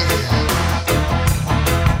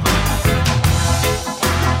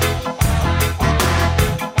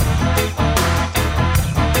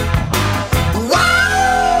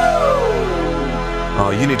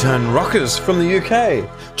 Unitone rockers from the UK.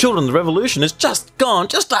 Children of the Revolution is just gone,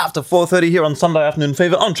 just after 4:30 here on Sunday Afternoon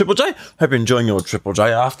Fever on Triple J. Hope you're enjoying your Triple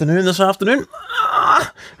J afternoon this afternoon.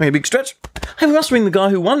 Having a big stretch. Hey, we must ring the guy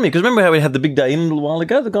who won me, because remember how we had the big day in a little while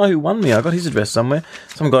ago? The guy who won me, I got his address somewhere.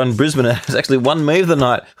 Some guy in Brisbane has actually won me the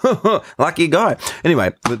night. Lucky guy.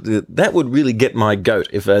 Anyway, that would really get my goat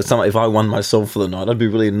if I won myself for the night. I'd be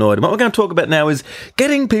really annoyed. And what we're going to talk about now is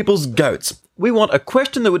getting people's goats. We want a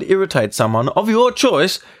question that would irritate someone of your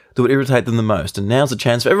choice that would irritate them the most. And now's the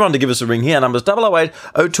chance for everyone to give us a ring here. Numbers 008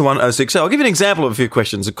 021 060. I'll give you an example of a few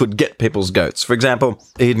questions that could get people's goats. For example,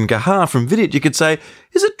 Eden Kahar from Vidyard, you could say,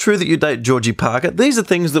 is it true that you date Georgie Parker? These are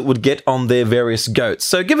things that would get on their various goats.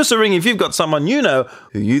 So give us a ring if you've got someone you know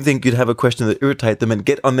who you think you'd have a question that irritate them and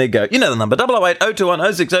get on their goat. You know the number, 008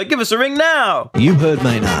 021 060. Give us a ring now. You heard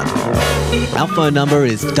Maynard. Our phone number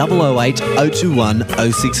is 008 021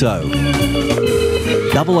 060.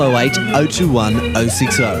 008 021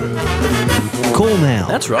 060. Call now.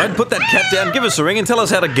 That's right. Put that cat down, give us a ring and tell us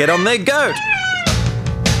how to get on their goat.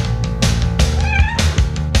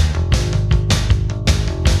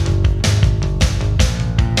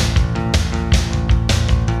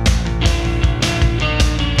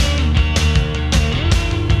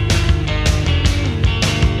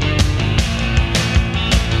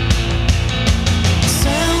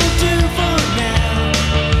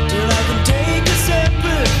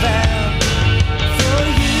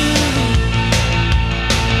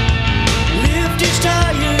 Lift each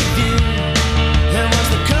tired view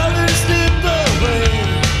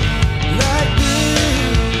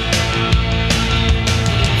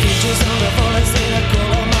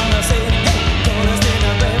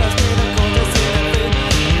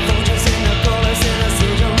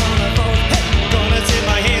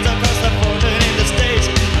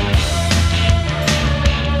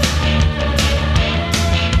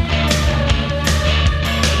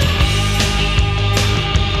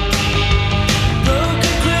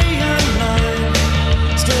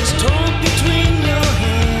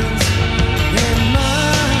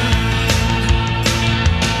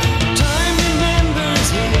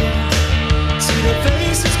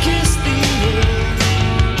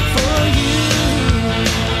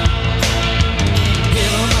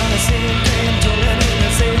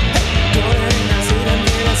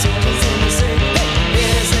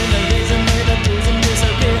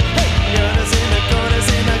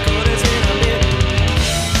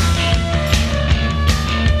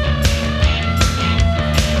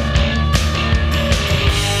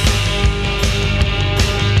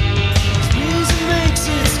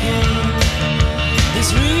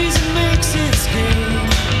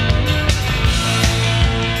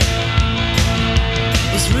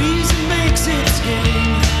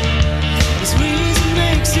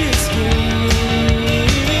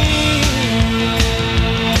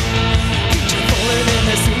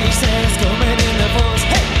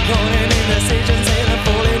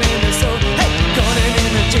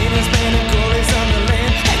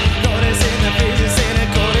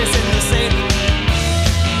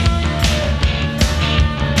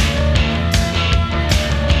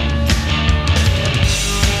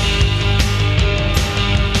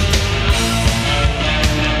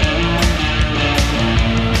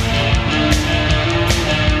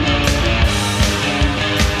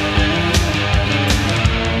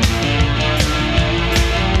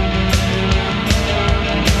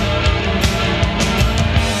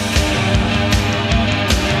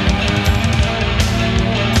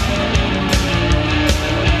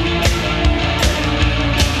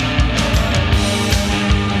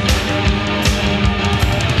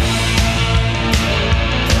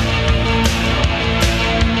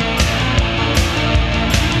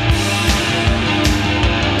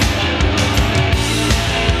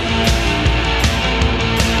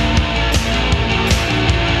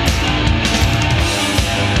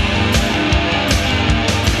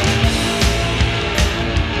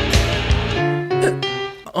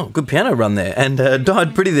Oh, good piano run there. And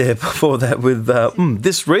died pretty there before that with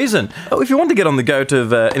This Reason. Oh, if you want to get on the goat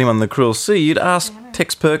of anyone in the Cruel Sea, you'd ask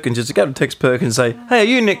Tex Perkins, just go to Tex Perkins and say, hey, are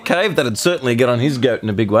you Nick Cave? That'd certainly get on his goat in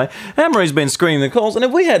a big way. Anne-Marie's been screening the calls, and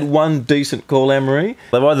if we had one decent call, Anne-Marie,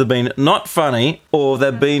 they've either been not funny or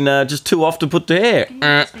they've been just too off to put to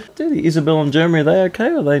air. Isabel and Jeremy, are they okay?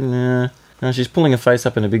 Or are they... No, she's pulling her face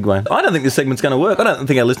up in a big way. I don't think this segment's going to work. I don't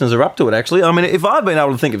think our listeners are up to it, actually. I mean, if I've been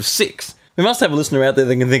able to think of 6, we must have a listener out there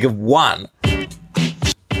that can think of 1.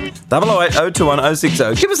 008 021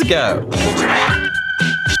 060. Give us a go.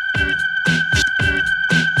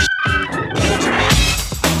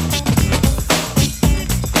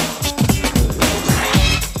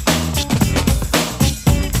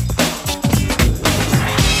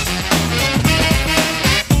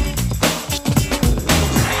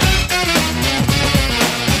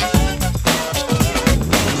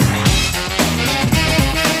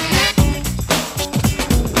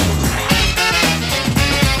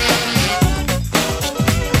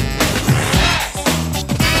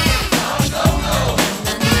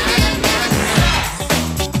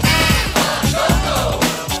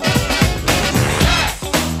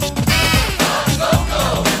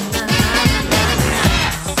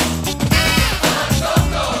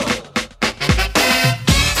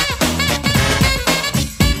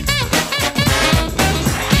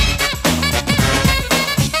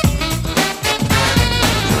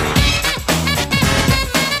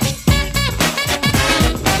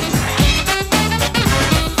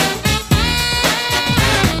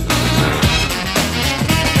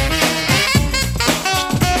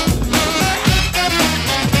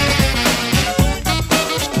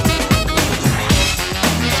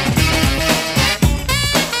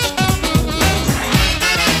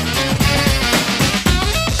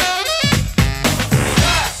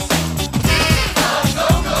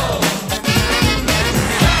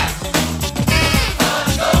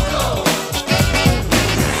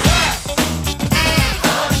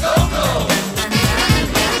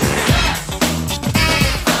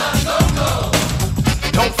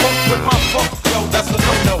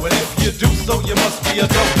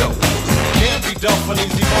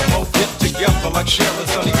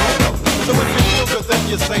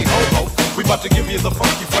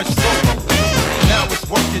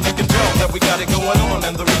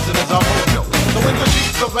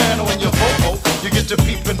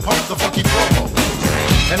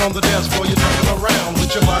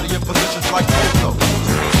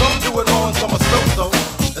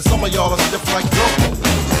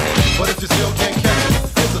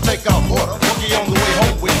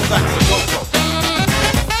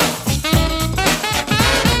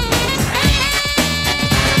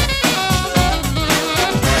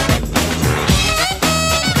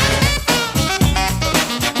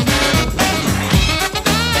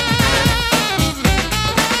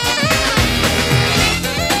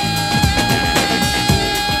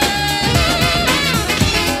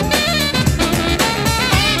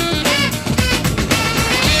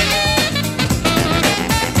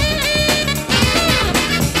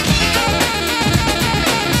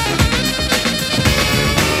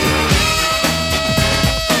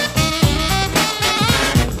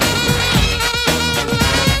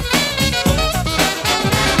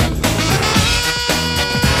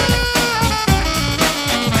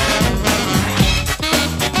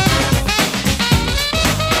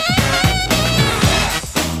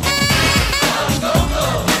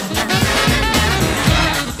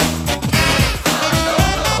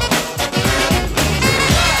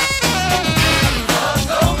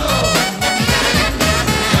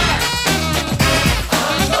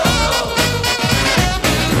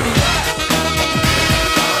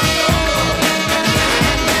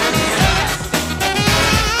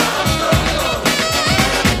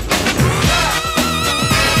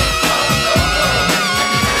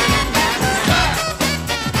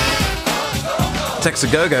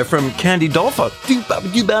 Go from Candy Dolphin.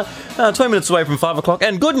 20 minutes away from 5 o'clock.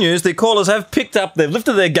 And good news, the callers have picked up, they've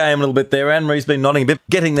lifted their game a little bit there. Anne-Marie's been nodding a bit,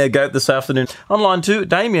 getting their goat this afternoon. On line 2,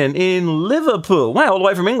 Damien in Liverpool. Wow, all the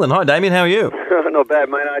way from England. Hi, Damien, how are you? Not bad,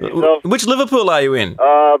 Maynard. Yourself? Which Liverpool are you in?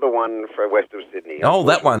 The one from west of Sydney. Oh,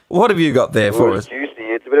 that one. What have you got there for us? Juicy.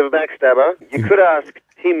 It's a bit of a backstabber. You could ask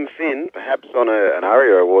Tim Finn, perhaps on an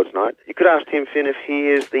ARIA Awards night, you could ask Tim Finn if he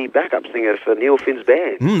is the backup singer for Neil Finn's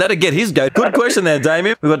band. That'd get his goat. Good question there,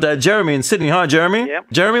 Damien. We've got Jeremy in Sydney. Hi, Jeremy.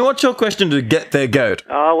 Yep. Jeremy, what's your question to get their goat?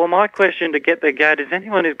 Oh, well, my question to get their goat is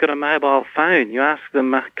anyone who's got a mobile phone, you ask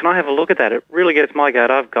them, can I have a look at that? It really gets my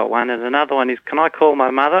goat. I've got one. And another one is, can I call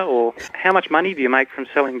my mother? Or how much money do you make from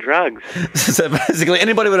selling drugs? So basically,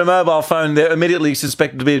 anybody with a mobile phone, they're immediately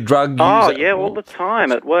suspected to be a drug user. Oh, yeah, all the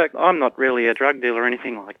time at work. I'm not really a drug dealer or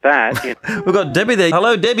anything like that. We've got Debbie there.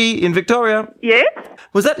 Hello, Debbie in Victoria. Yes?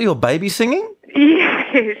 Was that your baby singing?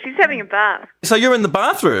 Yeah, she's having a bath. So you're in the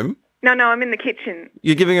bathroom? No, I'm in the kitchen.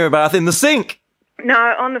 You're giving her a bath in the sink?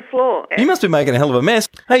 No, on the floor. You must be making a hell of a mess.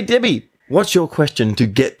 Hey, Debbie, what's your question to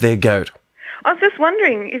get their goat? I was just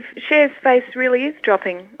wondering if Cher's face really is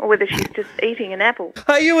dropping or whether she's just eating an apple.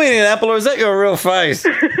 Are you eating an apple or is that your real face?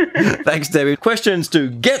 Thanks, Debbie. Questions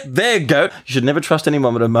to get their goat. You should never trust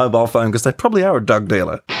anyone with a mobile phone because they probably are a drug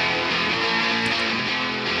dealer.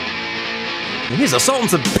 And here's a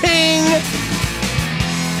Sultans of Ping.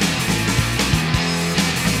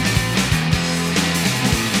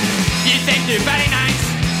 You think you're very nice.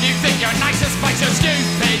 You think you're nicest, but you're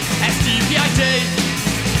stupid. S-T-U-P-I-D.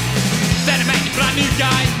 Then I met a brand new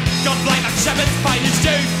guy. God blame that shepherd's pie. You're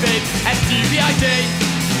stupid. S-T-U-P-I-D.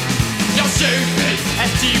 You're stupid.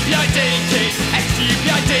 S-T-U-P-I-D, kid.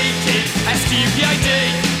 S-T-U-P-I-D, kid. S-T-U-P-I-D.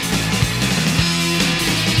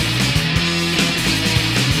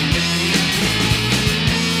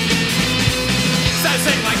 So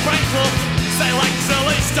sing like Frank Wolf. Say like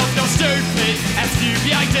silly stuff. You're stupid.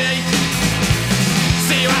 S-T-U-P-I-D.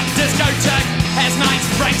 See you at the discotheque. Hair's nice,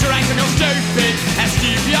 brains are and you're stupid.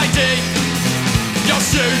 S-T-U-P-I-D. You're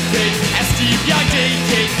stupid. S-T-U-P-I-D,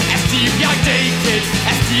 kid. S-T-U-P-I-D, kid.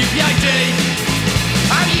 S-T-U-P-I-D.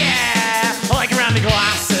 Oh yeah, I like around the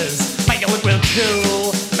glasses. Make you look real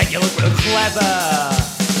cool. Make you look real clever.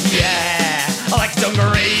 Yeah, I like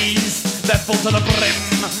dungarees. They're full to the brim,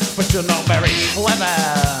 but you're not very clever.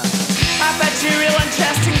 I bet you're a real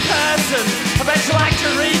interesting person. I bet you like to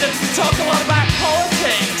read and talk a lot about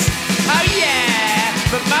politics. Oh yeah,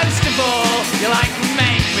 but most of all, you like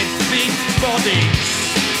men with big bodies.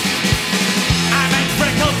 I make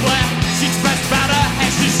freckled Blair, she's best better, and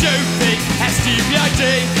she's stupid, S-T-U-P-I-D.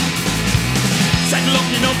 Said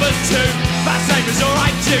lucky numbers too, fast neighbours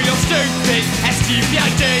alright too, you're stupid,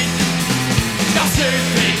 S-T-U-P-I-D. You're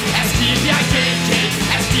stupid, S-T-U-P-I-D, kid,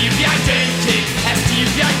 S-T-U-P-I-D, kid,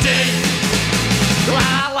 S-T-U-P-I-D.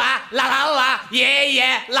 La la, la la la,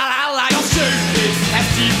 yeah, la la la, you're stupid,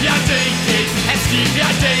 S-T-U-P-I-D, kid,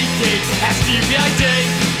 S-T-U-P-I-D, kid, S-T-U-P-I-D.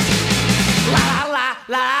 La la,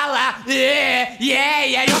 la la, yeah,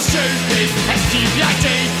 you're stupid, S-T-U-P-I-D,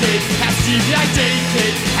 kid, S-T-U-P-I-D,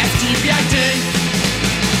 kid, S-T-U-P-I-D.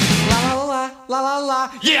 La la la,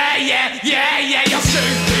 yeah, you're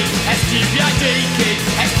stupid, S-T-U-P-I-D, kid,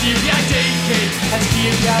 S-T-U-P-I-D, kid,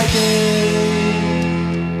 S-T-U-P-I-D.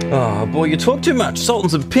 Oh, boy, you talk too much.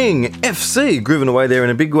 Sultans of Ping, FC, grooving away there in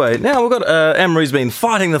a big way. Now, we've got Anne-Marie's been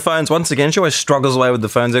fighting the phones once again. She always struggles away with the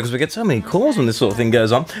phones because we get so many calls when this sort of thing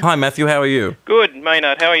goes on. Hi, Matthew, how are you? Good,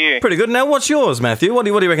 Maynard, how are you? Pretty good. Now, what's yours, Matthew? What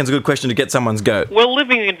do you reckon's a good question to get someone's goat? Well,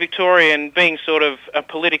 living in Victoria and being sort of a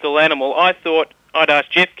political animal, I thought I'd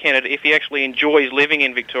ask Jeff Kennedy if he actually enjoys living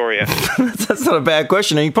in Victoria. That's not a bad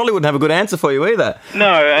question, and he probably wouldn't have a good answer for you either.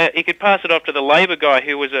 No, he could pass it off to the Labor guy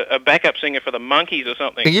who was a backup singer for the Monkees or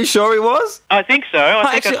something. Are you sure he was? I think so.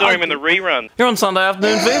 I saw him in the rerun. You're on Sunday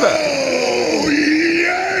Afternoon Fever. Oh,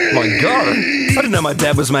 yeah. My God, I didn't know my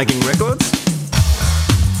dad was making records.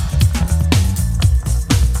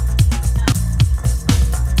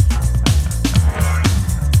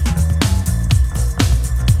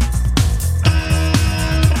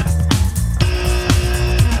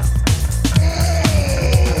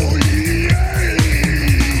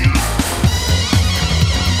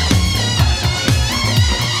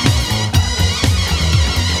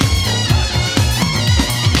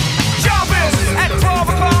 At 12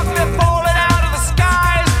 o'clock, they're falling out of the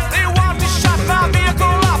skies. They want to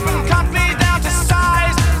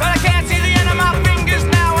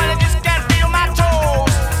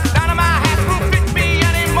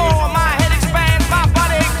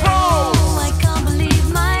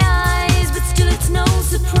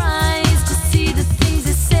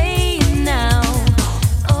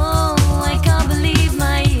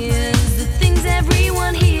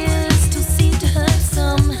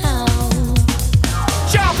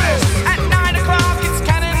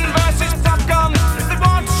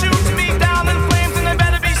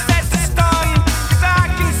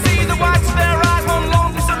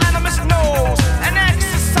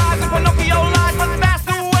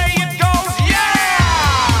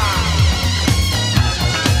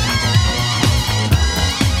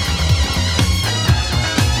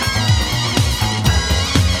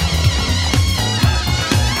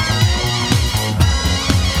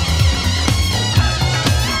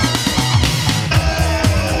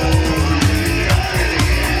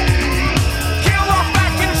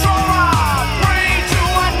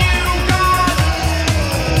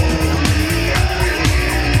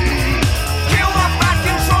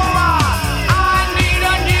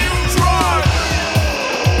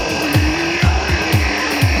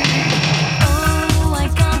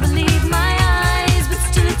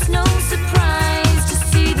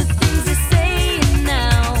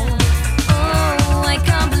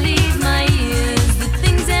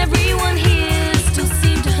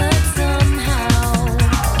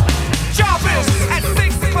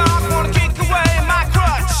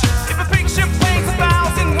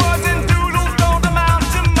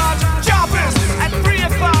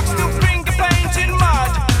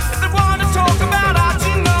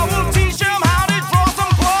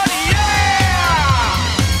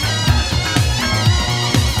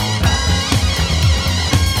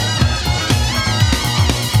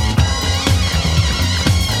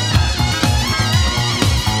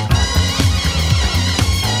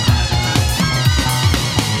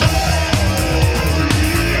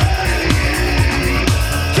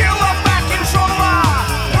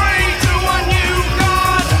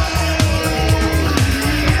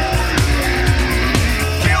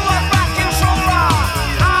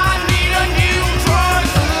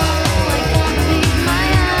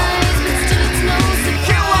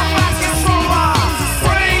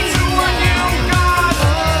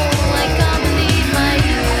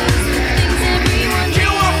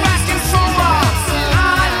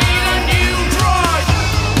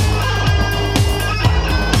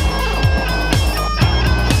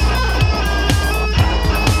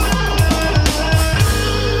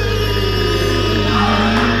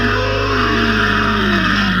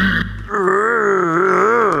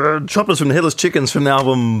Choppers from the Headless Chickens from the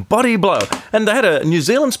album Body Blow. And they had a New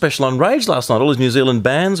Zealand special on Rage last night. All these New Zealand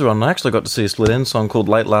bands were on. I actually got to see a Split End song called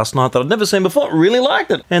Late last night that I'd never seen before. Really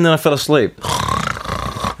liked it. And then I fell asleep.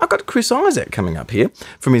 I've got Chris Isaak coming up here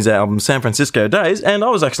from his album San Francisco Days, and I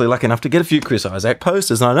was actually lucky enough to get a few Chris Isaak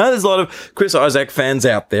posters. And I know there's a lot of Chris Isaak fans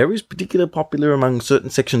out there. He's particularly popular among certain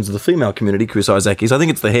sections of the female community, Chris Isaak is. I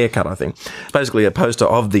think it's the haircut, I think. It's basically a poster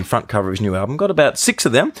of the front cover of his new album. Got about 6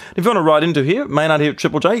 of them. If you want to write into here, Maynard here at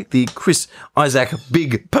Triple J, the Chris Isaak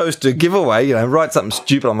big poster giveaway, write something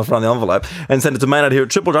stupid on the front of the envelope and send it to Maynard here at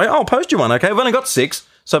Triple J. I'll post you one, okay? We've only got 6.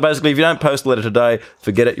 So basically, if you don't post a letter today,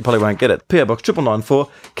 forget it, you probably won't get it. PO Box 9994,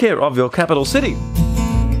 care of your capital city.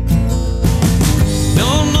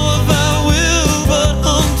 Don't know if I will, but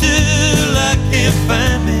until I can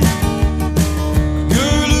find me a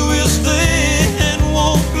girl who will stay and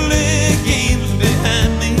won't play games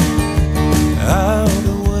behind me. Out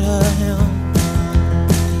of what I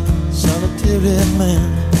am, solitary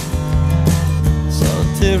man,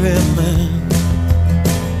 solitary man.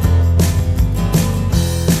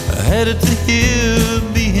 Headed to here,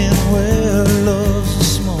 being where love's a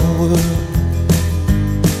small world.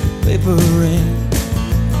 Paper rain,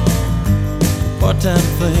 part-time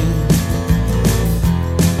thing.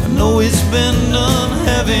 I know it's been done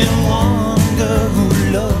having one girl who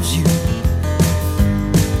loves you,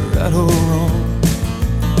 right or wrong,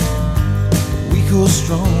 weak or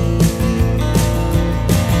strong.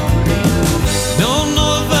 Don't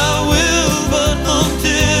know if I will, but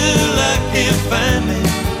until I can find me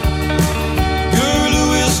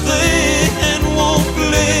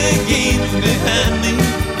behind me,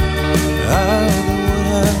 out of what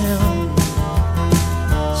I am,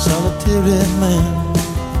 solitary man,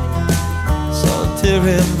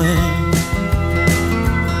 solitary man.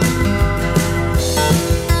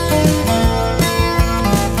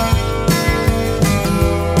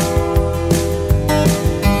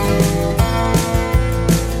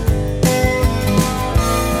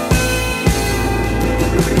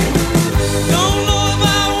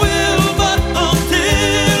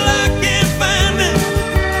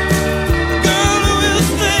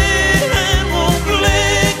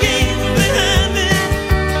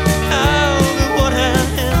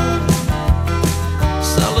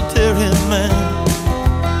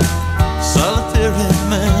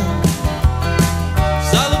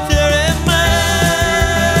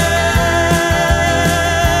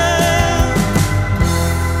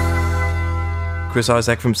 Chris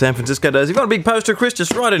Isaak from San Francisco Days. If you've got a big poster, Chris,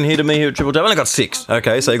 just write in here to me here at Triple J. I've only got 6,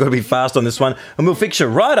 okay, so you've got to be fast on this one, and we'll fix you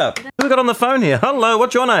right up. Who we got on the phone here? Hello,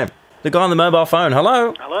 what's your name? The guy on the mobile phone.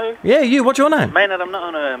 Hello? Hello? Yeah, you. What's your name? Maynard, I'm not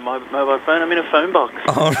on a mobile phone. I'm in a phone box.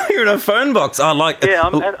 Oh, you're in a phone box. I like it. Yeah,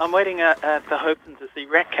 I'm waiting at the Hopton to see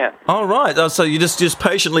Ratcat. Oh, right. So you're just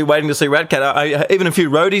patiently waiting to see Ratcat. Even a few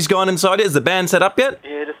roadies gone inside it? Is the band set up yet?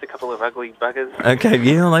 Yeah, just a couple of ugly buggers. Okay,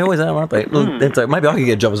 yeah, they always are, aren't they? Look, maybe I could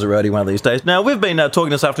get a job as a roadie one of these days. Now, we've been talking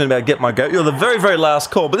this afternoon about Get My Goat. You're the very, very last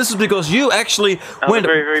call, but this is because you actually went... the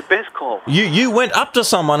very, very best call. You went up to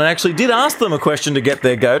someone and actually did ask them a question to get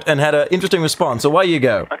their goat and had an interesting response. So away you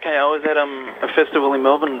go. Okay, I was at a festival in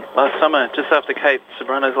Melbourne last summer, just after Kate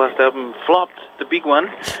Ceberano's last album flopped, the big one,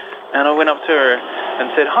 and I went up to her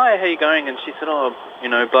and said, "Hi, how you going?" And she said, "Oh,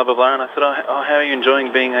 blah, blah, blah." And I said, "Oh, how are you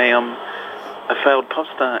enjoying being a failed pop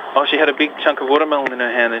star?" Oh, she had a big chunk of watermelon in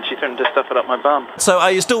her hand and she threatened to stuff it up my bum. So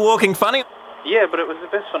are you still walking funny? Yeah, but it was the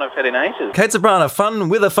best fun I've had in ages. Kate Ceberano, fun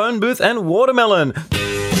with a phone booth and watermelon.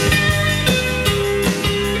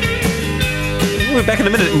 We're back in a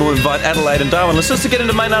minute and we'll invite Adelaide and Darwin listeners to get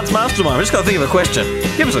into Maynard's Mastermind. We've just got to think of a question.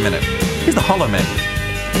 Give us a minute. Here's the Hollow Man.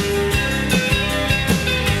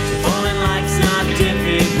 Falling like's not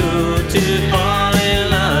difficult, to fall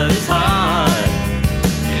in love is hard.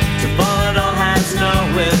 To fall at all has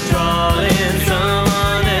no withdrawal in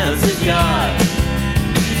someone else's yard.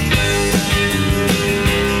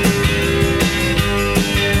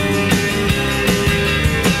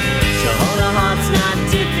 To hold a heart's not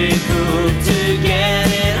difficult, to get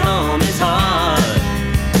it home is hard.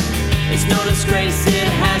 It's no disgrace, it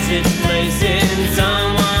has its place in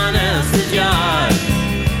someone else's yard.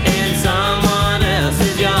 In someone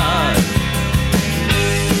else's yard.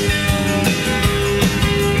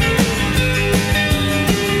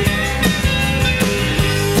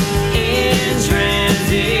 In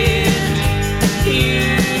transit, you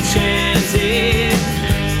transit.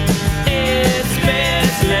 It's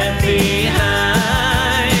best left behind.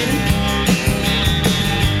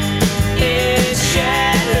 It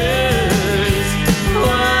shatters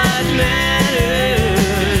what matters.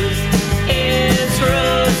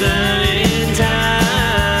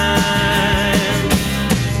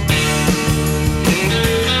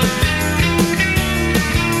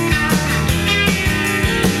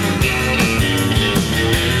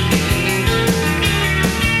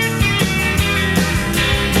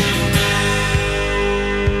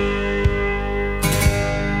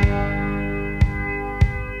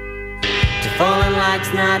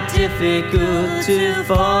 difficult to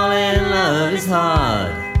fall in love is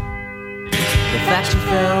hard. The fact you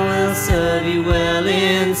fell will serve you well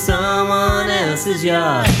in someone else's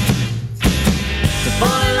yard. To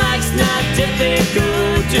fall in like's not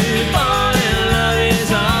difficult, to fall in love is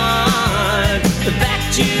hard. The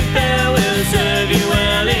fact you fell will serve you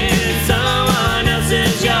well in someone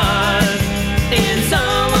else's yard. In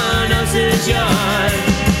someone else's yard.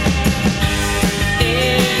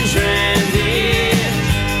 In transit,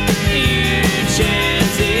 you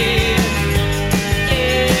chance it.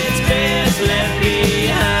 It's best left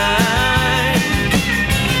behind.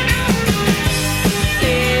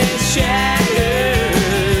 It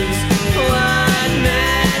shatters what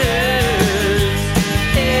matters.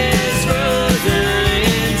 It's frozen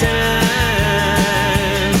in time.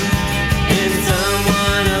 In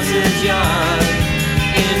someone else's yard.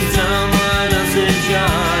 In someone else's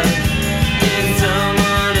yard. In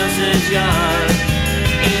someone else's yard.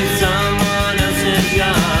 In someone else's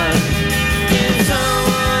yard. In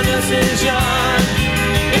someone else's yard.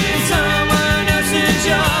 In someone else's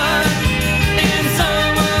yard. In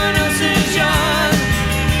someone else's yard.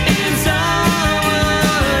 In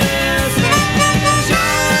someone else's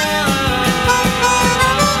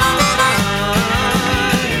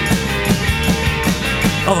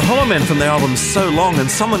Oh, the Hollow Men from their album So Long and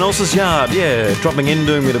Someone Else's Yard. Yeah, dropping in,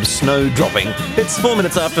 doing a bit of snow dropping. It's 4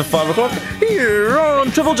 minutes after 5 o'clock here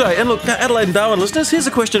on Triple J. And look, Adelaide and Darwin listeners, here's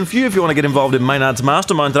a question for you if you want to get involved in Maynard's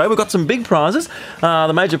Mastermind today. We've got some big prizes.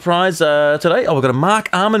 The major prize today, we've got a Mark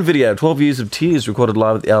Arman video, 12 Years of Tears, recorded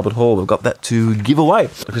live at the Albert Hall. We've got that to give away.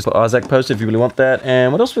 Chris Isaac posted if you really want that.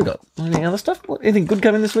 And what else we got? Any other stuff? Anything good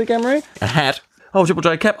coming this week, Anne-Marie? A hat. Oh, Triple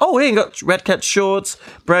J cap. Oh, here you got Rat Cat shorts,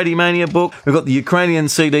 Brady Mania book. We've got the Ukrainian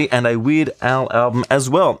CD and a Weird Al album as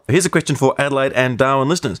well. Here's a question for Adelaide and Darwin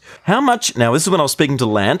listeners. How much, now this is when I was speaking to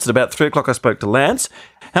Lance, at about 3 o'clock I spoke to Lance.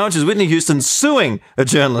 How much is Whitney Houston suing a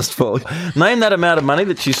journalist for? Name that amount of money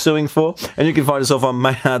that she's suing for, and you can find yourself on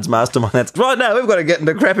Maynard's Mastermind. That's right now, we've got to get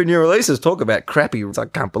into crappy new releases. Talk about crappy. I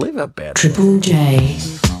can't believe how bad. Triple J.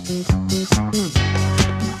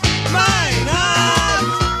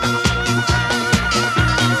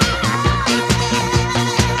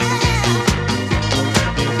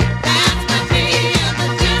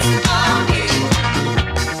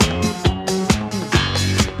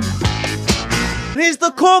 Here's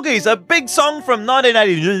the Corgis, a big song from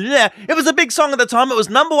 1980. It was a big song at the time. It was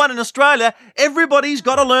 #1 in Australia. Everybody's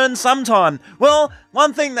got to learn sometime. Well,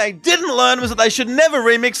 one thing they didn't learn was that they should never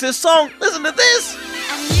remix this song. Listen to this.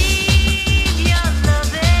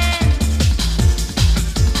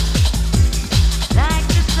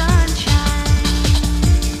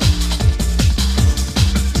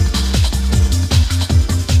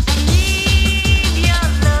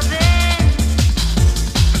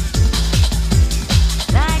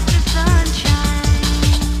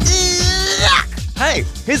 Hey,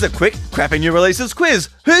 here's a quick crappy new releases quiz.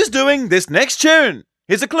 Who's doing this next tune?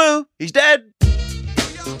 Here's a clue. He's dead.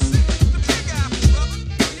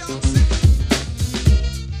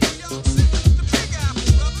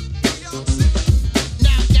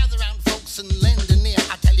 Now gather round, folks, and lend an ear.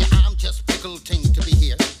 I tell you, I'm just pickled ting to be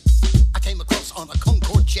here. I came across on a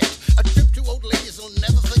Concorde jet, a trip to old ladies will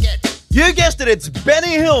never forget. You guessed it, it's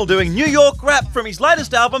Benny Hill doing New York rap from his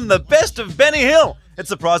latest album, The Best of Benny Hill. It's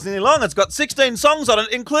surprisingly long. It's got 16 songs on it,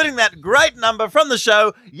 including that great number from the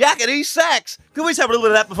show, Yakety Sax. Could we just have a little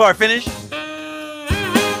bit of that before I finish?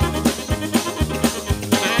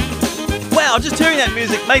 Wow, just hearing that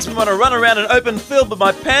music makes me want to run around an open field with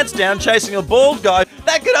my pants down chasing a bald guy.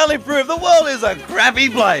 That could only prove the world is a crappy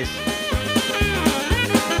place.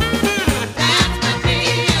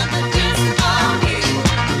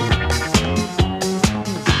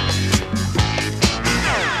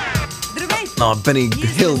 Oh, Benny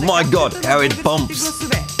Hill, my God, how it bumps.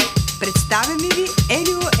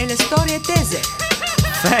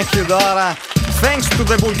 Thank you, Dora. Thanks to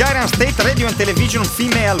the Bulgarian State Radio and Television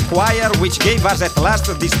Female Choir, which gave us at last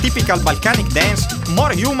this typical Balkanic dance,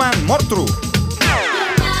 more human, more true.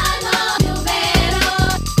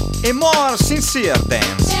 A more sincere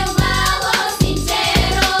dance.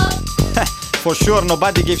 For sure,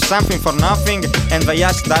 nobody gives something for nothing, and they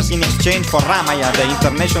asked us in exchange for Ramaya, the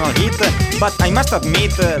international hit, but I must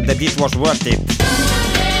admit that it was worth it.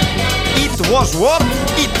 It was worth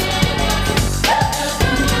it!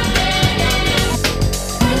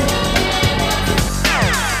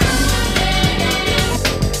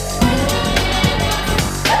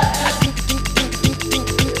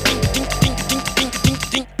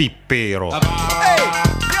 Pippero. Hey,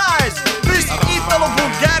 guys! This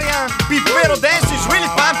Italo-Bulgarian Pippero dance is really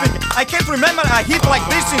pumping. I can't remember a hit like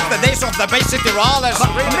this since the days of the Bay City Rollers.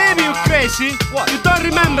 But maybe you're crazy. What? You don't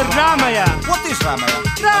remember Ramaya. What is Ramaya?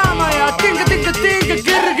 Ramaya, tinga tinga tinga,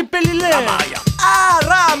 girgi pelile. Ramaya. Ah,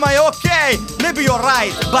 Ramaya, okay. Maybe you're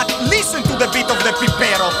right, but listen to the beat of the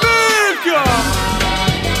Pipero. Minchia!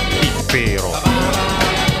 Pipero.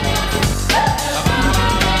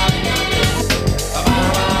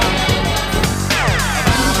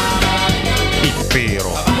 Pipero.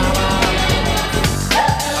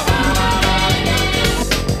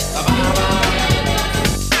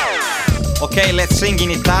 Ok, let's sing in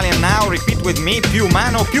Italian now. Repeat with me. Più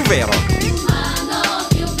umano, più vero. Più umano,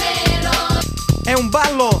 più vero. È un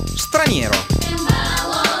ballo straniero. È un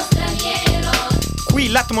ballo straniero. Qui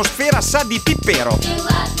l'atmosfera sa di Pipero. Qui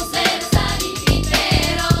l'atmosfera sa di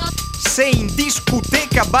Pipero. Se in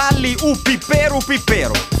discoteca balli Pipero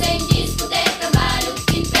Pipero. Se in discoteca balli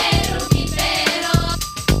Pipero Pipero.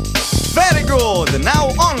 Very good,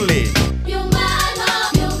 now only. Più umano,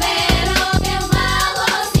 più vero. È un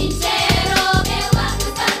ballo sincero. È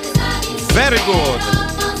l'acqua sa di sincero. Very good.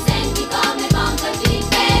 Non senti come pompa il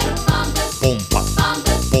Pipero. Pompa,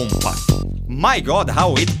 pompa. My God,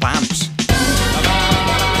 how it pumps.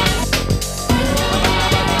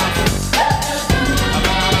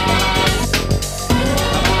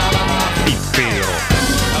 Pipero.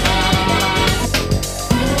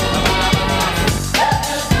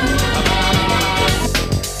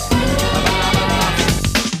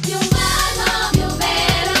 Più umano, più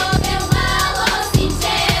vero. È un ballo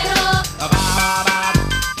sincero.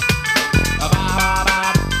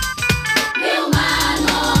 Più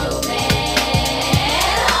umano, più vero.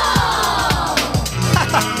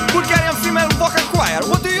 Bulgarian female vocal choir.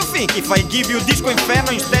 What do you think if I give you Disco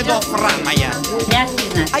Inferno instead of Ramaya?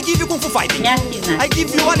 I give you Kung Fu Fighting. I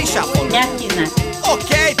give you Ali Shuffle.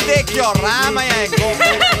 Okay, take your Ramaya and go.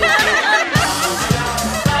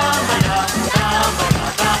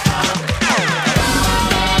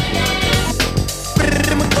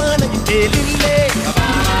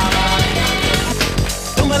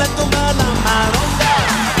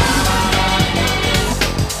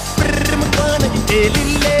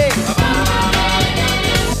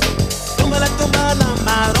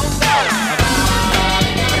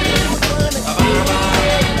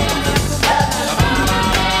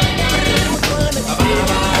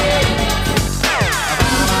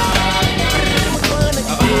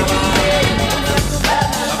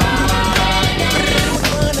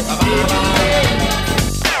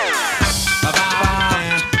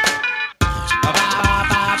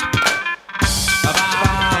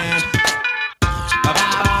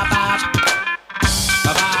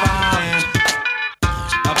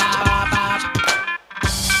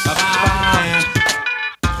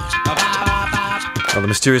 The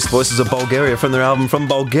mysterious voices of Bulgaria from their album From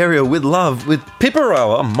Bulgaria with Love with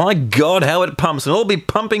Pipero. Oh my God, how it pumps. And it'll be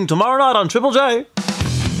pumping tomorrow night on Triple J.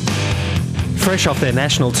 Fresh off their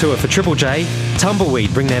national tour for Triple J,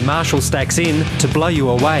 Tumbleweed bring their Marshall stacks in to blow you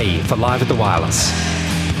away for Live at the Wireless.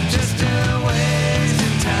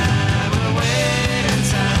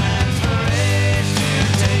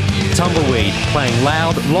 Tumbleweed playing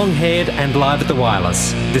loud, long-haired and live at the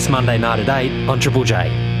Wireless this Monday night at 8 on Triple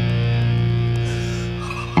J.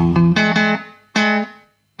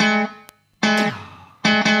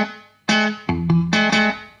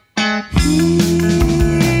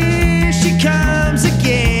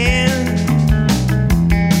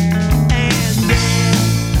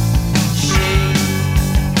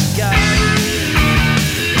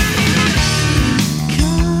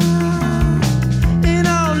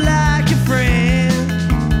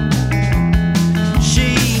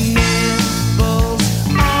 She nibbles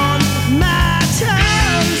on my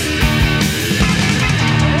toes.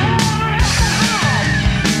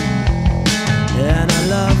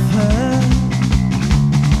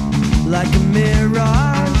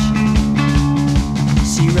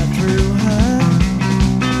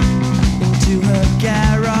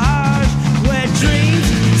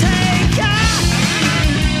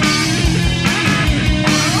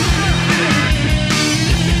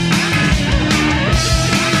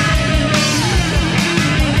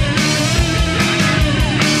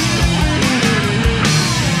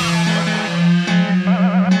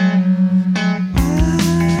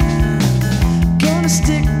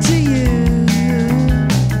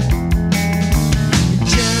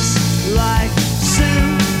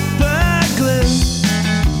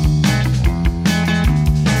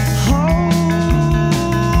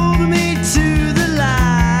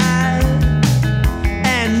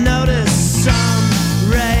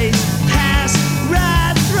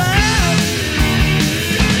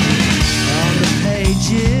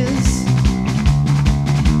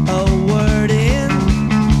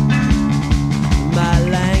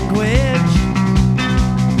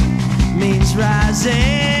 is rising.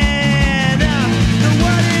 The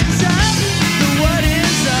what is up, the what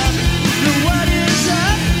is up, the what is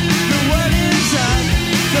up, the what is up,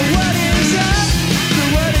 the what is up, the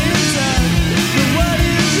what is up, the what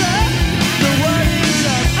is up, the what is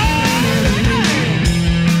up.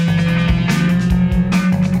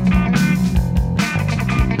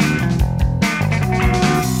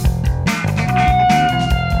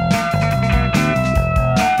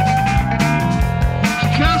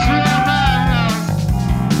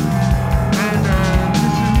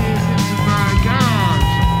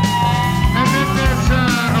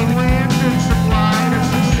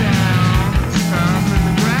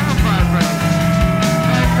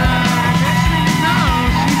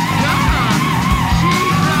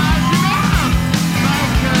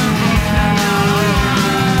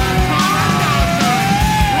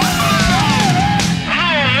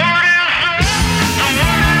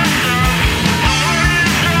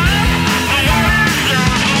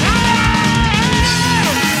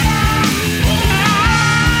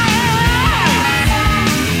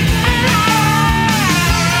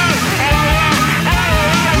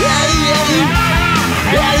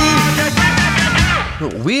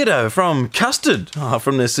 Weirdo from Custard,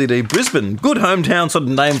 from their CD Brisbane. Good hometown sort of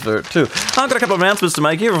name for it too. I've got a couple of announcements to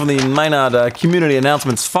make here from the Maynard Community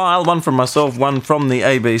Announcements file. One from myself, one from the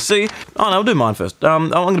ABC. Oh no, I'll do mine first. I'm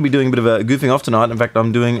going to be doing a bit of a goofing off tonight. In fact,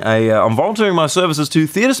 I'm volunteering my services to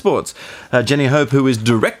Theatre Sports. Jenny Hope, who is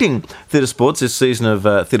directing Theatre Sports this season of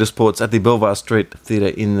Theatre Sports at the Belvoir Street Theatre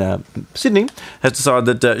in Sydney, has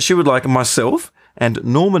decided that she would like myself and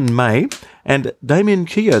Norman May and Damien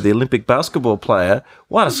Keogh, the Olympic basketball player.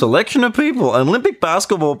 What a selection of people. An Olympic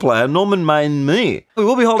basketball player, Norman May and me. We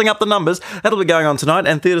will be holding up the numbers. That'll be going on tonight,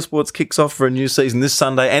 and Theatre Sports kicks off for a new season this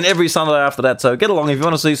Sunday and every Sunday after that. So get along if you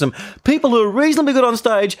want to see some people who are reasonably good on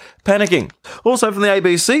stage panicking. Also from the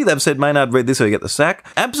ABC, they've said, Maynard, read this or you get the sack.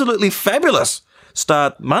 Absolutely fabulous.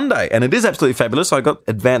 Start Monday, and it is absolutely fabulous. I got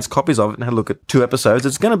advanced copies of it and had a look at 2 episodes.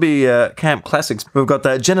 It's going to be Camp Classics. We've got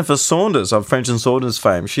Jennifer Saunders of French and Saunders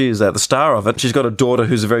fame. She is the star of it. She's got a daughter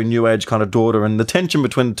who's a very new age kind of daughter, and the tension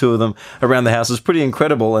between the two of them around the house is pretty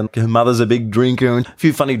incredible, and her mother's a big drinker and a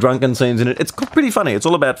few funny drunken scenes in it. It's pretty funny. It's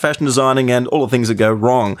all about fashion designing and all the things that go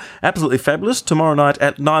wrong. Absolutely fabulous. Tomorrow night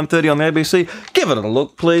at 9:30 on the ABC. Give it a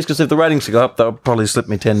look, please, because if the ratings go up, they'll probably slip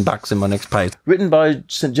me $10 in my next page. Written by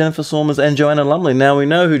Jennifer Saunders and Joanna Lumley. Now we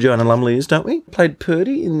know who Joanna Lumley is, don't we? Played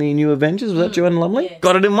Purdy in the New Avengers. Was that Joanna Lumley? Yeah.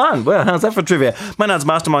 Got it in one. Well, how's that for trivia? Maynard's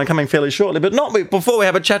Mastermind coming fairly shortly, but not before we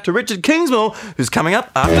have a chat to Richard Kingsmill, who's coming up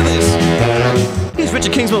after this. Here's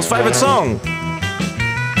Richard Kingsmill's favourite song.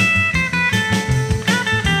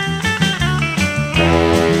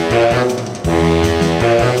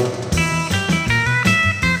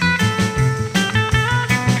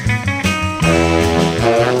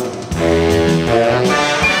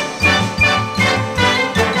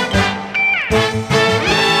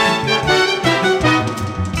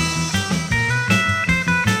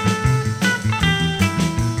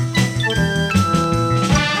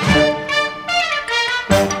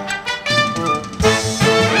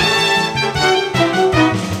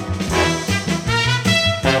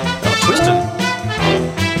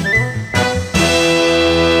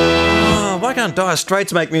 Dire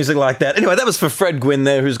Straits make music like that. Anyway, that was for Fred Gwynn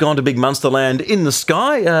there, who's gone to Big Munsterland in the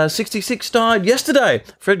sky. 66 died yesterday.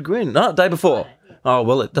 Fred Gwynn, no, day before. Oh,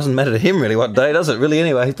 well, it doesn't matter to him really what day, does it? Really,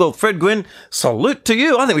 anyway. Well, Fred Gwynn, salute to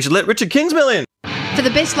you. I think we should let Richard Kingsmill in. For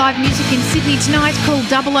the best live music in Sydney tonight, call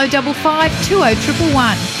 0055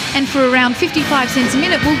 20111. And for around 55 cents a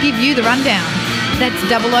minute, we'll give you the rundown. That's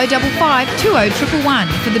 0055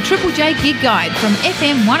 20111 for the Triple J Gig Guide from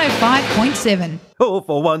FM 105.7. Oh,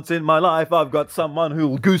 for once in my life, I've got someone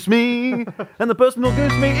who'll goose me. And the person who'll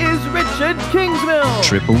goose me is Richard Kingsmill.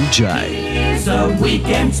 Triple J. It's a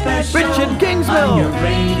weekend special. Richard Kingsmill. On your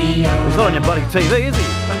radio. He's not on your bloody TV, is he?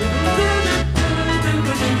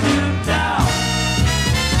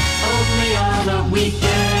 Only on a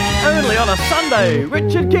weekend. Only on a Sunday.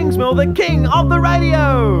 Richard Kingsmill, the king of the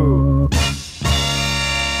radio.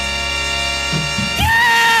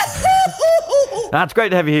 That's great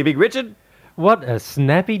to have you here, Big Richard. What a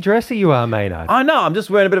snappy dresser you are, Maynard. I know, I'm just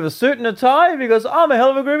wearing a bit of a suit and a tie because I'm a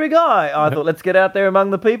hell of a groovy guy. I thought, let's get out there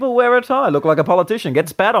among the people, wear a tie, look like a politician, get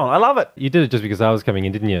spat on. I love it. You did it just because I was coming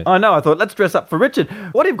in, didn't you? I know, I thought, let's dress up for Richard.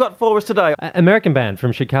 What have you got for us today? American band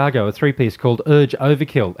from Chicago, a 3-piece called Urge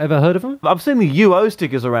Overkill. Ever heard of them? I've seen the UO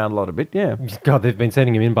stickers around a lot a bit, yeah. God, they've been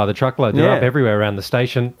sending them in by the truckload. They're up everywhere around the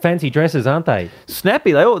station. Fancy dresses, aren't they?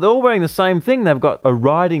 Snappy. They're all wearing the same thing. They've got a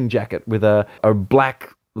riding jacket with a black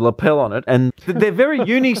lapel on it, and they're very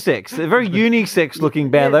unisex. They're very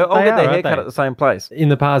unisex-looking band. They all get their hair cut at the same place. In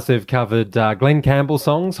the past, they've covered Glenn Campbell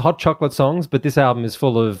songs, Hot Chocolate songs, but this album is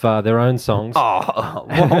full of their own songs. Oh,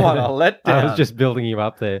 what a letdown. I was just building you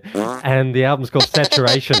up there. And the album's called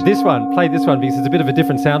Saturation. Play this one because it's a bit of a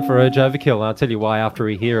different sound for Urge Overkill, and I'll tell you why after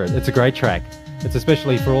we hear it. It's a great track. It's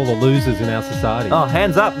especially for all the losers in our society. Oh,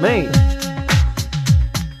 hands up, me.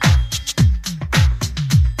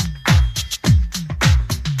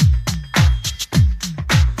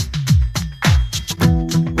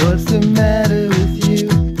 What's the matter with you?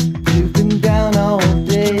 You've been down all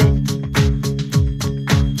day.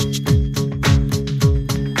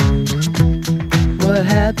 What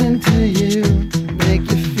happened to you? Make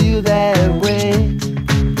you feel that way?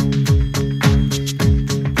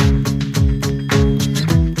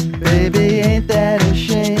 Baby, ain't that a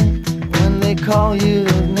shame when they call you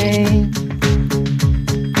a name?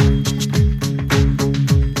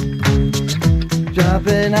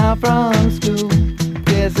 Dropping out from school,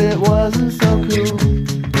 guess it wasn't so cool.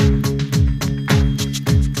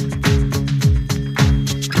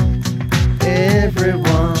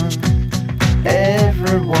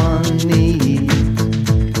 Everyone needs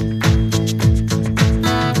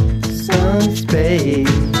some space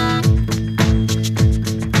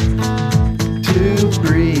to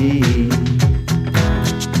breathe.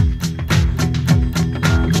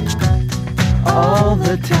 All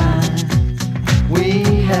the time we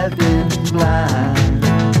have been blind,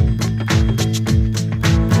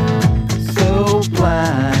 so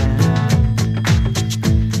blind.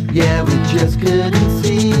 Yeah, we just couldn't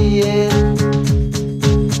see it.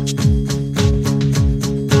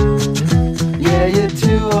 Yeah, you're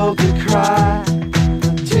too old to cry,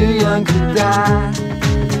 too young to die.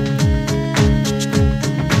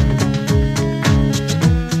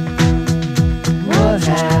 What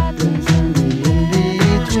happens in the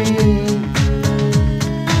in-between?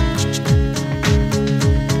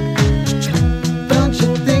 Don't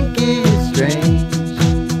you think it's strange?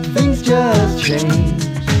 Things just change.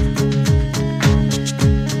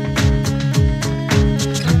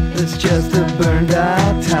 It's just a burned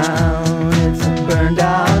out town, it's a burned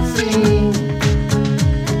out scene.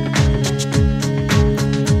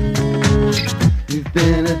 You've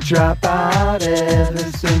been a dropout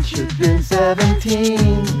ever since you've been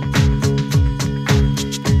 17.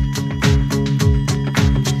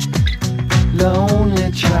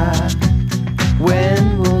 Lonely child,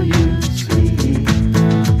 when will you see?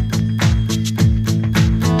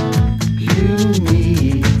 You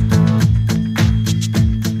need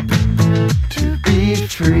to be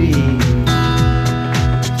free.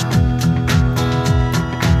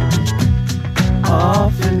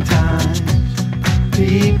 Oftentimes,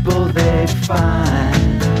 people they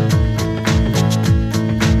find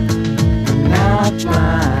are not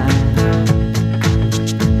blind.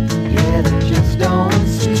 Yeah, they just don't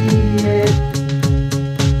see it.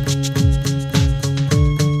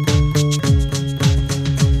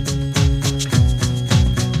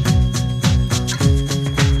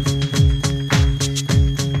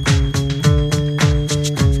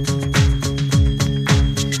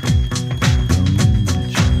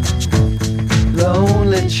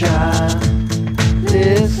 Lonely child,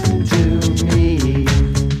 listen to me.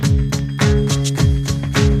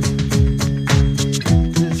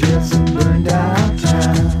 It's just a burned out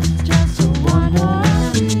town, just a one more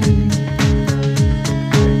scene.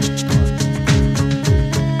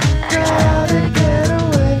 Gotta get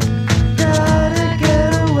away, gotta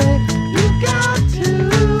get away, you got to.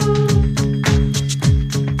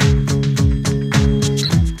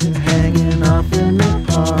 Been hanging off in the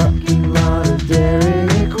parking lot of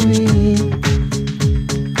Dairy Queen.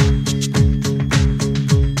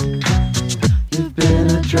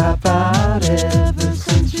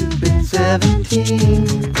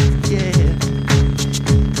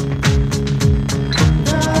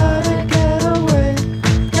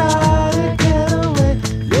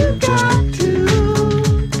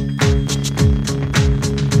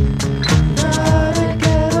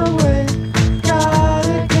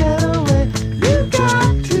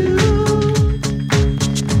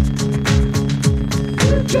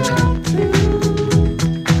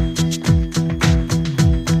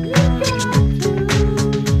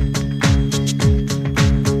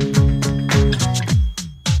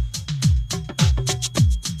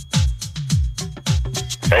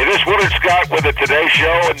 is Willard Scott with the Today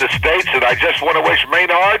Show in the States, and I just want to wish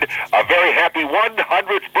Maynard a very happy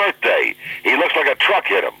 100th birthday. He looks like a truck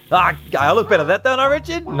hit him. I look better that, don't I,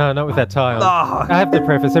 Richard? No, not with that tie on. Oh. I have to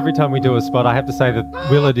preface, every time we do a spot, I have to say that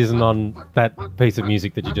Willard isn't on that piece of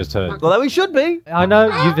music that you just heard. Well, we should be. I know,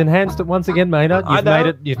 you've enhanced it once again, Maynard. I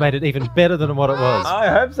know. You've made it even better than what it was. I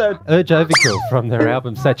hope so. Urge Overkill from their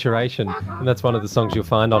album Saturation, and that's one of the songs you'll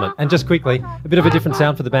find on it. And just quickly, a bit of a different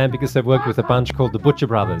sound for the band because they've worked with a bunch called the Butcher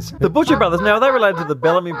Brothers. The Butcher Brothers, now are they related to the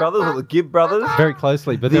Bellamy Brothers or the Gibb Brothers? Very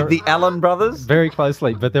closely, but the Allen Brothers? Very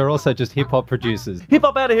closely, but they're also just hip-hop producers.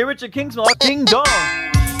 Hip-hop out of here, Richard Kingsmill, Ding Dong.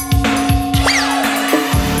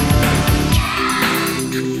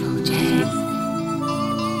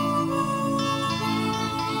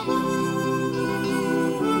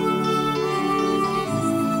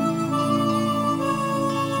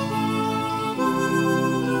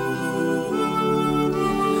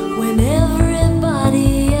 When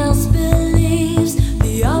everybody else believes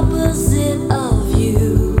the opposite of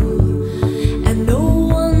you, and no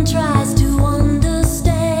one tries to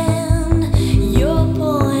understand your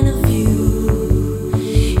point of view,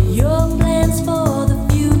 your plans for the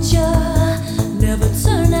future never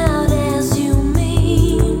turn out as you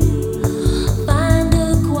mean. Find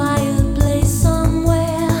a quiet place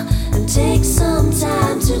somewhere and take some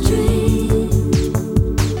time to dream.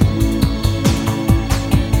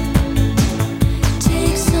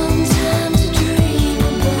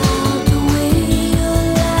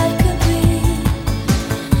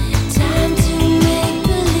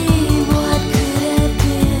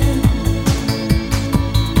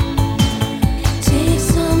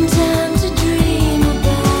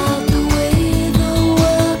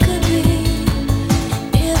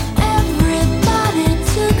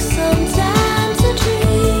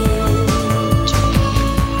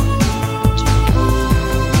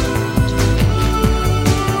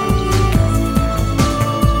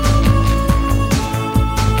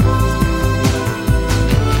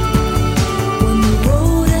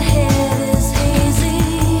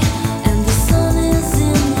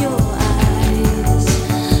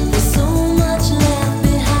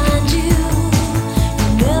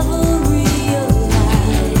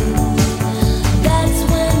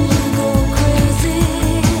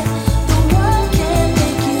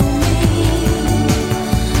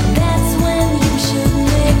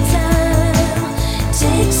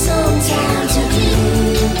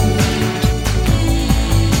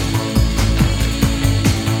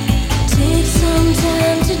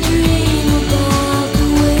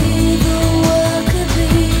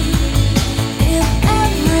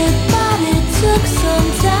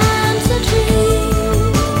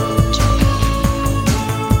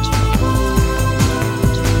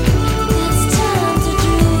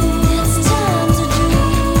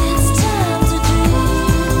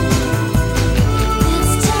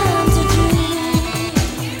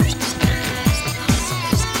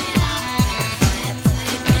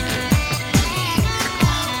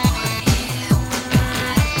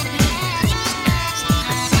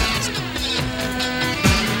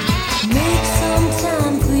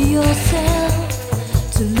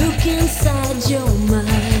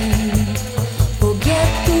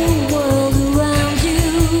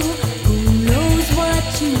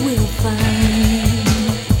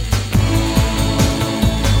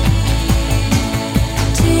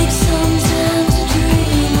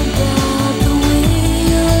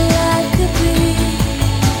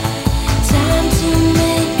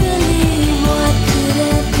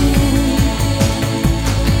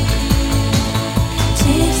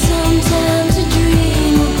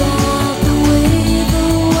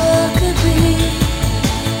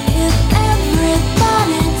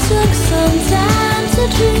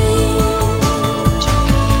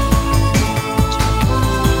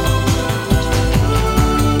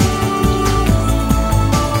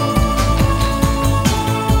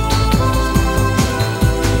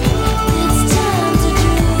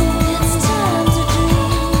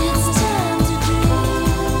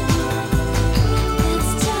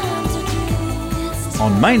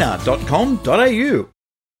 on maynard.com.au.